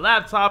update the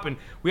laptop, and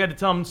we had to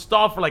tell them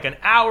stall for like an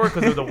hour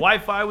because the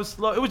Wi-Fi was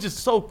slow. It was just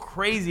so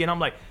crazy, and I'm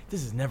like,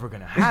 this is never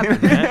gonna happen,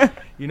 man.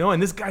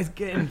 And this guy's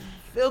getting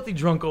filthy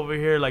drunk over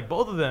here, like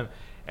both of them.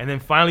 And then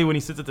finally, when he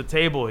sits at the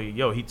table,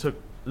 he took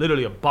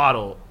literally a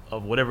bottle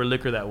of whatever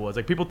liquor that was.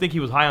 Like, people think he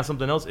was high on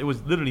something else. It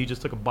was literally he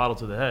just took a bottle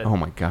to the head. Oh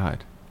my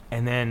God.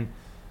 And then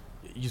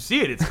you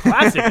see it. It's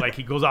classic. Like,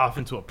 he goes off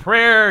into a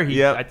prayer.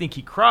 Yep. I think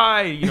he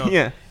cried.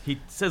 Yeah. He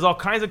says all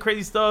kinds of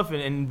crazy stuff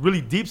and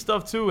really deep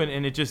stuff too.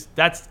 And it just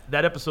that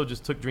episode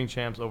just took Drink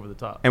Champs over the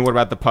top. And what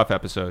about the Puff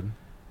episode?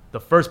 The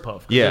first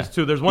Puff. Yeah. There's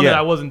two. There's one Yeah. that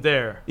I wasn't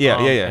there. Yeah.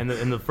 And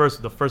the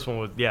first one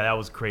was, that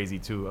was crazy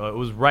too. It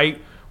was right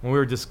when we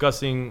were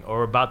discussing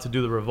or about to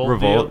do the Revolt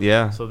Revolt, deal.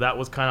 yeah. So that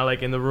was kind of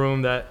like in the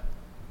room, that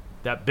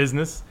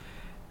business.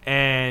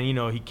 And you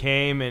know, he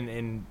came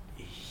and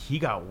he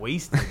got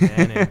wasted,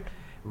 man, and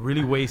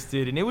really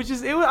wasted. And it was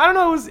I don't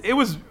know,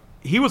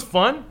 he was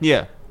fun.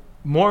 Yeah.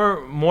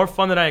 More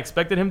fun than I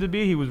expected him to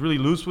be. He was really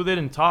loose with it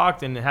and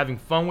talked and having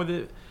fun with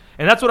it.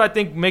 And that's what I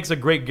think makes a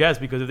great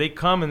guest, because if they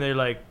come and they're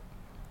like,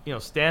 you know,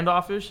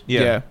 standoffish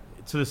Yeah.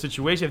 to the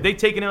situation, if they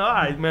take it in,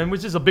 man, it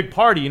was just a big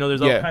party, you know,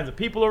 there's all kinds of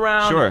people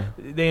around. Sure.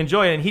 They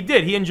enjoy it. And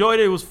he enjoyed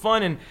it. It was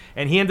fun.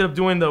 And he ended up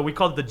doing we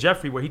called it the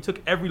Jeffrey, where he took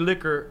every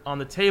liquor on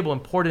the table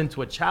and poured it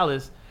into a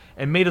chalice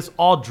and made us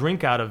all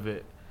drink out of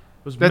it.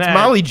 That's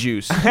Molly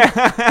juice.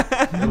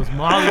 It was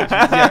Molly.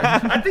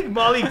 Yeah. I think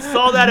Molly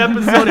saw that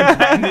episode and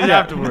patented it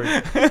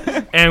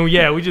afterwards. And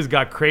yeah, we just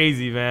got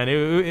crazy, man.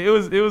 It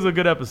was a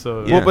good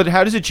episode. Yeah. Well, but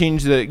how does it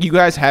change you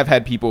guys have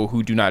had people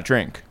who do not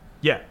drink.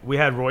 Yeah, we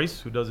had Royce,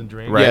 who doesn't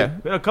drink. Right. Yeah.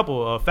 We had a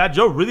couple. Fat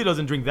Joe really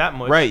doesn't drink that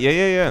much. Right.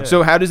 Yeah.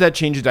 So how does that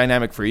change the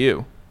dynamic for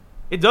you?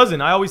 It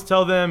doesn't. I always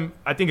tell them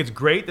I think it's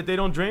great that they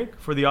don't drink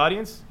for the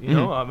audience. You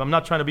know, I'm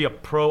not trying to be a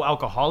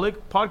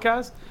pro-alcoholic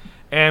podcast,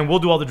 and we'll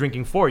do all the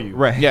drinking for you.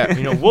 Right. Yeah.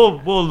 You know,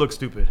 we'll look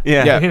stupid.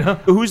 Yeah. Yeah. You know,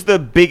 Who's the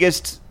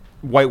biggest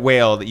white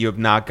whale that you have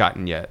not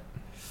gotten yet?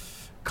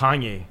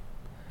 Kanye.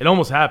 It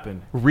almost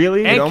happened.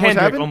 Really? And almost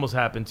Kendrick happened? almost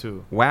happened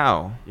too.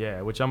 Wow. Yeah,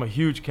 which I'm a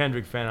huge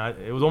Kendrick fan.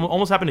 It was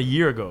almost happened a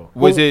year ago.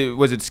 Was it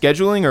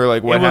scheduling or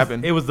like what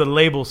happened? It was the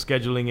label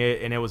scheduling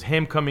it, and it was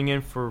him coming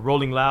in for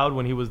Rolling Loud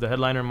when he was the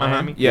headliner in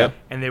Miami. Yeah.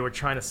 And they were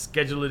trying to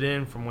schedule it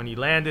in from when he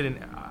landed,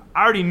 and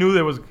I already knew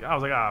I was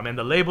like, man,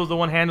 the label's the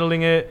one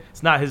handling it.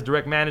 It's not his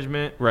direct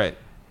management. Right.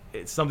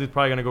 Something's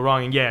probably gonna go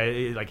wrong. And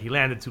yeah, like he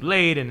landed too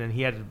late, and then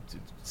he had to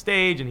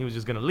stage, and he was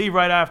just gonna leave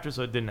right after,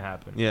 so it didn't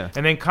happen. Yeah.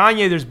 And then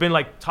Kanye, there's been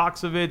like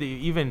talks of it.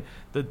 Even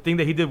the thing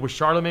that he did with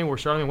Charlamagne, where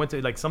Charlamagne went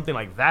to like something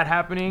like that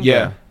happening.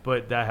 Yeah.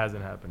 But that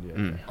hasn't happened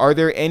yet. Are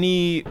there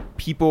any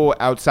people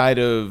outside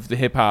of the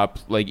hip hop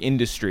like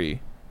industry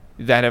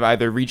that have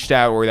either reached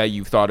out or that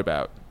you've thought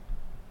about?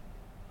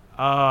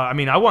 I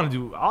mean,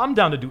 I'm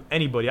down to do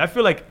anybody. I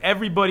feel like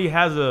everybody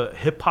has a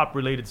hip hop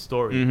related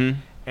story.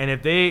 And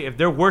if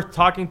they're worth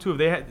talking to,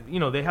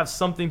 if they have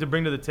something to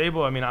bring to the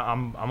table, I mean,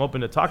 I'm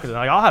open to talking to them.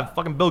 Like, I'll have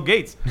fucking Bill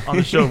Gates on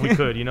the show if we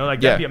could,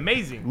 like that'd be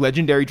amazing.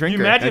 Legendary Can drinker.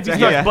 you imagine if he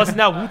starts busting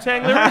out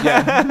Wu-Tang lyrics?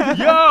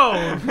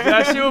 Yo,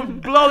 that shit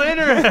would blow the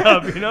internet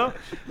up,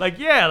 Like,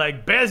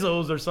 like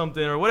Bezos or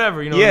something or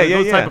whatever,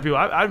 those type of people.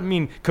 I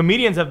mean,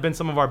 comedians have been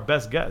some of our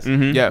best guests.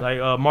 Yeah. Like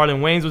Marlon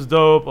Wayans was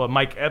dope.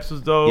 Mike Epps was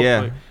dope.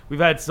 Yeah. Like,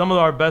 we've had some of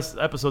our best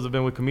episodes have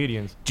been with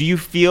comedians. Do you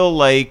feel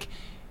like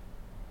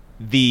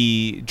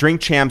the Drink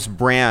Champs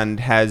brand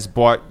has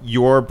bought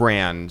your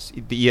brand,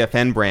 the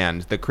EFN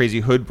brand, the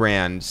Crazy Hood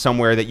brand,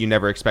 somewhere that you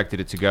never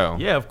expected it to go?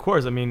 Yeah, of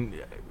course. I mean,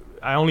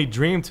 I only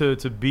dreamed to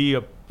be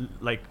a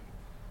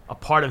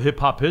part of hip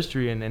hop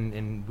history,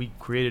 and we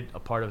created a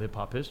part of hip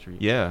hop history.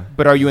 Yeah.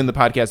 But are you in the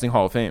podcasting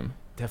Hall of Fame?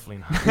 Definitely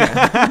not.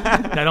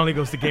 That only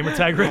goes to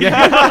Gamertag Radio.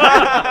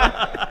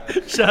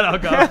 Shout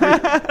out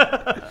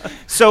Godfrey.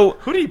 So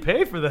who did he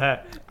pay for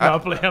that? No, I'm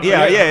playing.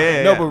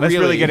 Yeah. No, but let's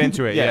really really- get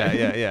into it.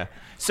 yeah. Yeah.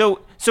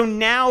 So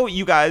now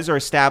you guys are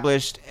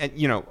established at,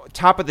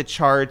 top of the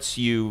charts.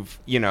 The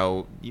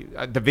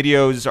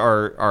videos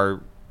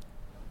are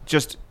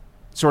just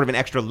sort of an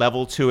extra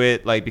level to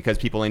it, like, because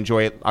people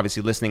enjoy it,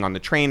 obviously listening on the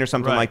train or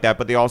something Right. like that,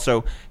 but they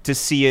also, to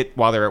see it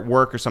while they're at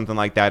work or something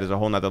like that, is a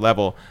whole nother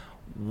level.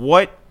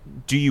 What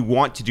do you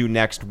want to do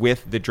next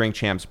with the Drink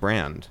Champs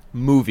brand?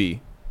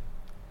 Movie.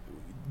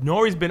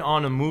 Nori's been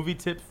on a movie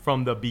tip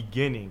from the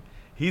beginning.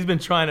 He's been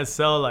trying to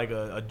sell like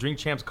a Drink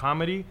Champs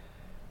comedy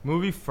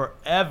movie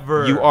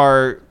forever. You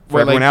are, for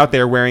Well, everyone like- out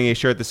there, wearing a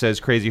shirt that says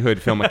Crazy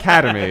Hood Film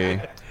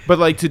Academy. But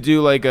like to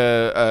do like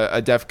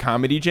a Def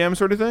Comedy Jam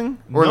sort of thing?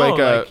 Or no, like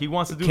a he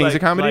wants to do Kings like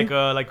of Comedy?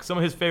 like some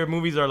of his favorite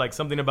movies are like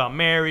Something About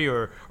Mary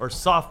or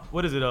soft.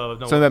 What is it? No,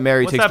 Something About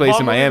Mary what's takes that place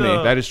ball in movie?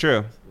 Miami. That is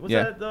true. What's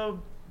Yeah. that? The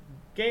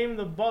game,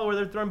 the ball where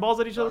they're throwing balls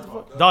at each other.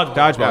 Dodgeball.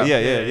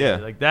 Dodgeball, yeah.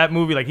 Like that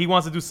movie. Like he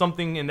wants to do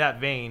something in that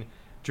vein.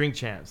 Drink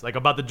Champs, like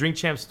about the Drink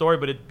Champs story,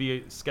 but it'd be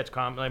a sketch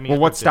comedy. I mean, Well,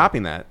 what's scripted.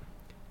 stopping that?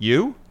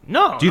 You?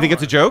 No. Do you think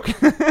it's a joke?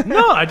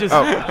 No, I just.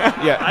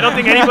 Yeah. I don't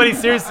think anybody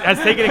serious has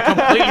taken it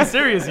completely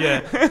serious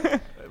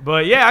yet.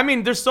 But yeah, I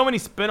mean, there's so many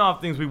spin-off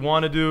things we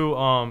want to do.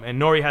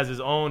 And Nori has his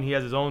own. He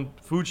has his own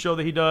food show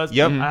that he does.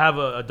 Yep. I have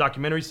a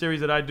documentary series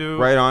that I do.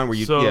 Right on, where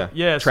you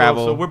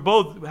travel. So we're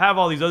both have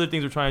all these other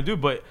things we're trying to do.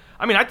 But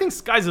I mean, I think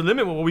sky's the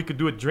limit with what we could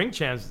do at Drink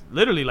Champs.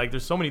 Literally, like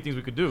there's so many things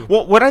we could do.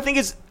 Well, what I think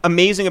is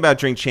amazing about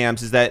Drink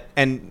Champs is that,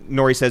 and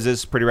Nori says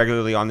this pretty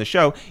regularly on the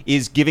show,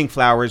 is giving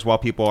flowers while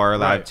people are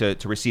allowed to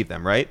receive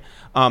them, right?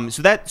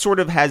 So that sort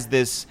of has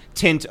this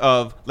tint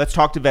of, let's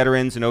talk to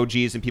veterans and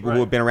OGs and people who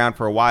Right. have been around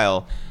for a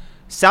while.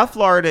 South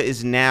Florida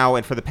is now,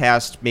 and for the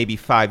past maybe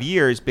 5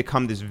 years,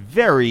 become this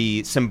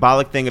very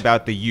symbolic thing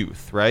about the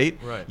youth, right?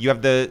 Right. You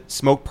have the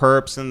Smoke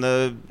Perps and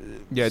the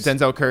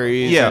Denzel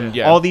Curry's. Yeah, and,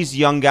 all these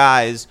young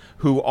guys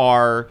who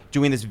are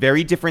doing this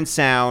very different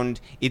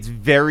sound. It's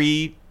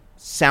very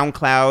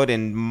SoundCloud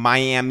and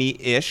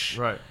Miami-ish.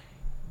 Right.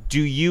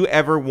 Do you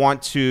ever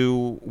want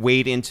to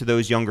wade into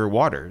those younger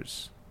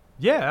waters?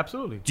 Yeah,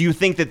 absolutely. Do you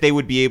think that they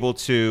would be able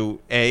to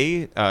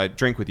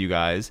drink with you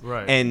guys,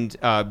 Right. and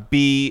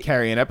B,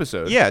 Carry an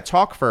episode.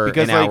 talk for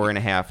Because, an like- hour and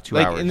a half, 2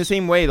 like hours? in the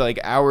same way, like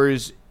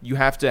ours, you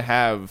have to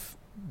have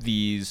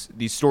these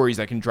stories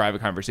that can drive a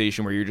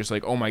conversation where you're just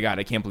like, oh my god,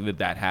 I can't believe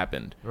that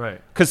happened.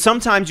 Right. Because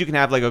sometimes you can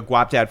have like a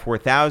Guapdad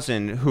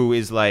 4000 who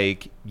is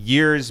like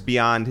years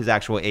beyond his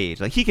actual age.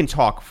 Like he can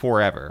talk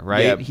forever,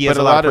 right? Yeah, He has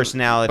but a lot of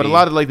personality. But a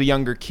lot of like the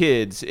younger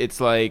kids,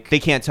 it's like they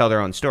can't tell their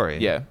own story.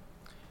 yeah.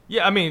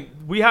 Yeah, I mean,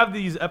 we have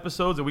these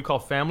episodes that we call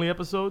family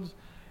episodes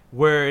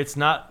where it's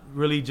not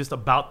really just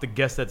about the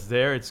guest that's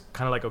there. It's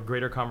kind of like a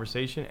greater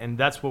conversation. And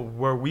that's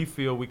where we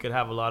feel we could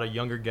have a lot of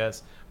younger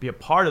guests be a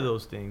part of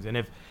those things. And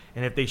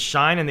if they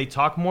shine and they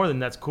talk more, then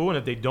that's cool. And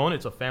if they don't,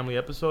 it's a family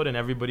episode and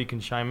everybody can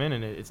chime in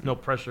and it's no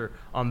pressure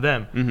on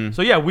them. Mm-hmm.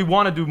 So, yeah, we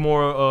want to do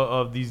more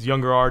of these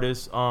younger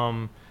artists.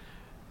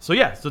 So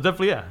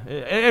definitely, yeah.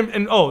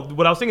 And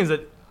what I was thinking is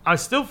that I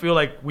still feel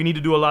like we need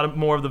to do a lot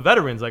more of the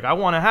veterans. Like I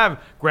want to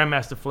have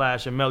Grandmaster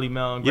Flash and Melly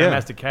Mel and Yeah.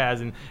 Grandmaster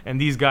Kaz and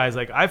these guys.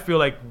 Like I feel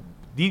like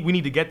we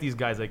need to get these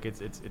guys. Like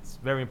it's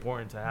very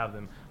important to have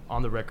them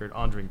on the record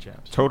on Drink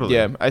Champs. Totally.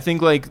 Yeah, I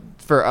think like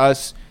for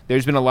us,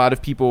 there's been a lot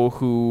of people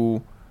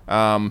who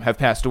have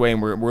passed away,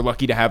 and we're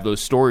lucky to have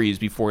those stories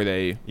before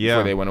they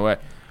went away.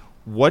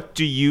 What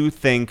do you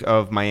think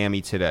of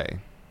Miami today?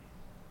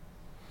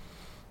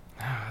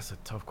 That's a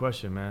tough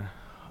question, man.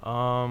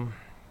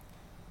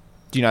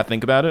 Do you not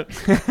think about it?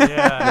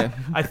 Yeah,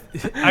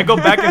 I go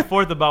back and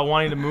forth about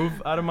wanting to move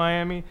out of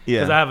Miami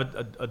because Yeah. I have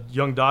a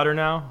young daughter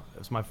now.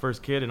 It's my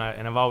first kid, and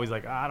I've always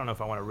like I don't know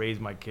if I want to raise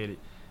my kid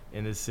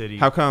in this city.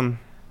 How come?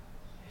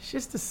 It's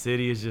just the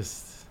city is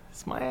just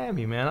it's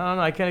Miami, man. I don't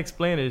know. I can't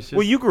explain it. It's just,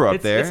 Well, you grew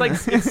up there. It's like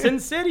it's Sin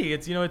City.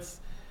 It's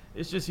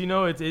it's just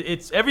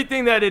it's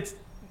everything that it's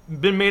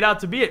been made out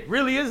to be. It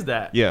really is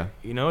that. Yeah.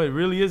 It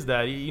really is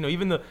that.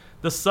 Even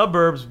the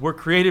suburbs were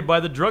created by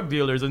the drug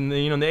dealers in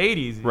the in the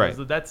 80s. Right.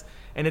 So that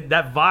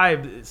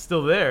vibe is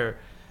still there.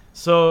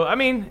 So I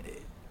mean,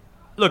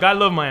 look, I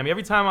love Miami.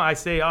 Every time I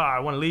say, I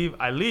want to leave,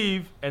 I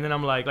leave, and then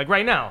I'm like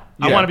right now,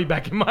 I Yeah. want to be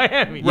back in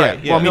Miami.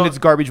 Right, Well, I mean, No, it's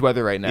garbage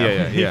weather right now.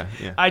 Yeah.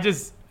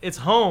 it's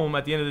home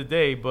at the end of the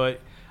day, but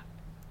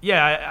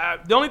yeah,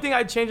 the only thing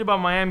I'd change about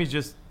Miami is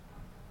just,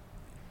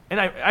 and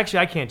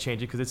I can't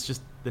change it because it's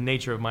just the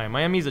nature of Miami.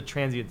 Miami is a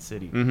transient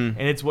city, and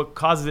it's what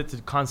causes it to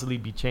constantly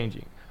be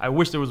changing. I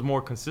wish there was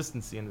more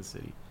consistency in the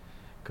city,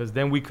 because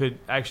then we could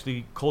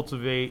actually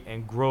cultivate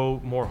and grow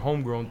more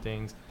homegrown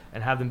things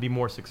and have them be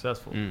more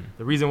successful.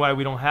 The reason why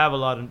we don't have a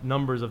lot of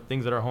numbers of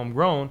things that are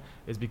homegrown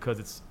is because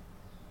it's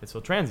so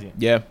transient.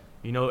 Yeah.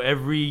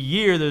 Every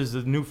year there's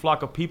a new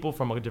flock of people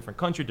from a different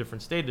country,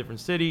 different state, different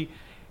city,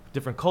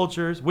 different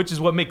cultures, which is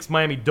what makes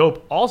Miami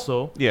dope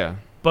also. Yeah.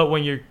 But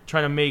when you're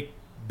trying to make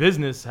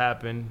business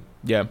happen,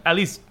 Yeah. at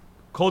least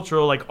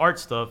cultural, like art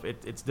stuff,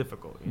 it's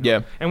difficult.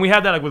 Yeah. And we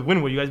had that like with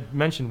Wynwood. You guys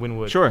mentioned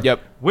Wynwood. Sure. Yep.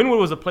 Wynwood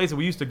was a place that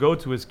we used to go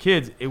to as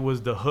kids. It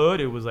was the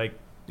hood. It was like,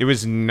 It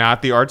was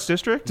not the Arts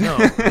District? no,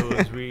 it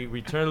was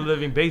Return of the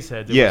Living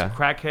Bassheads. There Yeah. was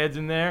crackheads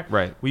in there.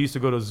 Right. We used to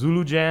go to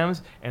Zulu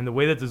jams, and the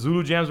way that the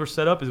Zulu jams were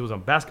set up is it was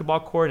on basketball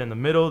court in the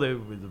middle. They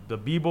were the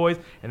b-boys,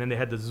 and then they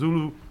had the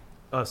Zulu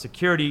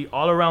security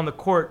all around the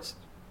courts,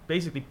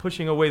 basically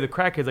pushing away the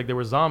crackheads like they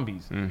were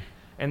zombies.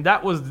 And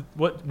that was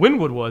what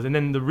Wynwood was. And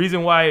then the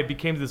reason why it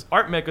became this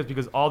art mecca is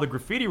because all the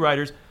graffiti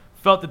writers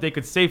felt that they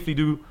could safely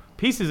do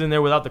pieces in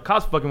there without the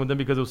cops fucking with them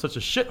because it was such a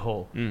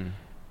shithole.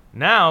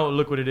 Now,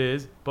 look what it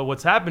is. But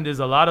what's happened is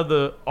a lot of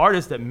the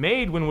artists that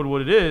made Wynwood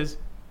what it is,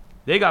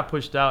 they got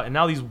pushed out. And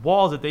now these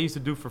walls that they used to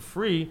do for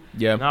free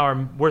Yeah. now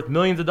are worth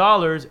millions of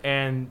dollars.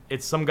 And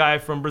it's some guy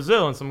from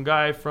Brazil and some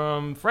guy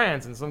from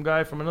France and some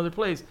guy from another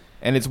place.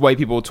 And it's white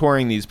people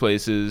touring these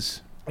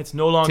places. It's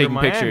no longer Taking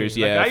Miami. pictures,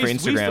 Like, yeah, we for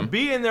used to Instagram.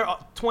 be in there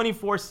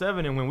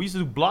 24/7, and when we used to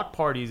do block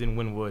parties in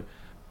Wynwood,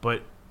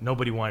 but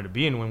nobody wanted to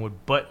be in Wynwood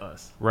but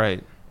us.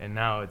 Right. And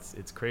now it's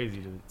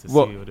crazy to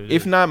Well, see what it is.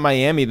 if not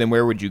Miami, then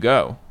where would you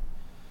go?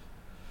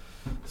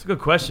 It's a good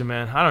question,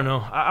 man. I don't know.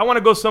 I want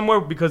to go somewhere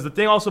because the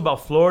thing also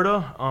about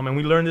Florida, and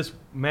we learned this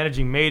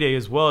managing Mayday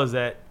as well, is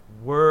that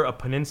we're a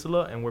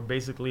peninsula and we're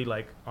basically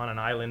like on an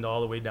island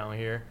all the way down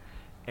here.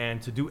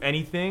 And to do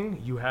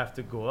anything, you have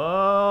to go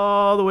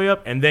all the way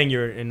up, and then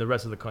you're in the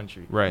rest of the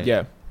country. Right.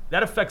 Yeah.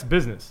 That affects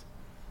business.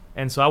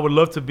 And so I would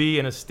love to be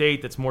in a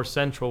state that's more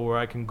central where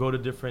I can go to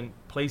different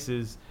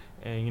places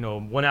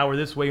and, 1 hour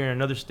this way, you're in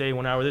another state,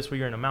 1 hour this way,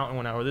 you're in a mountain,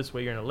 1 hour this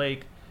way, you're in a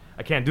lake.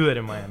 I can't do that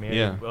in Miami.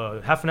 Yeah.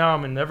 Half an hour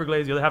I'm in the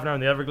Everglades, the other half an hour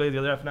in the Everglades, the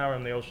other half an hour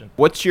in the ocean.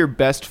 What's your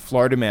best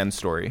Florida man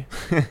story?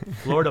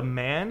 Florida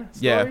man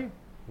story? Yeah.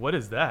 What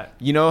is that?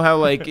 You know how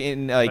like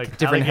in like,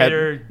 different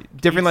alligator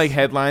different like eats-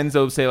 headlines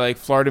they'll say like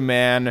Florida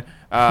man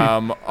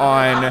on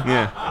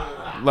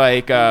Yeah.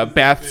 like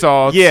bath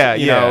salts, Yeah,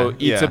 you yeah, know,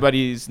 eat yeah.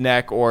 somebody's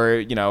neck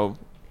or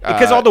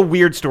Because all the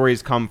weird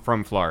stories come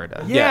from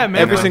Florida. Yeah,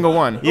 man. every but- single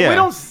one. but Yeah. we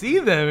don't see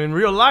them in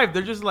real life.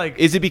 They're just like,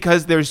 Is it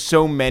because there's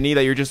so many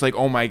that you're just like,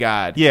 oh my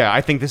god? Yeah,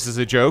 I think this is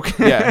a joke.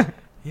 Yeah.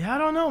 yeah, I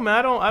don't know,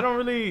 man. I don't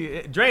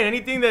really, Drain,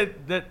 anything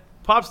that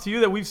pops to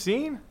you that we've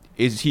seen?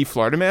 Is he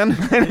Florida man?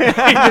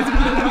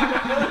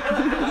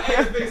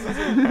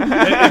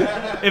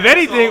 If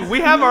anything, we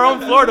have our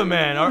own Florida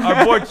man.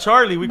 Our boy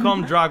Charlie, we call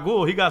him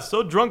Dragul. He got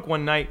so drunk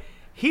one night,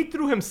 he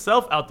threw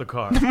himself out the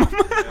car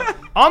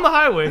on the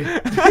highway.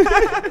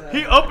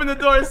 He opened the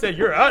door and said,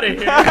 "You're out of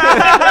here."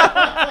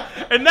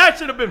 And that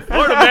should have been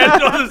Florida man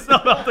throwing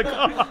himself out the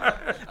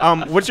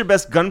car. What's your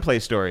best gunplay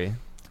story?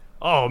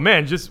 Oh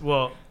man,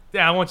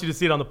 I want you to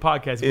see it on the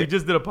podcast. We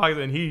just did a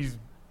podcast and he's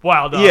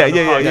wild out.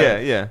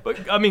 Yeah.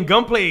 But I mean,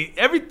 gunplay,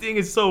 everything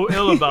is so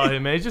ill about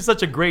him, man. He's just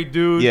such a great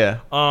dude. Yeah.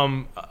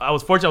 I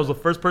was fortunate. I was the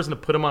first person to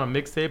put him on a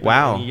mixtape.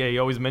 Wow. And he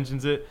always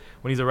mentions it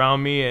when he's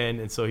around me,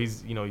 and so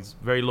he's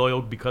very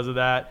loyal because of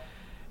that.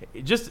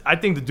 I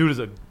think the dude is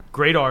a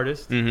great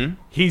artist. Mm-hmm.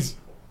 He's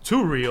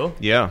too real.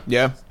 Yeah.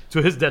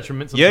 To his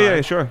detriment sometimes.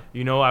 Yeah, sure.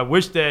 I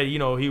wish that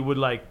he would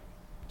like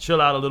chill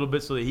out a little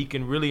bit so that he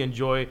can really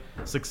enjoy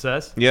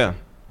success. Yeah.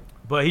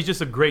 But he's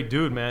just a great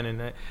dude, man,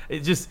 and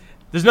there's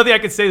nothing I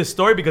can say the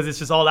story because it's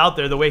just all out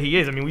there the way he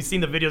is. I mean, we've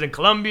seen the videos in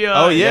Colombia.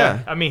 Oh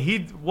yeah. I mean,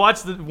 he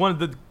watched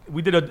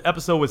we did an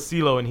episode with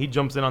CeeLo and he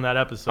jumps in on that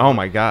episode. Oh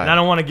my God. And I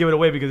don't want to give it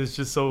away because it's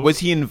just so. Was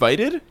he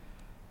invited?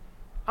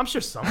 I'm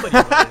sure somebody.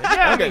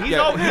 Yeah, Okay, I mean,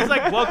 yeah. he's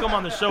like welcome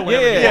on the show.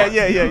 Whenever he wants.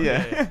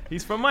 Yeah.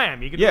 He's from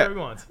Miami. He can do whatever he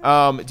wants.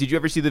 Did you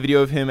ever see the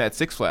video of him at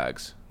Six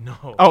Flags? No.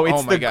 Oh,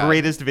 it's my the God.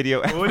 greatest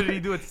video ever. What did he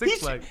do at Six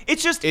Flags?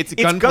 It's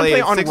gunplay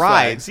at on Six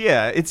rides. Flags.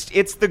 Yeah,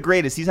 it's the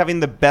greatest. He's having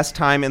the best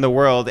time in the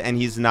world, and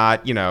he's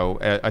not,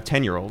 a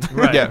 10-year-old.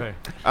 Right. Yeah.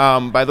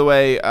 Right. By the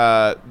way,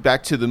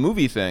 back to the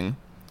movie thing.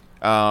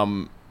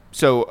 When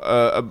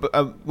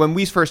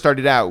we first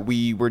started out,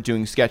 we were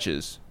doing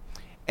sketches,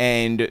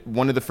 and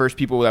one of the first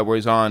people that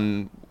was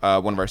on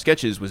one of our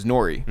sketches was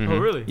Nori. Oh,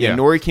 really? Yeah, Yeah.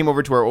 Nori came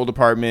over to our old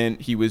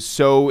apartment. He was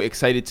so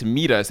excited to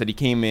meet us that he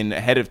came in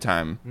ahead of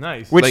time.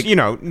 Nice. Which, Like-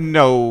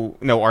 no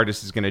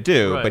artist is going to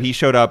do. Right. But he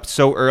showed up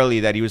so early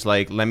that he was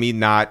like, let me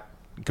not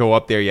go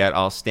up there yet.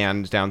 I'll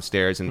stand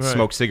downstairs and Right.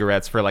 smoke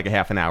cigarettes for like a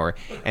half an hour.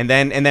 And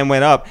then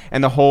went up.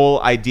 And the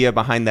whole idea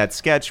behind that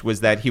sketch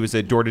was that he was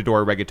a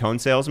door-to-door reggaeton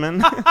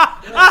salesman.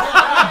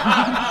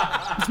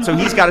 So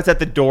he's got us at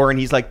the door and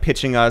he's like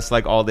pitching us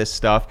like all this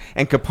stuff.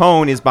 And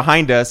Capone is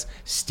behind us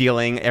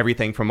stealing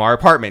everything from our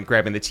apartment,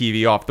 grabbing the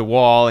TV off the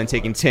wall and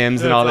taking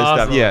Tim's and all this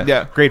That's stuff. awesome.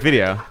 Yeah. Great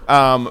video.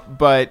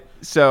 But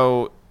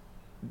so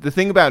the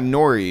thing about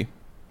Nori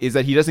is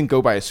that he doesn't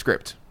go by a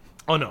script.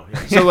 Oh no. Yeah.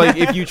 So like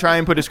if you try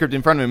and put a script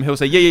in front of him, he'll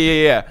say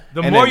yeah.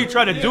 The And more then- you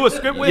try to do a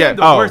script with Yeah. him,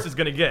 the Oh. worse it's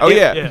gonna get. Oh,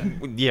 yeah.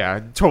 Yeah,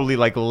 totally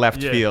like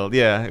left Yeah. field.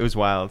 Yeah, it was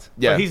wild.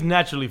 yeah. But he's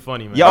naturally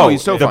funny, man. Yeah, Oh,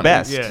 he's so the funny.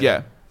 best.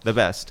 Yeah. The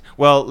best.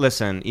 Well,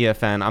 listen,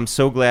 EFN, I'm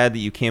so glad that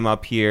you came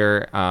up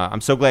here. I'm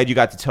so glad you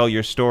got to tell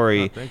your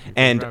story. Oh, thank you. Thank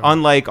And you for having me.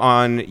 unlike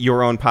on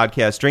your own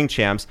podcast, Drink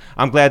Champs,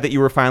 I'm glad that you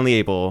were finally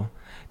able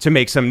to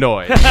make some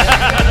noise.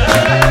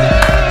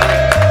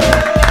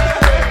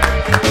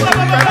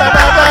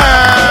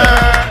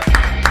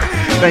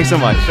 Thanks so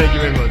much. Thank you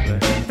very much, man.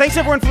 Thanks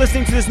everyone for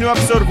listening to this new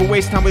episode of A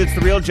Waste of Time with It's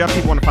The Real. Jeff,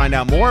 if you want to find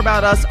out more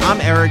about us, I'm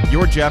Eric,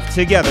 you're Jeff.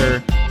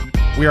 Together,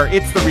 we are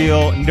It's The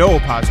Real, no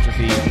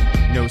apostrophe,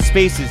 no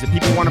spaces. If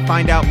people want to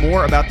find out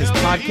more about this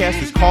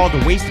podcast, it's called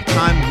A Waste of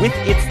Time with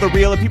It's The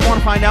Real. If people want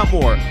to find out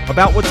more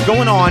about what's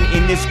going on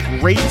in this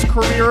great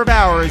career of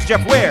ours,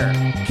 Jeff, where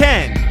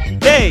can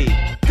they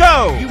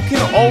go? You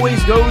can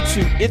always go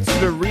to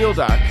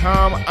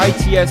itsthereal.com,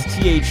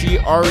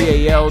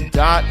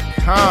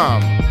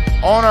 itsthereal.com.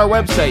 On our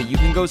website, you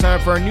can go sign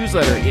up for our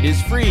newsletter. It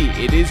is free.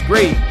 It is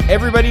great.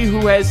 Everybody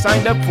who has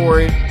signed up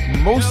for it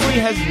mostly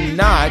has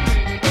not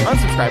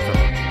unsubscribed from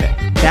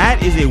it.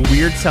 That is a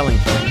weird selling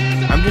point.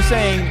 I'm just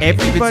saying,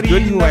 Everybody if it's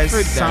good who enough has for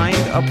them-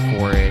 signed up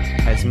for it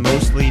has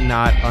mostly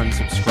not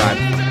unsubscribed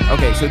from it.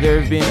 Okay, so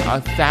there have been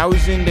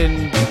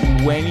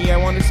 1,020, I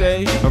want to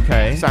say,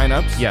 Okay.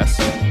 signups. Yes.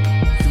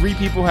 3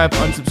 people have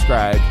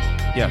unsubscribed.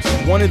 Yes.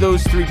 One of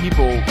those 3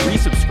 people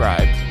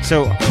resubscribed.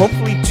 So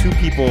hopefully 2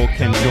 people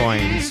can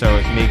join, so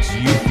it makes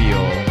you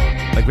feel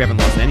like we haven't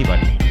lost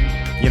anybody.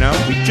 You know,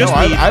 we just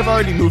No, need. I've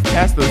already moved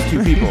past those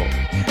 2 people.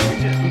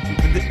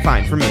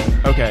 Fine for me.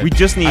 Okay. We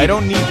just need. I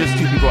don't need just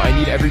 2 people. I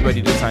need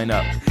everybody to sign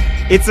up.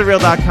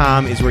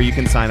 It'sTheReal.com is where you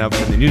can sign up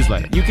for the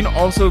newsletter. You can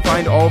also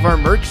find all of our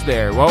merch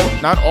there. Well,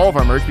 not all of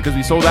our merch because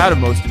we sold out of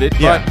most of it.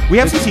 Yeah. But We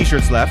have some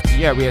T-shirts left.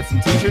 Yeah, we had some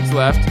T-shirts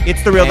left.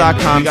 It'sTheReal.com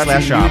And we got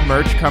some /shop. new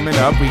merch coming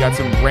up. We got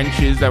some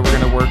wrenches that we're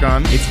gonna work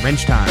on. It's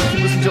wrench time. You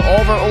can listen to all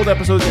of our old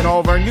episodes and all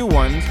of our new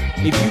ones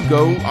if you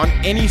go on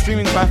any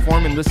streaming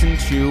platform and listen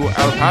to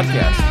our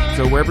podcast.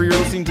 So wherever you're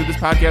listening to this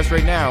podcast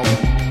right now,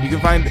 you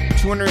can find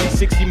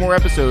 260 more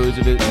episodes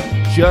of it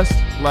just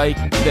like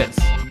this.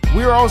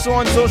 We are also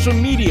on social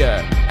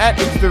media, at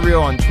It's The Real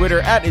on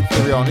Twitter, at It's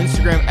The Real on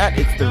Instagram, at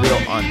It's The Real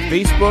on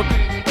Facebook.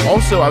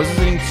 Also, I was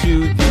listening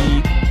to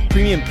the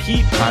Premium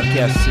Pete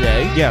podcast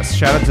today. Yes.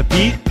 Shout out to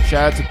Pete.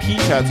 Shout out to Pete,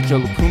 shout out to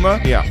Joe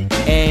LaPuma. Yeah.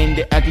 And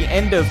at the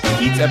end of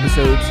Pete's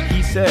episodes,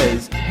 he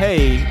says,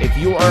 hey, if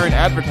you are an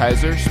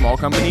advertiser, small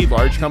company,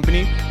 large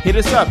company, hit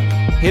us up.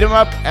 Hit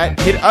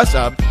us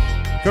up.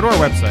 Go to our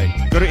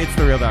website. Go to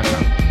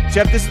It'sTheReal.com.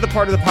 Jeff, this is the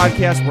part of the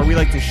podcast where we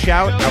like to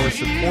shout our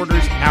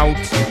supporters out.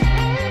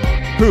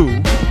 Who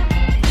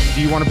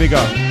do you want to big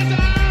up?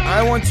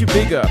 I want to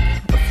big up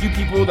a few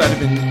people that have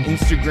been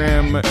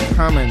Instagram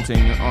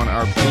commenting on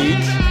our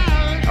page.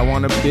 I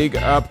want to big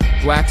up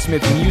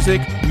Blacksmith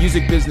Music,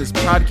 Music Business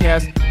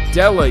Podcast,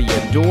 Della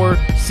Yador,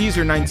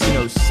 Caesar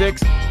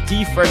 1906,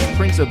 D Fresh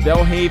Prince of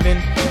Bellhaven,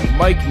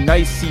 Mike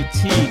Nice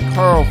CT,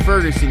 Carl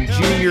Ferguson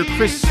Jr.,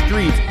 Chris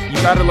Street,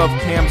 You Gotta Love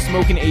Cam,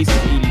 Smoking Ace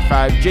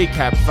 85,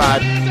 JCap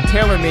 5,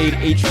 TaylorMade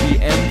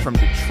HVM from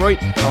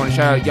Detroit. I want to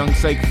shout out Young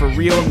Psych for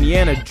Real,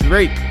 Niana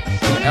Drake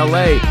from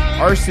LA,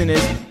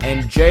 Arsonist,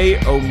 and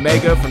J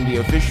Omega from the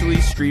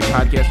Officially Street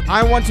Podcast.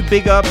 I want to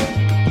big up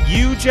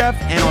you, Jeff,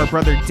 and our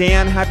brother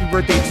Dan. Happy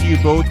birthday to you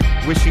both.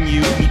 Wishing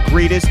you the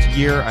greatest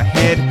year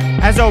ahead.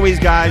 As always,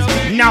 guys,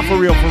 not for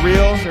real, for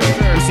real. Sure.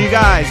 We'll see you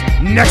guys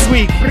next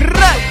week.